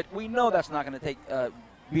up or quit. We know that's not going to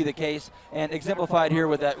be the case, and exemplified here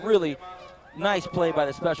with that really nice play by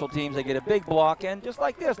the special teams. They get a big block, and just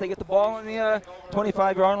like this, they get the ball in the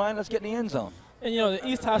 25-yard line. Let's get in the end zone. And, you know, the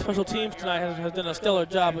East High special teams tonight has done a stellar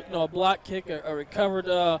job. You know, a block kick, a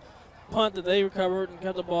recovered punt that they recovered and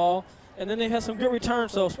got the ball, and then they had some good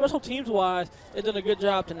returns. So special teams wise, they've done a good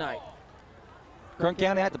job tonight. Kern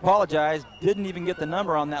County, I have to apologize, didn't even get the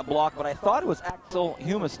number on that block, but I thought it was Axel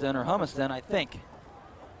Humiston, I think.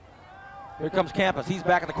 Here comes Campus. He's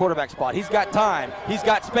back in the quarterback spot. He's got time. He's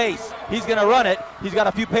got space. He's going to run it. He's got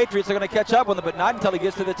a few Patriots that are going to catch up with him, but not until he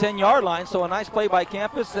gets to the 10-yard line. So a nice play by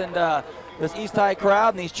Campus, and this East High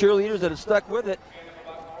crowd and these cheerleaders that have stuck with it,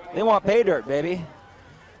 they want pay dirt, baby.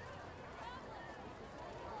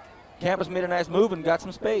 Campus made a nice move and got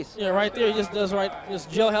some space. Yeah, right there. He just does this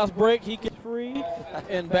jailhouse break. He gets free,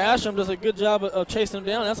 and Basham does a good job of chasing him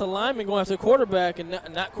down. That's a lineman going after the quarterback and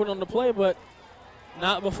not quitting on the play, but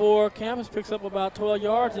not before Campus picks up about 12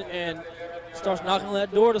 yards and starts knocking on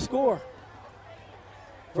that door to score.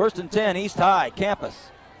 1st and 10, East High. Campus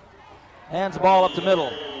hands the ball up the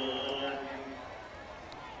middle.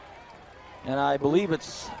 And I believe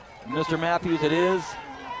it's Mr. Matthews. It is.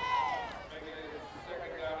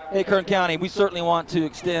 Hey, Kern County, we certainly want to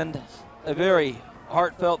extend a very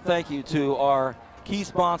heartfelt thank you to our key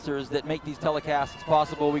sponsors that make these telecasts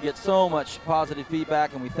possible. We get so much positive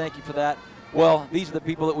feedback, and we thank you for that. Well, these are the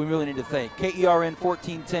people that we really need to thank. KERN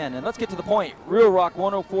 1410. And let's get to the point. Real Rock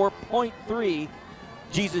 104.3,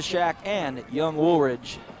 Jesus Shack, and Young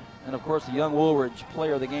Woolridge. And, of course, the Young Woolridge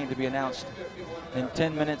player of the game to be announced in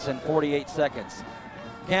 10 minutes and 48 seconds.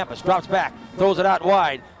 Campus drops back, throws it out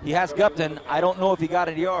wide. He has Gupton. I don't know if he got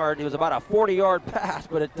a yard. It was about a 40-yard pass,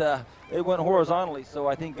 but it went horizontally, so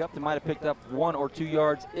I think Gupton might have picked up 1 or 2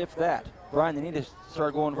 yards, if that. Brian, they need to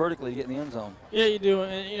start going vertically to get in the end zone. Yeah, you do.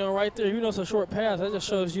 And, you know, right there, even though it's a short pass, that just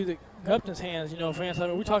shows you that Gupton's hands, you know, Vance. I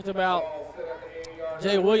mean, we talked about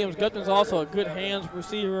Jay Williams. Gupton's also a good hands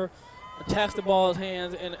receiver, attacks the ball with his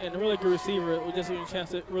hands, and a really good receiver. We just had a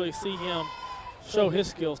chance to really see him show his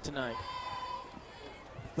skills tonight.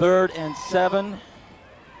 3rd and 7.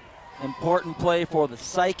 Important play for the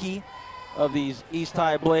psyche of these East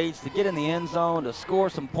High Blades to get in the end zone, to score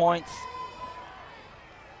some points.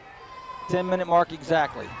 10-minute mark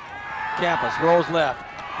exactly. Campus rolls left,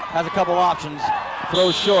 has a couple options,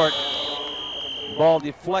 throws short. Ball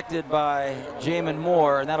deflected by Jamin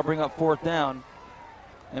Moore, and that'll bring up 4th down.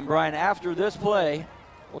 And Brian, after this play,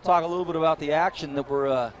 we'll talk a little bit about the action that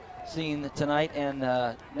we're seeing tonight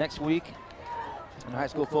and next week. In high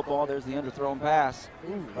school football, there's the underthrown pass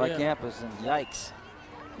by Campus, and yikes.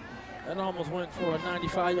 That almost went for a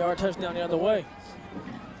 95-yard touchdown the other way.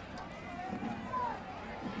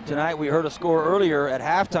 Tonight we heard a score earlier at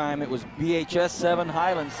halftime. It was BHS 7,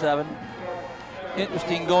 Highland 7.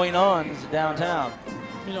 Interesting going-ons downtown.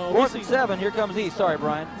 You know, 4th and 7, here comes East. Sorry,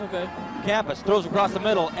 Brian. It's okay. Campus throws across the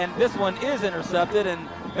middle, and this one is intercepted, and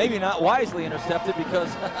maybe not wisely intercepted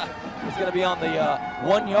because it's going to be on the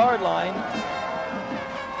 1-yard line.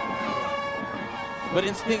 But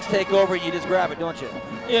instincts take over, you just grab it, don't you?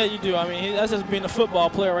 Yeah, you do. I mean, that's just being a football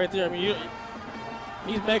player right there. I mean,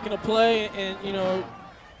 he's making a play, and, you know,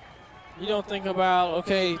 you don't think about,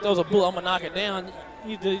 okay, throws a bullet, I'm going to knock it down.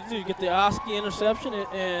 You get the Oski interception,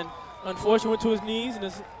 and unfortunately went to his knees.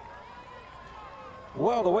 And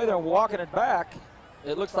well, the way they're walking it back,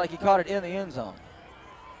 it looks like he caught it in the end zone.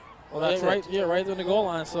 Well, that's right in the goal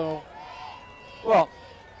line. So, well,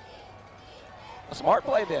 a smart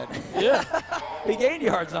play then. Yeah, he gained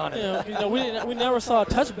yards on it. You know, we never saw a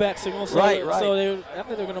touchback signal. So right. So I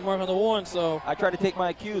think they're going to mark on the one. So I try to take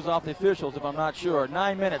my cues off the officials if I'm not sure.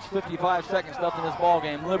 9 minutes, 55 seconds left in this ball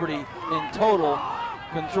game. Liberty in total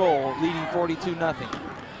control, leading 42-0.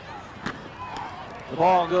 The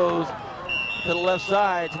ball goes to the left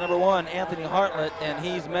side to number 1, Anthony Hartlett, and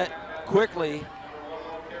he's met quickly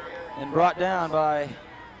and brought down by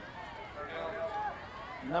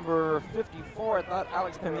number 54, I thought,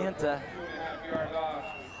 Alex Pimienta.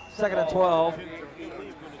 2nd and 12.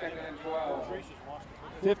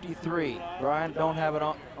 53. Brian, don't have it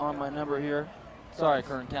on my number here. Sorry,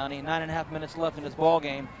 Kern County. 9.5 minutes left in this ball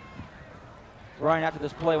game. Brian, after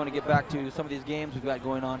this play, I want to get back to some of these games we've got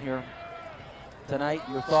going on here tonight.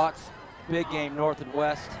 Your thoughts? Big game, north and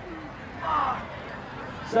west.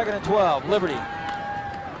 2nd and 12. Liberty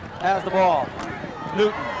has the ball.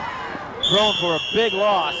 Newton thrown for a big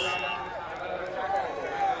loss.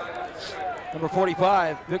 Number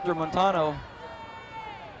 45, Victor Montano,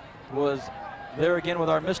 was there again with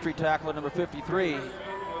our mystery tackler, number 53.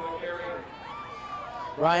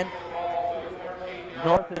 Ryan,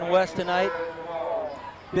 north and west tonight.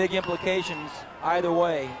 Big implications either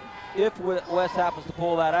way. If West happens to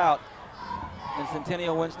pull that out, and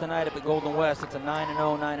Centennial wins tonight up at Golden West, it's a 9-0,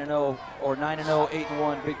 9-0, or 9-0,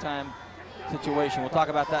 8-1 big-time situation. We'll talk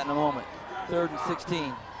about that in a moment. 3rd and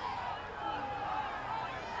 16.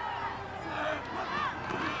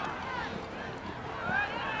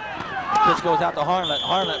 Pitch goes out to Harnett.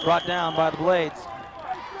 Harnett brought down by the Blades.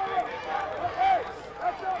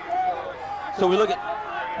 So we look at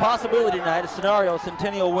possibility tonight, a scenario,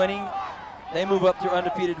 Centennial winning. They move up to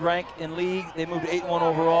undefeated rank in league. They move to 8-1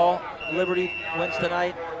 overall. Liberty wins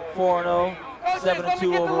tonight, 4-0,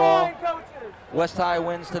 7-2 overall. West High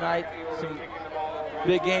wins tonight. Some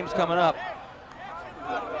big games coming up.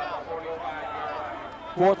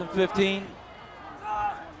 4th and 15.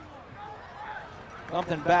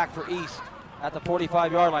 Something back for East at the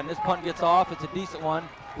 45-yard line. This punt gets off. It's a decent one.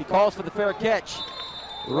 He calls for the fair catch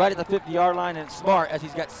right at the 50-yard line, and it's smart as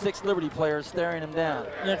he's got 6 Liberty players staring him down.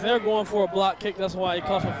 Yeah, if they're going for a block kick, that's why he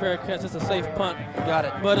calls for a fair catch. It's a safe punt. Got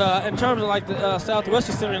it. But in terms of like the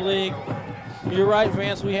Southwestern Senior League, you're right,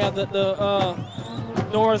 Vance. We have the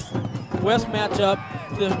North-West matchup.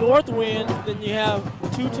 If North wins, then you have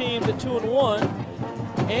 2 teams at 2-1.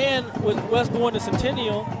 And with West going to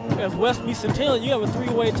Centennial, if West beats Centennial, you have a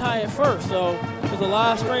 3-way tie at first. So there's a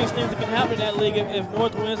lot of strange things that can happen in that league. If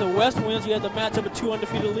North wins or West wins, you have to match up with 2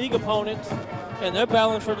 undefeated league opponents, and they're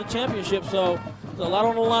battling for the championship. So there's a lot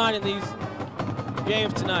on the line in these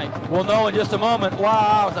games tonight. We'll know in just a moment.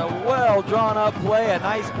 Wow, it was a well-drawn-up play, a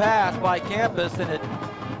nice pass by Campus, and it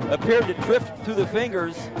appeared to drift through the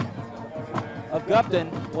fingers of Gupton.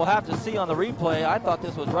 We'll have to see on the replay. I thought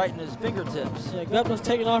this was right in his fingertips. Yeah, Gupton's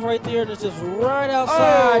taking off right there, and it's just right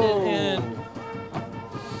outside. Oh. And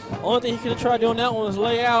only thing he could have tried doing that one was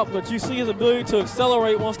lay out, but you see his ability to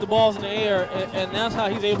accelerate once the ball's in the air, and that's how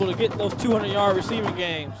he's able to get those 200-yard receiving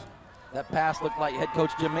games. That pass looked like head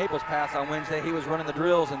coach Jim Maples' pass on Wednesday. He was running the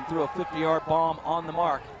drills and threw a 50-yard bomb on the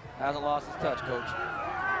mark. Hasn't lost his touch, coach.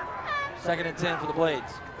 2nd and 10 for the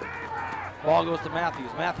Blades. Ball goes to Matthews.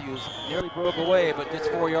 Matthews nearly broke away, but gets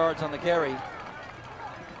 4 yards on the carry.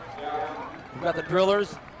 We've got the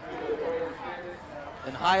Drillers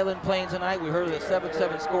and Highland playing tonight. We heard of the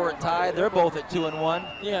 7-7 score at tie. They're both at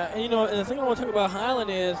 2-1. Yeah, and you know, and the thing I want to talk about Highland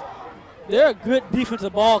is they're a good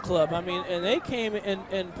defensive ball club. I mean, and they came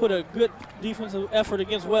and put a good defensive effort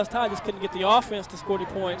against West High. Just couldn't get the offense to score any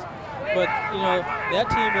points. But, you know, that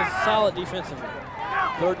team is solid defensively.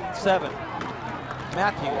 3rd and 7.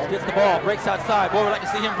 Matthews gets the ball, breaks outside. Boy, we'd like to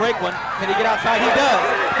see him break one. Can he get outside? He does.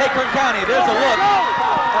 Hey, Kern County, there's a look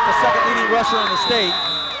at the 2nd leading rusher in the state.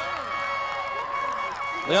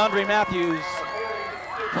 Leandre Matthews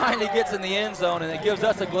finally gets in the end zone, and it gives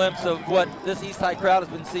us a glimpse of what this East High crowd has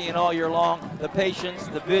been seeing all year long: the patience,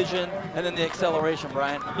 the vision, and then the acceleration,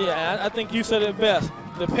 Brian. Yeah, I think you said it best.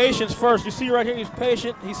 The patience first. You see right here, he's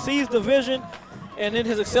patient. He sees the vision, and then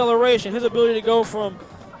his acceleration, his ability to go from,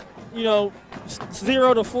 you know,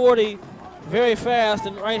 0 to 40 very fast,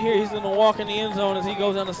 and right here he's going to walk in the end zone as he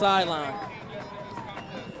goes down the sideline.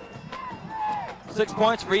 6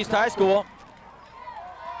 points for East High School.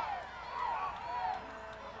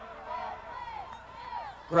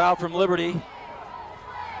 Crowd from Liberty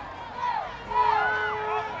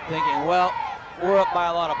thinking, well, we're up by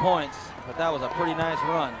a lot of points, but that was a pretty nice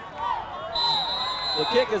run. The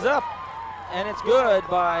kick is up, and it's good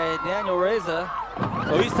by Daniel Reza.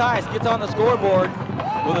 So East High gets on the scoreboard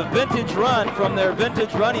with a vintage run from their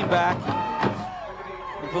vintage running back.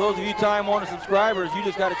 And for those of you Time Warner subscribers, you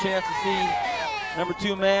just got a chance to see number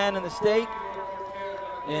 2 man in the state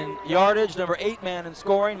in yardage, number 8 man in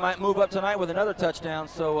scoring. Might move up tonight with another touchdown.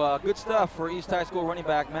 So good stuff for East High School running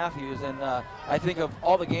back Matthews. And I think of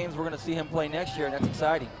all the games we're going to see him play next year, and that's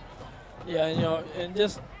exciting. Yeah, you know, and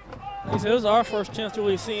just like I said, this is our first chance to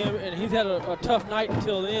really see him, and he's had a tough night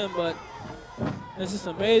until then, but it's just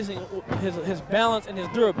amazing his balance and his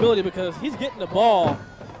durability, because he's getting the ball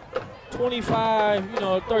 25,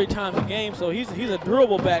 30 times a game, so he's a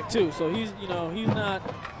durable back too. So he's not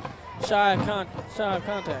shy of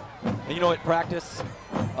contact. And at practice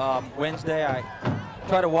Wednesday, I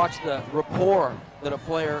try to watch the rapport that a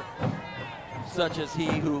player such as he,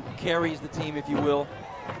 who carries the team, if you will,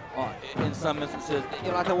 in some instances. I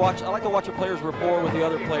like to watch a player's rapport with the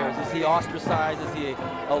other players. Is he ostracized? Is he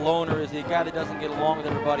a loner? Is he a guy that doesn't get along with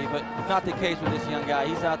everybody? But not the case with this young guy.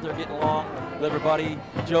 He's out there getting along with everybody,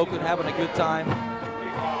 joking, having a good time.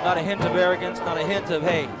 Not a hint of arrogance, not a hint of,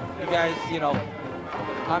 hey, you guys,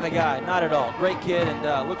 I'm the guy. Not at all. Great kid,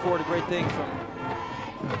 and look forward to great things from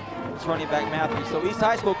this running back Matthews. So East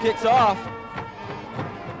High School kicks off,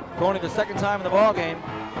 going to the second time in the ball game.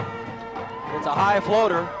 It's a high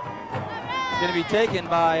floater. Going to be taken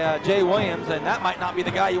by Jay Williams, and that might not be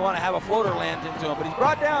the guy you want to have a floater land into him, but he's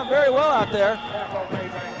brought down very well out there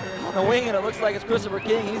on the wing, and it looks like it's Christopher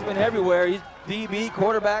King. He's been everywhere. He's DB,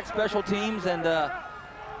 quarterback, special teams, and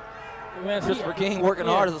Christopher King working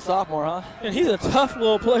hard as a sophomore, huh? And he's a tough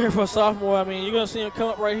little player for a sophomore. I mean, you're going to see him come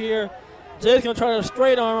up right here. Jay's going to try to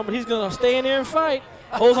straight arm him, but he's going to stay in there and fight.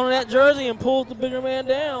 Holds on that jersey and pulls the bigger man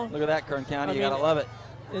down. Look at that, Kern County. You got to love it.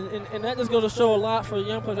 And that just goes to show a lot for the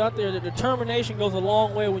young players out there. The determination goes a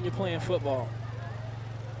long way when you're playing football.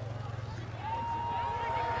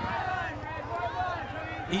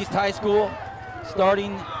 East High School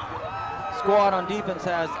starting squad on defense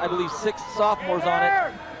has, I believe, 6 sophomores on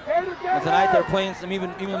it. And tonight they're playing some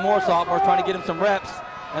even more sophomores, trying to get them some reps.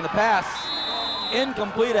 And the pass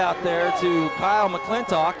incomplete out there to Kyle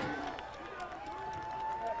McClintock.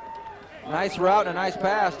 Nice route and a nice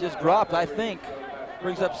pass, just dropped, I think.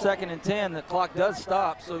 Brings up 2nd and 10. The clock does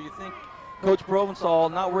stop, so you think Coach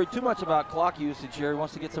Provençal not worried too much about clock usage here. He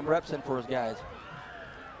wants to get some reps in for his guys.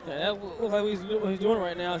 Yeah, that looks like what he's doing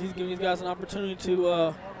right now. He's giving these guys an opportunity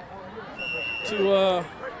to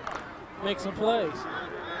make some plays.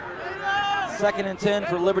 2nd and 10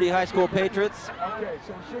 for Liberty High School Patriots.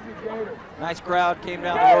 Nice crowd came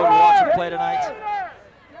down the road to watch him play tonight.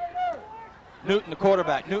 Newton, the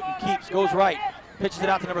quarterback. Newton keeps, goes right, pitches it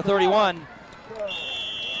out to number 31.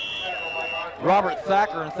 Robert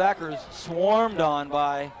Thacker, and Thacker's swarmed on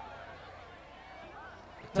by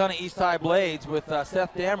a ton of East High Blades, with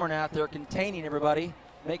Seth Dameron out there containing everybody,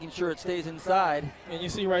 making sure it stays inside. And you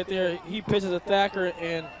see right there, he pitches a Thacker,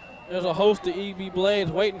 and there's a host of EB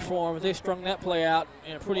Blades waiting for him as they strung that play out,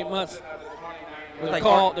 and pretty much the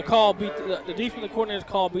call beat the defensive coordinator's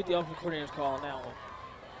call beat the offensive coordinator's call on that one.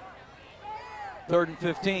 3rd and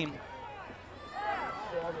 15.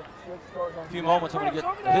 A few moments, I'm going to get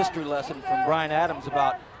a history lesson from Brian Adams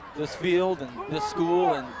about this field and this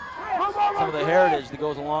school and some of the heritage that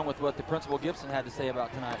goes along with what the Principal Gibson had to say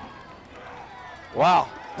about tonight. Wow,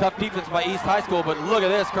 tough defense by East High School, but look at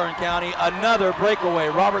this, Kern County. Another breakaway.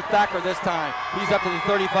 Robert Thacker this time. He's up to the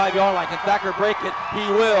 35-yard line. Can Thacker break it? He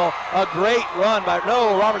will. A great run by,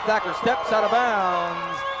 no, Robert Thacker steps out of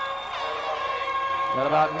bounds. At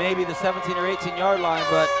about maybe the 17 or 18-yard line,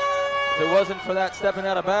 but if it wasn't for that stepping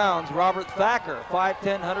out of bounds, Robert Thacker,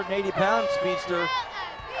 5'10", 180-pound speedster,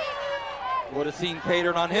 would have seen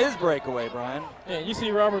Patern on his breakaway, Brian. Yeah, you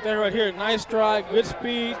see Robert Thacker right here, nice stride, good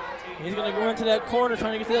speed. He's going to go into that corner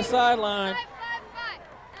trying to get to that sideline.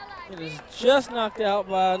 It is just knocked out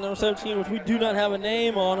by number 17, which we do not have a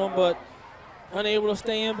name on him, but unable to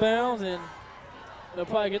stay in bounds, and they'll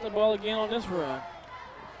probably get the ball again on this run.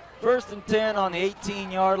 1st and 10 on the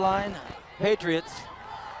 18-yard line. Patriots,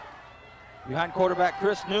 behind quarterback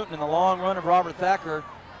Chris Newton, and the long run of Robert Thacker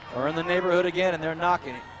are in the neighborhood again, and they're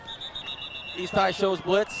knocking it. East High shows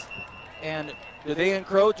blitz, and did they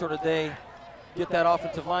encroach, or did they get that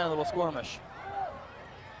offensive line a little squirmish?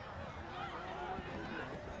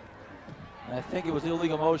 And I think it was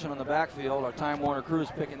illegal motion on the backfield. Our Time Warner crew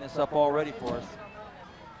is picking this up already for us.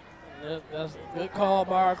 That's a good call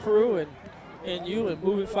by our crew, and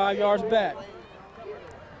moving 5 yards back.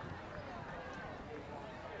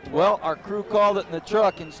 Well, our crew called it in the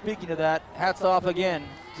truck, and speaking of that, hats off again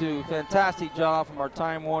to fantastic job from our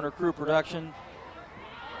Time Warner crew production.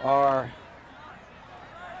 Our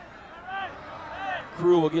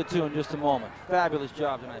crew we'll get to in just a moment. Fabulous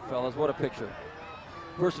job tonight, fellas. What a picture.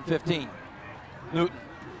 1st and 15. Newton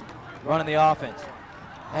running the offense.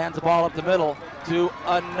 Hands the ball up the middle to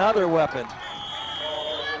another weapon.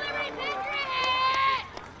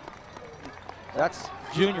 That's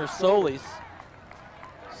Junior Solis.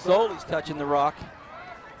 Solis touching the rock.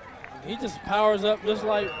 He just powers up just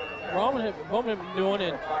like Bowman had been doing,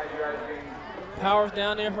 and powers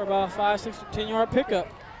down there for about a 5, 6, 10-yard pickup.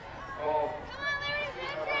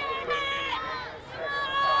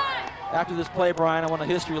 After this play, Brian, I want a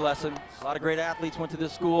history lesson. A lot of great athletes went to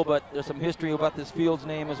this school, but there's some history about this field's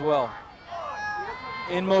name as well.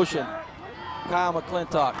 In motion, Kyle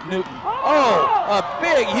McClintock, Newton. Oh, a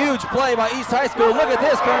big, huge play by East High School. Look at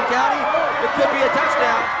this, Kern County. It could be a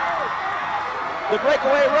touchdown. The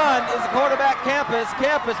breakaway run is the quarterback Campus.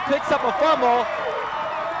 Campus picks up a fumble.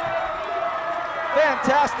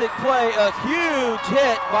 Fantastic play, a huge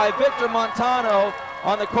hit by Victor Montano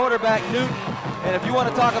on the quarterback Newton. And if you want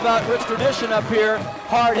to talk about rich tradition up here,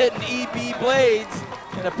 hard-hitting EB Blades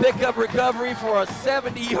and a pickup recovery for a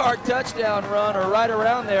 70-yard touchdown run or right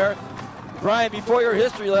around there. Brian, before your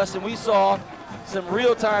history lesson, we saw some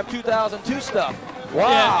real-time 2002 stuff.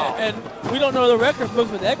 Wow. Yeah, and we don't know the record book,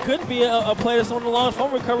 but that could be a play that's on the longest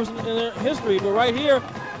phone recoveries in their history. But right here,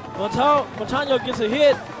 Montano gets a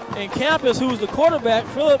hit, and Campus, who's the quarterback,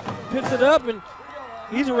 Phillip, picks it up, and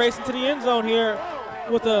he's racing to the end zone here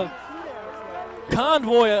with a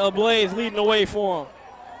convoy of Blades leading the way for him.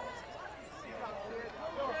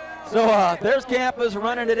 So there's Campus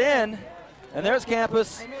running it in, and there's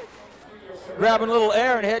Campus grabbing a little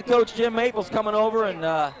air, and head coach Jim Maples coming over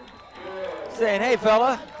and saying, hey,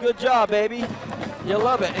 fella, good job, baby. You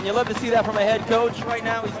love it, and you love to see that from a head coach. Right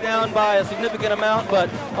now he's down by a significant amount,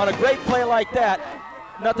 but on a great play like that,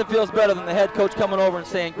 nothing feels better than the head coach coming over and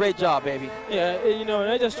saying, great job, baby. Yeah, you know,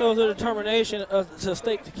 that just shows the determination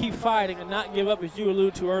to keep fighting and not give up, as you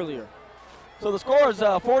alluded to earlier. So the score is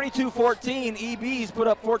 42-14. EB's put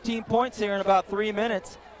up 14 points here in about 3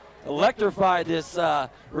 minutes. Electrified this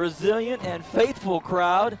resilient and faithful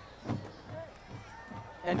crowd.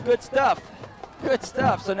 And good stuff. Good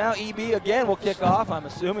stuff. So now EB again will kick off. I'm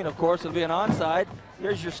assuming, of course, it'll be an onside.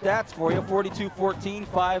 Here's your stats for you. 42-14,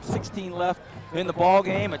 5:16 left in the ball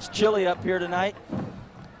game. It's chilly up here tonight,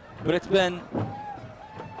 but it's been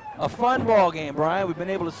a fun ball game, Brian. We've been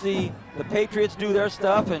able to see the Patriots do their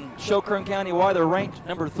stuff and show Kern County why they're ranked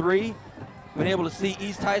number 3. Been able to see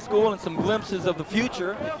East High School and some glimpses of the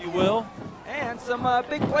future, if you will, and some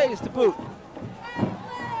big plays to boot.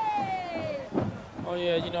 Oh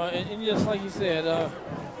yeah, you know, and just like you said,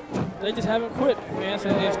 they just haven't quit, man. So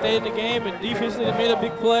they stayed in the game, and defensively they made a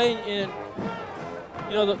big play. And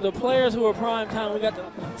you know, the players who are prime time, we got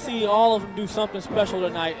to see all of them do something special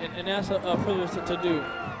tonight, and that's a privilege to do.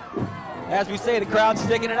 As we say, the crowd's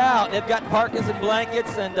sticking it out. They've got parkas and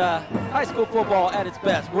blankets and high school football at its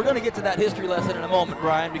best. We're going to get to that history lesson in a moment,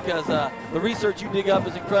 Brian, because the research you dig up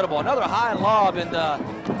is incredible. Another high lob, and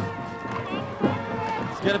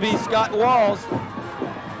it's going to be Scott Wells.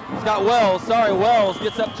 Wells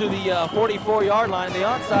gets up to the 44-yard line. The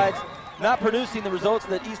onside not producing the results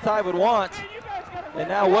that East High would want. And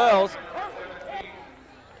now Wells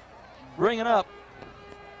bringing up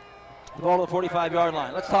the ball to the 45-yard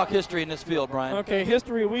line. Let's talk history in this field, Brian. Okay,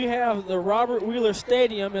 history. We have the Robert Wheeler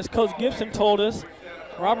Stadium, as Coach Gibson told us.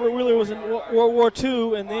 Robert Wheeler was in World War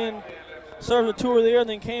II and then served a tour there and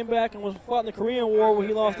then came back and was fought in the Korean War where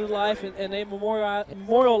he lost his life, and they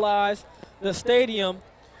memorialized the stadium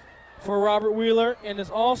for Robert Wheeler. And there's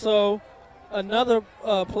also another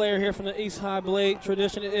player here from the East High Blade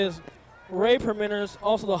tradition. It is Ray Perminter's,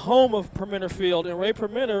 also the home of Perminter Field, and Ray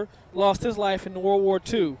Perminter lost his life in World War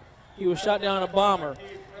II. He was shot down in a bomber.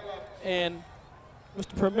 And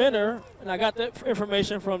Mr. Perminter, and I got that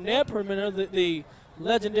information from Ned Perminter, the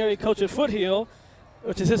legendary coach at Foothill,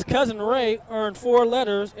 which is his cousin Ray, earned 4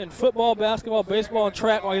 letters in football, basketball, baseball, and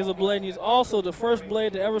track while he was a Blade. And he's also the first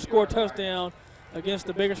Blade to ever score a touchdown against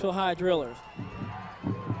the Bakersfield High Drillers.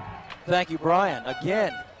 Thank you, Brian.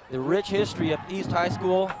 Again, the rich history of East High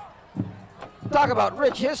School. Talk about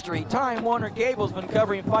rich history. Time Warner Cable's been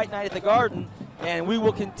covering Fight Night at the Garden, and we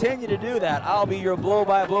will continue to do that. I'll be your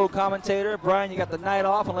blow-by-blow commentator. Brian, you got the night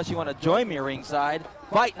off unless you want to join me ringside.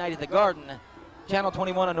 Fight Night at the Garden, Channel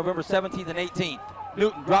 21 on November 17th and 18th.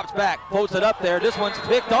 Newton drops back, floats it up there. This one's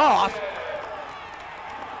picked off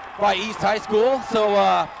by East High School. So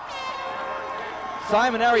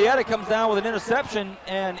Simon Arrieta comes down with an interception,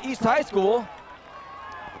 and East High School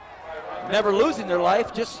never losing their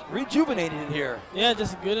life, just rejuvenated it here. Yeah,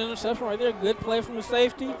 just a good interception right there. Good play from the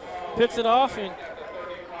safety. Picks it off, and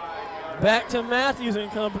back to Matthews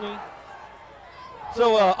and company.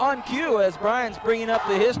 So on cue, as Brian's bringing up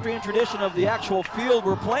the history and tradition of the actual field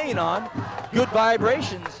we're playing on, good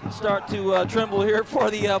vibrations start to tremble here for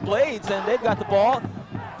the Blades, and they've got the ball.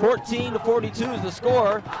 14-42 is the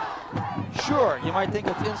score. Sure, you might think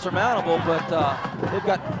it's insurmountable, but they've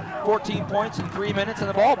got 14 points in 3 minutes and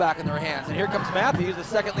the ball back in their hands. And here comes Matthews, the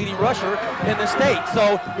second leading rusher in the state.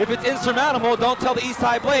 So if it's insurmountable, don't tell the East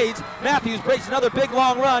High Blades. Matthews breaks another big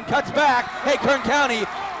long run, cuts back. Hey, Kern County,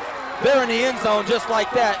 they're in the end zone just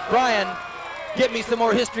like that. Brian, get me some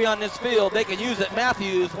more history on this field. They can use it.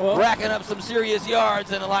 Matthews racking up some serious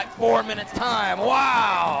yards in like 4 minutes time.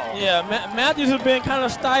 Wow. Yeah, Matthews has been kind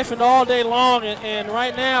of stifled all day long, and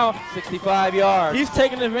right now 65 yards. He's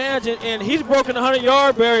taking advantage, and he's broken the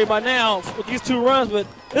 100-yard barrier by now with these 2 runs. But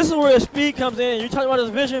this is where his speed comes in. You're talking about his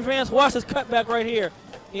vision, fans. Watch this cutback right here.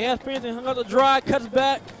 He has speed and hung up the drive, cuts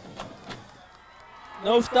back.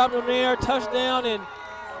 No stopping him there. Touchdown, and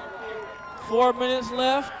 4 minutes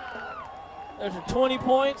left. There's 20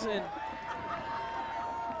 points, and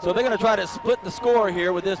so they're going to try to split the score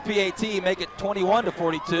here with this PAT, make it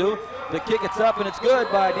 21-42. The kick, it's up, and it's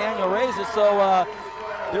good by Daniel Reyes. So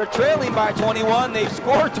they're trailing by 21. They've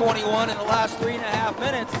scored 21 in the last 3.5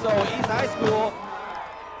 minutes. So East High School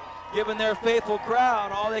giving their faithful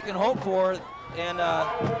crowd all they can hope for, and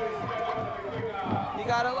you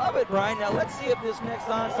got to love it, Brian. Now let's see if this next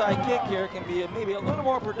onside kick here can be maybe a little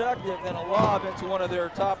more productive than a lob into one of their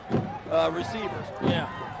top receivers. Yeah.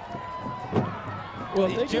 Well,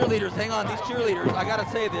 these cheerleaders, hang on, these cheerleaders, I got to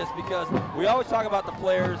say this because we always talk about the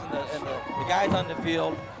players and the guys on the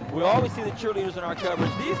field. We always see the cheerleaders in our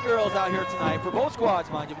coverage. These girls out here tonight, for both squads,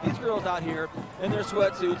 mind you, but these girls out here in their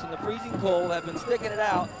sweatsuits in the freezing cold have been sticking it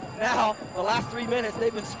out. Now, the last 3 minutes,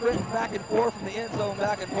 they've been sprinting back and forth from the end zone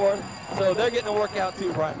back and forth. So they're getting a workout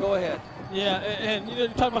too, Brian. Go ahead. Yeah, and you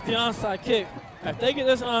talk about the onside kick. If they get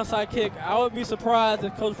this onside kick, I would be surprised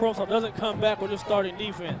if Coach Provençal doesn't come back with his starting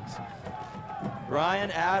defense.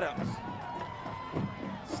 Brian Adams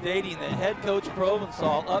stating that head coach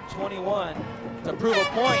Provençal up 21 to prove a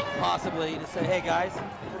point, possibly, to say, hey guys,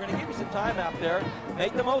 we're going to give you some time out there.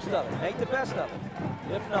 Make the most of it. Make the best of it.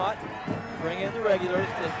 If not, bring in the regulars.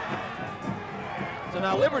 So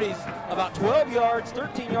now Liberty's about 12 yards,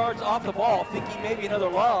 13 yards off the ball, thinking maybe another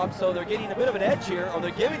lob, so they're getting a bit of an edge here, or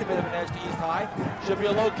they're giving a bit of an edge to East High. Should be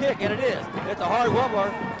a low kick, and it is. It's a hard wobbler,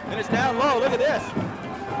 and it's down low. Look at this.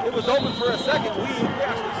 It was open for a second. We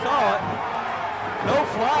actually saw it. No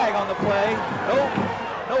flag on the play.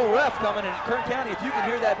 No ref coming in. Kern County, if you can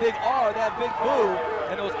hear that big R, that big boo,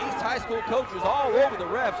 and those East High School coaches all over the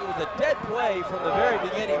refs, it was a dead play from the very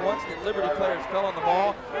beginning once the Liberty players fell on the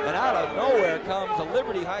ball. And out of nowhere comes a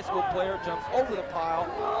Liberty High School player, jumps over the pile,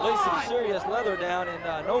 lays some serious leather down,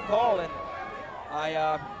 and no call. And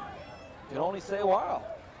I can only say wow.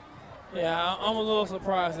 Yeah, I'm a little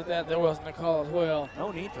surprised that there wasn't a call as well.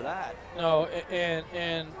 No need for that. No,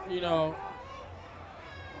 and you know,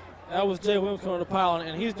 that was Jay Williams coming to the pile,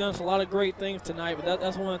 and he's done a lot of great things tonight, but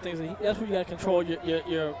that's one of the things, that's where you got to control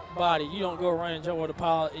your body. You don't go around and jump over the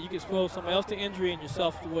pile. You can expose somebody else to injury and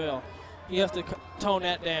yourself as well. He has to tone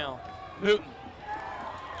that down. Newton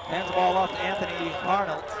hands the ball off to Anthony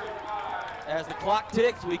Arnold. As the clock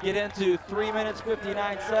ticks, we get into 3 minutes,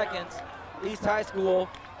 59 seconds. East High School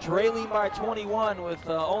trailing by 21 with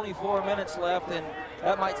only 4 minutes left, and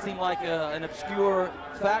that might seem like an obscure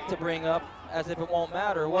fact to bring up, as if it won't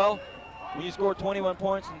matter. Well, when you score 21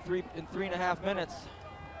 points in 3.5 minutes,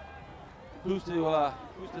 who's to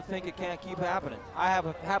think it can't keep happening? I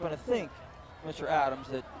happen to think, Mr. Adams,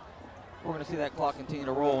 that we're going to see that clock continue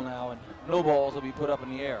to roll now, and no balls will be put up in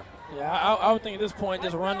the air. Yeah, I would think at this point,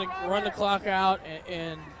 just run the clock out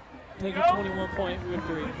and take a 21-point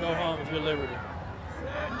victory and go home if you're Liberty.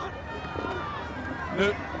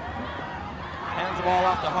 Newton hands the ball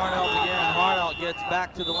off to Harnelt again. Harnelt gets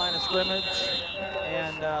back to the line of scrimmage,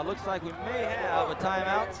 and looks like we may have a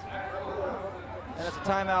timeout. And it's a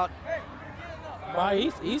timeout. By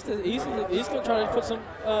East going to try to put some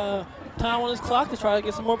time on his clock to try to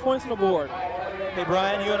get some more points on the board. Hey,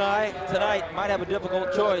 Brian, you and I tonight might have a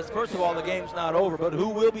difficult choice. First of all, the game's not over, but who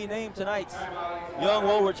will be named tonight's Young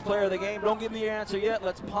Woolwich player of the game? Don't give me your answer yet.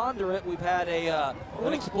 Let's ponder it. We've had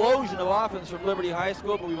an explosion of offense from Liberty High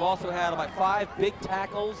School, but we've also had about 5 big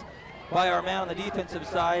tackles by our man on the defensive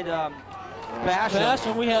side,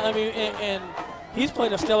 Basham. We have, and he's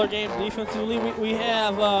played a stellar game defensively. We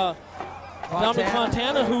have Dominic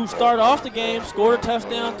Fontana, who started off the game, scored a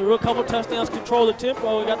touchdown, threw a couple touchdowns, controlled the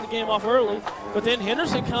tempo, and got the game off early. But then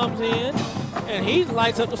Henderson comes in, and he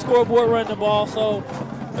lights up the scoreboard running the ball. So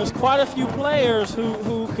there's quite a few players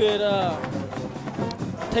who could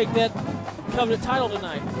take that coveted title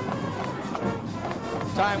tonight.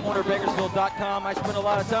 TimeWarnerBakersfield.com. I spend a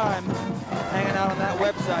lot of time hanging out on that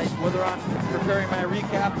website, whether I'm preparing my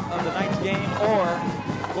recap of the night's game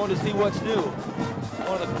or going to see what's new.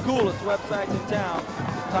 One of the coolest websites in town,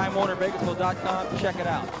 TimeWarnerBakersfield.com. Check it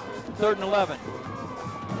out. 3rd and 11.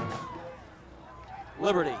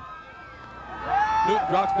 Liberty. Newton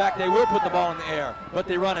drops back. They will put the ball in the air, but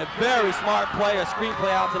they run a very smart play, a screen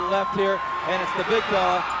play out to the left here, and it's the big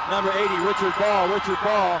fella, number 80, Richard Ball. Richard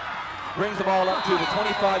Ball brings the ball up to the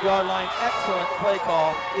 25-yard line. Excellent play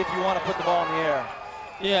call if you want to put the ball in the air.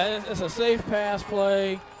 Yeah, it's a safe pass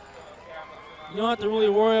play. You don't have to really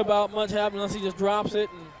worry about much happening unless he just drops it.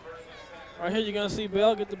 And right here you're going to see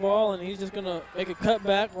Bell get the ball, and he's just going to make a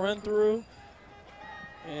cutback, run through,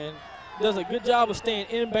 and does a good job of staying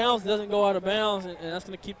in bounds, doesn't go out of bounds, and that's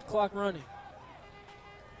going to keep the clock running.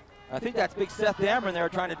 I think that's big Seth Dameron there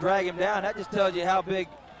trying to drag him down. That just tells you how big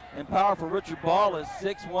and powerful Richard Ball is,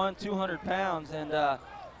 6'1", 200 pounds, and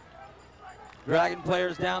dragging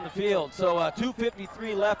players down the field. So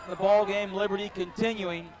 2:53 left in the ball game. Liberty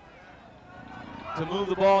continuing to move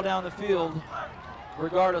the ball down the field,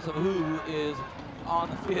 regardless of who is on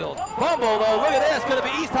the field. Fumble, though. Look at this. Could it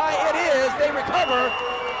be East High? It is. They recover.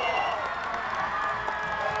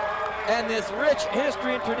 And this rich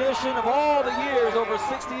history and tradition of all the years, over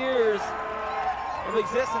 60 years of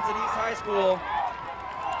existence at East High School,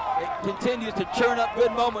 it continues to churn up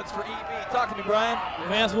good moments for EB. Talk to me, Brian.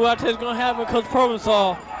 Man, that's what I tell you is going to happen with Coach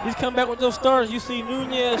Provençal. He's come back with those starters. You see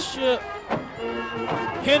Nunez, Ship,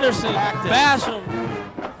 Henderson, Basham.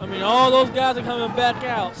 I mean, all those guys are coming back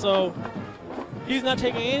out. So he's not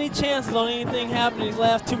taking any chances on anything happening these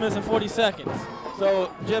last 2 minutes and 40 seconds.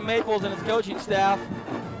 So Jim Maples and his coaching staff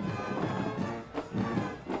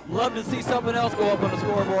love to see something else go up on the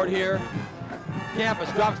scoreboard here.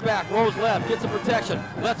 Campus drops back, rolls left, gets some protection,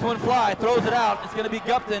 lets one fly, throws it out. It's going to be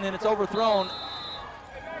Gupton, and it's overthrown.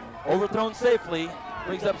 Overthrown safely,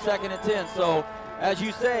 brings up 2nd and 10. So, as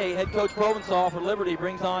you say, head coach Provençal for Liberty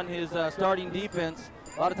brings on his starting defense.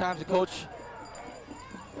 A lot of times the coach,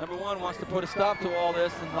 number one, wants to put a stop to all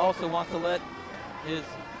this and also wants to let his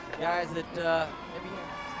guys that maybe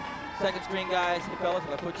second string guys, hey fellas,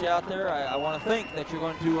 if I put you out there, I want to think that you're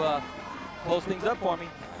going to close things up for me.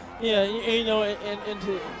 Yeah, you know,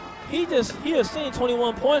 he has seen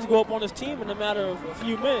 21 points go up on his team in a matter of a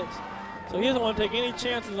few minutes. So he doesn't want to take any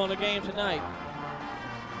chances on the game tonight.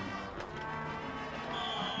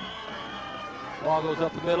 Ball goes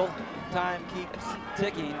up the middle. Time keeps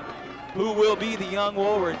ticking. Who will be the young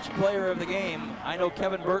Woolridge player of the game? I know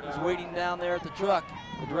Kevin Burton's waiting down there at the truck,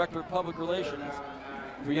 the director of public relations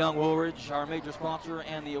for young Woolridge, our major sponsor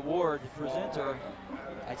and the award presenter.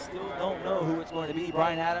 I still don't know who it's going to be.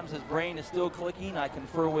 Brian Adams, his brain is still clicking. I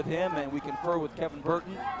confer with him, and we confer with Kevin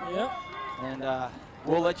Burton. Yep. And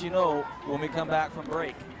we'll let you know when we come back from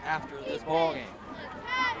break after this ball game.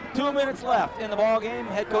 2 minutes left in the ball game.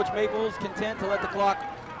 Head coach Maples content to let the clock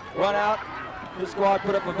run out. His squad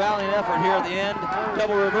put up a valiant effort here at the end.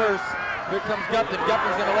 Double reverse. Here comes Gupton.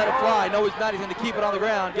 Gupton's going to let it fly. No, he's not. He's going to keep it on the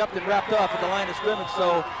ground. Gupton wrapped up at the line of scrimmage,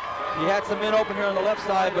 so he had some men open here on the left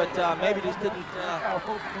side, but maybe just didn't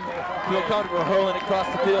feel comfortable hurling it across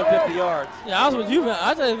the field 50 yards. Yeah, I was with you.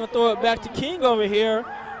 I thought he was going to throw it back to King over here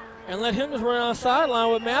and let him just run on the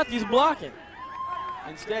sideline with Matthews blocking.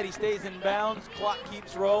 Instead, he stays in bounds. Clock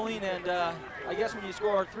keeps rolling, and I guess when you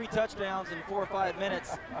score 3 touchdowns in 4 or 5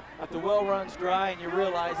 minutes, if the well runs dry and you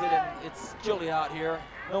realize it, and it's chilly out here,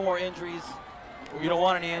 no more injuries. You don't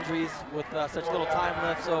want any injuries with such little time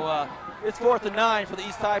left. So it's 4th and 9 for the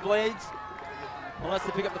East High Blades. Unless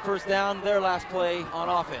they pick up the first down, their last play on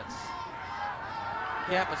offense.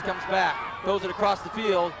 Campus comes back, throws it across the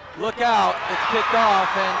field. Look out, it's picked off,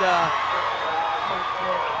 and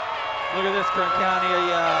look at this, Kern County.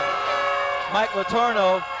 Mike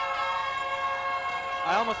Letourneau,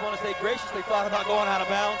 I almost want to say graciously thought about going out of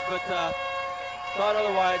bounds, but thought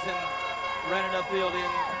otherwise and ran enough field in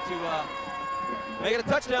to make it a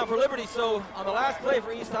touchdown for Liberty. So on the last play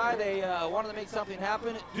for East High, they wanted to make something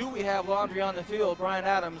happen. Do we have laundry on the field? Brian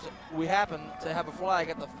Adams, we happen to have a flag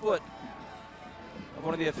at the foot of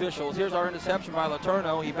one of the officials. Here's our interception by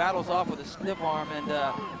Letourneau. He battles off with a stiff arm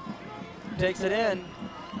and takes it in.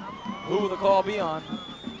 Who will the call be on?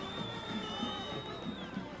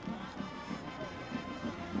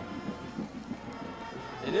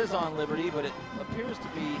 It is on Liberty, but it appears to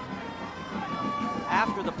be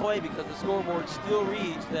after the play because the scoreboard still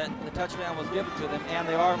reads that the touchdown was given to them, and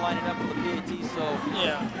they are lining up for the PAT. So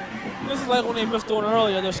yeah, this is like when they missed one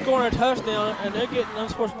earlier. They're scoring a touchdown, and they're getting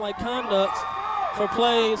unsportsmanlike conducts for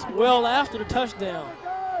plays well after the touchdown.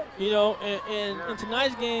 You know, and in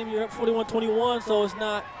tonight's game, you're up 41-21, so it's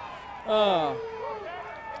not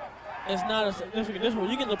a significant difference. When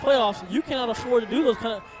you get in the playoffs, you cannot afford to do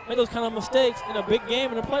make those kind of mistakes in a big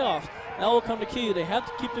game in the playoffs. That will come to key. They have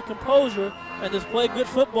to keep the composure and just play good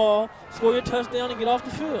football, score your touchdown, and get off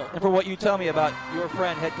the field. And for what you tell me about your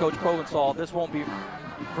friend, head coach Provençal, this won't be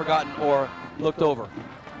forgotten or looked over.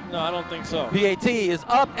 No, I don't think so. PAT is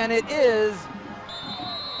up, and it is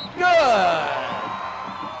good.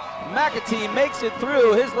 McAtee makes it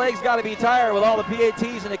through. His legs got to be tired with all the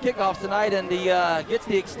PATs and the kickoffs tonight, and he gets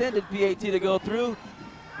the extended PAT to go through.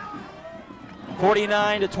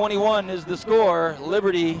 49-21 is the score.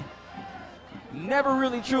 Liberty never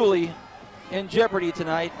really truly in jeopardy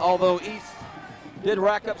tonight, although East did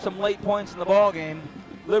rack up some late points in the ball game.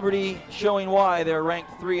 Liberty showing why they're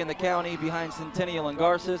ranked 3 in the county behind Centennial and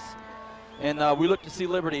Garces, and we look to see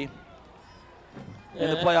Liberty in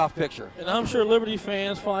the playoff picture. And I'm sure Liberty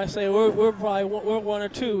fans probably say we're 1 or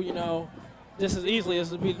 2, you know, just as easily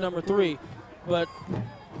as to be number 3. But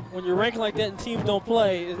when you're ranking like that and teams don't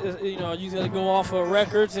play, you know, you got to go off of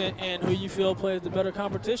records and who you feel plays the better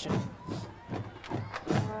competition.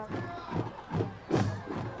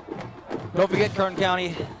 Don't forget, Kern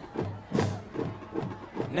County,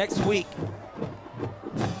 next week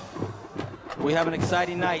we have an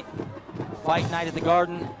exciting night. Fight Night at the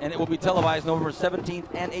Garden, and it will be televised November 17th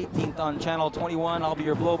and 18th on Channel 21. I'll be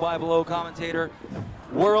your blow-by-blow commentator.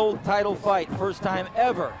 World title fight, first time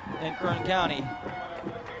ever in Kern County.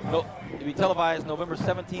 It'll be televised November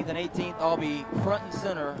 17th and 18th. I'll be front and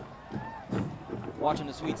center watching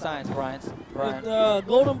the Sweet Science, Brian. Is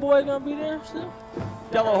Golden Boy going to be there still?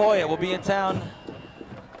 De La Hoya will be in town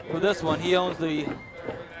for this one. He owns the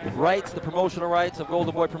rights, the promotional rights of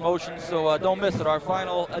Golden Boy Promotions, so don't miss it. Our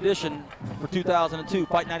final edition for 2002,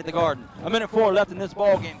 Fight Night at the Garden. 1:04 left in this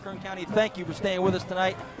ball game. Kern County, thank you for staying with us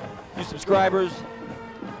tonight. You subscribers,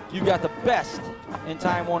 you got the best in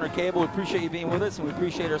Time Warner Cable. We appreciate you being with us, and we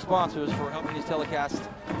appreciate our sponsors for helping these telecasts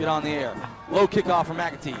get on the air. Low kickoff from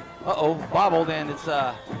McAtee. Uh-oh, bobbled, and it's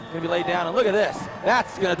going to be laid down. And look at this.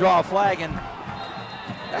 That's going to draw a flag, and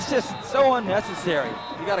that's just so unnecessary.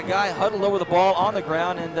 You got a guy huddled over the ball on the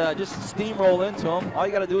ground and just steamroll into him. All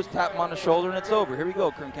you got to do is tap him on the shoulder, and it's over. Here we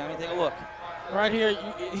go, Kern County. Take a look. Right here,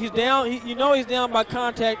 he's down. You know he's down by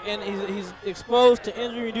contact, and he's exposed to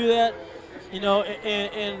injury. You do that, you know,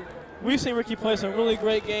 and we've seen Ricky play some really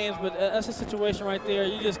great games, but that's a situation right there.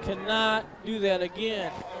 You just cannot do that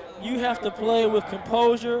again. You have to play with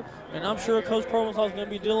composure, and I'm sure Coach Provençal is going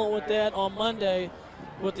to be dealing with that on Monday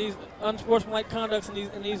with these unsportsmanlike conducts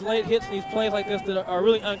and these late hits and these plays like this that are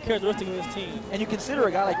really uncharacteristic of his team. And you consider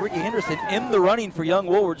a guy like Ricky Henderson in the running for Young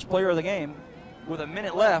Woolwich Player of the Game with a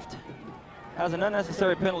minute left has an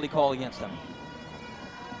unnecessary penalty call against him.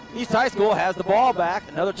 East High School has the ball back,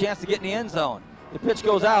 another chance to get in the end zone. The pitch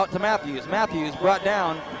goes out to Matthews. Matthews brought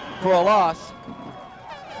down for a loss.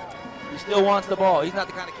 He still wants the ball. He's not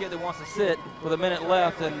the kind of kid that wants to sit with a minute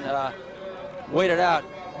left and wait it out.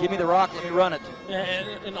 Give me the rock, let me run it. Yeah,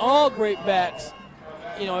 and all great backs,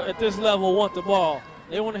 you know, at this level want the ball.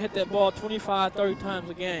 They want to hit that ball 25, 30 times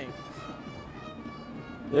a game.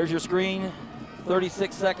 There's your screen,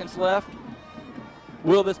 36 seconds left.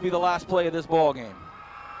 Will this be the last play of this ball game?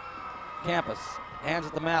 Campus hands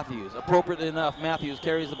it to Matthews. Appropriately enough, Matthews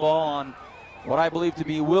carries the ball on what I believe to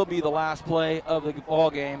be will be the last play of the ball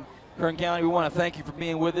game. Kern County, we want to thank you for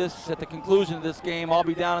being with us. At the conclusion of this game, I'll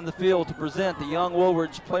be down in the field to present the Young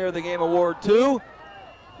Woolwich Player of the Game Award to.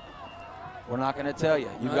 We're not going to tell you.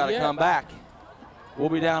 You've got to come back. We'll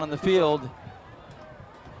be down in the field.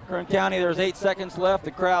 Kern County, there's 8 seconds left.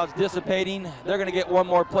 The crowd's dissipating. They're going to get one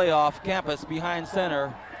more play off. Campus behind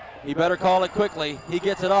center. He better call it quickly. He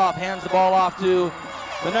gets it off, hands the ball off to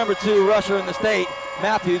the number 2 rusher in the state,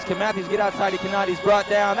 Matthews. Can Matthews get outside? He cannot. He's brought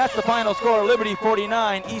down. That's the final score. Liberty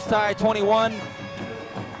 49, Eastside 21.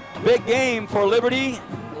 Big game for Liberty.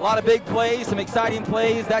 A lot of big plays, some exciting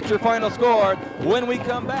plays. That's your final score. When we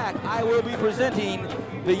come back, I will be presenting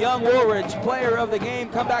the Young Woolwich Player of the Game.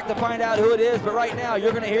 Come back to find out who it is. But right now,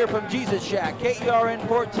 you're going to hear from Jesus Shack, KERN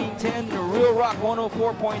 1410, Real Rock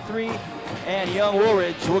 104.3. And Young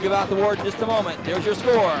Woolwich will give out the award in just a moment. There's your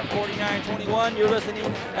score, 49-21. You're listening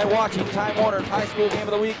and watching Time Warner's High School Game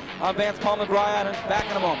of the Week. I'm Vance Coleman, Brian Adams. Back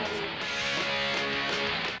in a moment.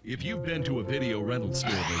 If you've been to a video rental store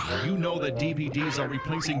lately, you know that DVDs are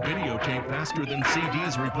replacing videotape faster than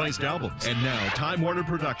CDs replaced albums. And now, Time Warner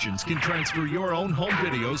Productions can transfer your own home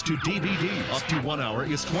videos to DVDs. Up to 1 hour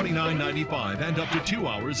is $29.95, and up to 2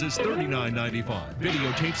 hours is $39.95.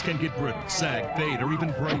 Videotapes can get brittle, sag, fade, or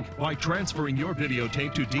even break. By transferring your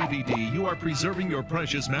videotape to DVD, you are preserving your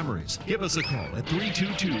precious memories. Give us a call at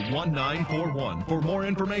 322-1941 for more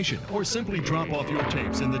information, or simply drop off your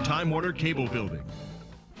tapes in the Time Warner Cable Building.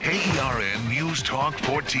 KERN News Talk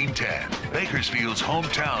 1410, Bakersfield's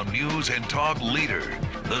hometown news and talk leader.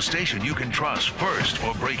 The station you can trust first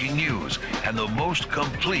for breaking news and the most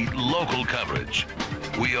complete local coverage.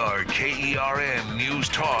 We are KERN News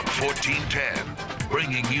Talk 1410,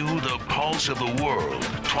 bringing you the pulse of the world,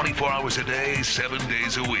 24 hours a day, 7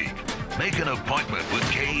 days a week. Make an appointment with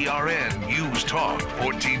KERN News Talk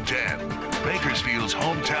 1410, Bakersfield's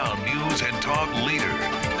hometown news and talk leader.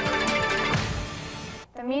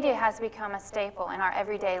 The media has become a staple in our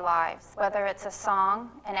everyday lives, whether it's a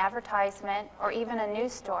song, an advertisement, or even a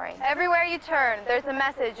news story. Everywhere you turn, there's a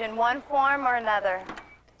message in one form or another.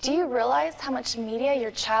 Do you realize how much media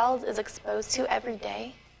your child is exposed to every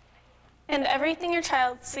day? And everything your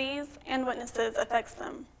child sees and witnesses affects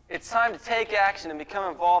them. It's time to take action and become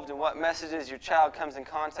involved in what messages your child comes in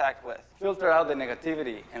contact with. Filter out the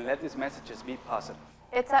negativity and let these messages be positive.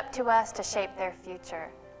 It's up to us to shape their future.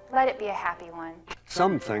 Let it be a happy one.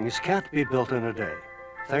 Some things can't be built in a day.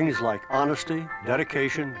 Things like honesty,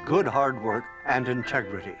 dedication, good hard work, and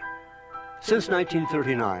integrity. Since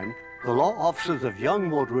 1939, the law offices of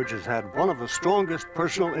Young Woolridge has had one of the strongest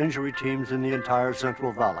personal injury teams in the entire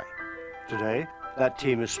Central Valley. Today, that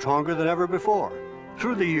team is stronger than ever before.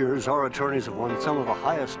 Through the years, our attorneys have won some of the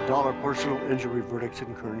highest dollar personal injury verdicts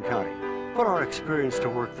in Kern County. Put our experience to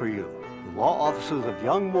work for you. The law offices of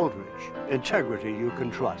Young Woolridge. Integrity you can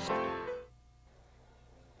trust.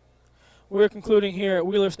 We're concluding here at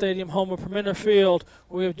Wheeler Stadium, home of Premier Field.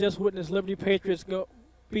 We have just witnessed Liberty Patriots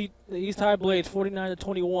beat the East High Blades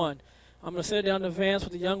 49-21. I'm going to send it down to Vance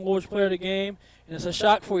with the Young Woolridge player of the game, and it's a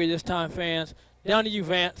shock for you this time, fans. Down to you,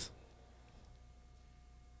 Vance.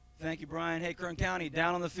 Thank you, Brian. Hey, Kern County,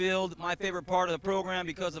 down on the field, my favorite part of the program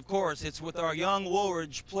because, of course, it's with our Young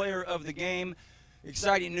Woolridge player of the game.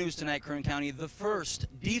 Exciting news tonight, Kern County. The first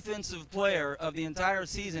defensive player of the entire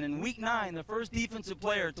season. In Week 9, the first defensive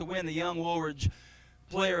player to win the Young Woolridge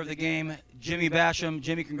player of the game, Jimmy Basham.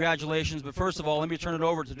 Jimmy, congratulations. But first of all, let me turn it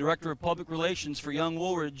over to Director of Public Relations for Young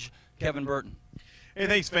Woolridge, Kevin Burton. Hey,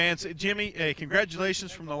 thanks, Vance. Jimmy,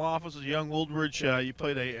 congratulations from the law office of Young Woolridge. You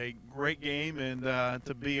played a great game, and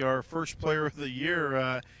to be our first player of the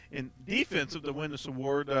year in defensive to win this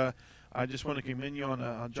award, I just want to commend you on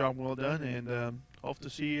a job well done, and hope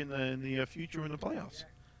to see you in the future in the playoffs.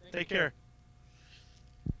 Take care.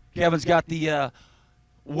 Kevin's got the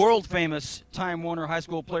world-famous Time Warner High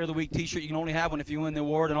School Player of the Week T-shirt. You can only have one if you win the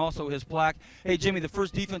award, and also his plaque. Hey, Jimmy, the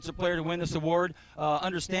first defensive player to win this award.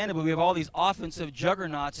 Understandably, we have all these offensive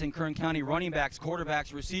juggernauts in Kern County, running backs,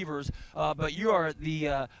 quarterbacks, receivers, but you are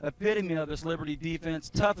the epitome of this Liberty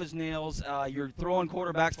defense, tough as nails. You're throwing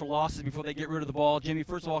quarterbacks for losses before they get rid of the ball. Jimmy,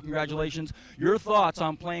 first of all, congratulations. Your thoughts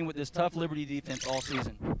on playing with this tough Liberty defense all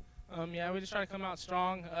season? Yeah, we're just trying to come out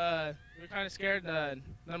strong. We're kind of scared,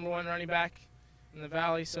 number one running back in the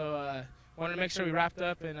Valley, so wanted to make sure we wrapped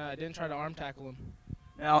up and didn't try to arm tackle him.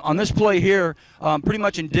 Now, on this play here, pretty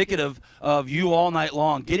much indicative of you all night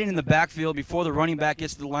long, getting in the backfield before the running back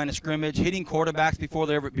gets to the line of scrimmage, hitting quarterbacks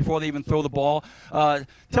before they even throw the ball.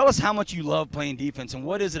 Tell us how much you love playing defense, and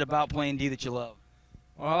what is it about playing D that you love?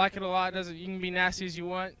 Well, I like it a lot. You can be nasty as you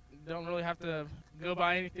want. Don't really have to go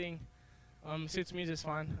by anything. Suits me just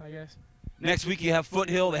fine, I guess. Next week you have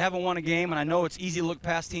Foothill. They haven't won a game, and I know it's easy to look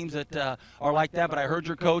past teams that are like that, but I heard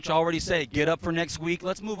your coach already say, get up for next week.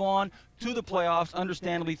 Let's move on to the playoffs,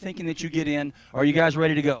 understandably thinking that you get in. Are you guys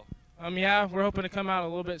ready to go? Yeah, we're hoping to come out a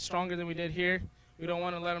little bit stronger than we did here. We don't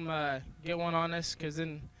want to let them get one on us, because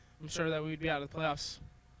then I'm sure that we'd be out of the playoffs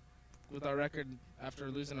with our record after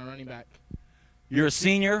losing our running back. You're a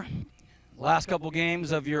senior. Last couple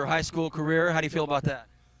games of your high school career. How do you feel about that?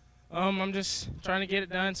 I'm just trying to get it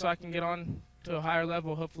done so I can get on to a higher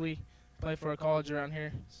level, hopefully play for a college around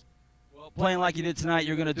here. Well, playing like you did tonight,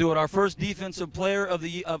 you're going to do it. Our first defensive player of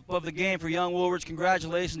the game for Young Woolridge.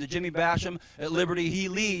 Congratulations to Jimmy Basham at Liberty. He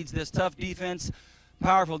leads this tough defense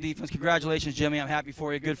Powerful defense. Congratulations, Jimmy. I'm happy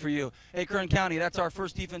for you. Good for you. Hey, Kern County, that's our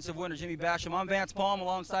first defensive winner, Jimmy Basham. I'm Vance Palm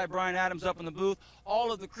alongside Brian Adams up in the booth.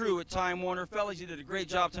 All of the crew at Time Warner. Fellas, you did a great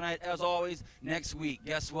job tonight, as always. Next week,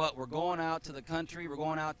 guess what? We're going out to the country. We're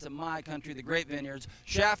going out to my country, the Great Vineyards.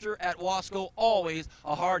 Shafter at Wasco, always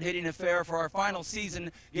a hard-hitting affair for our final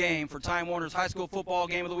season game for Time Warner's high school football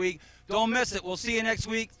game of the week. Don't miss it. We'll see you next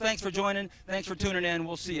week. Thanks for joining. Thanks for tuning in.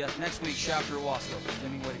 We'll see you next week, Shafter at Wasco.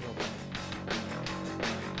 Jimmy, way to go, boy.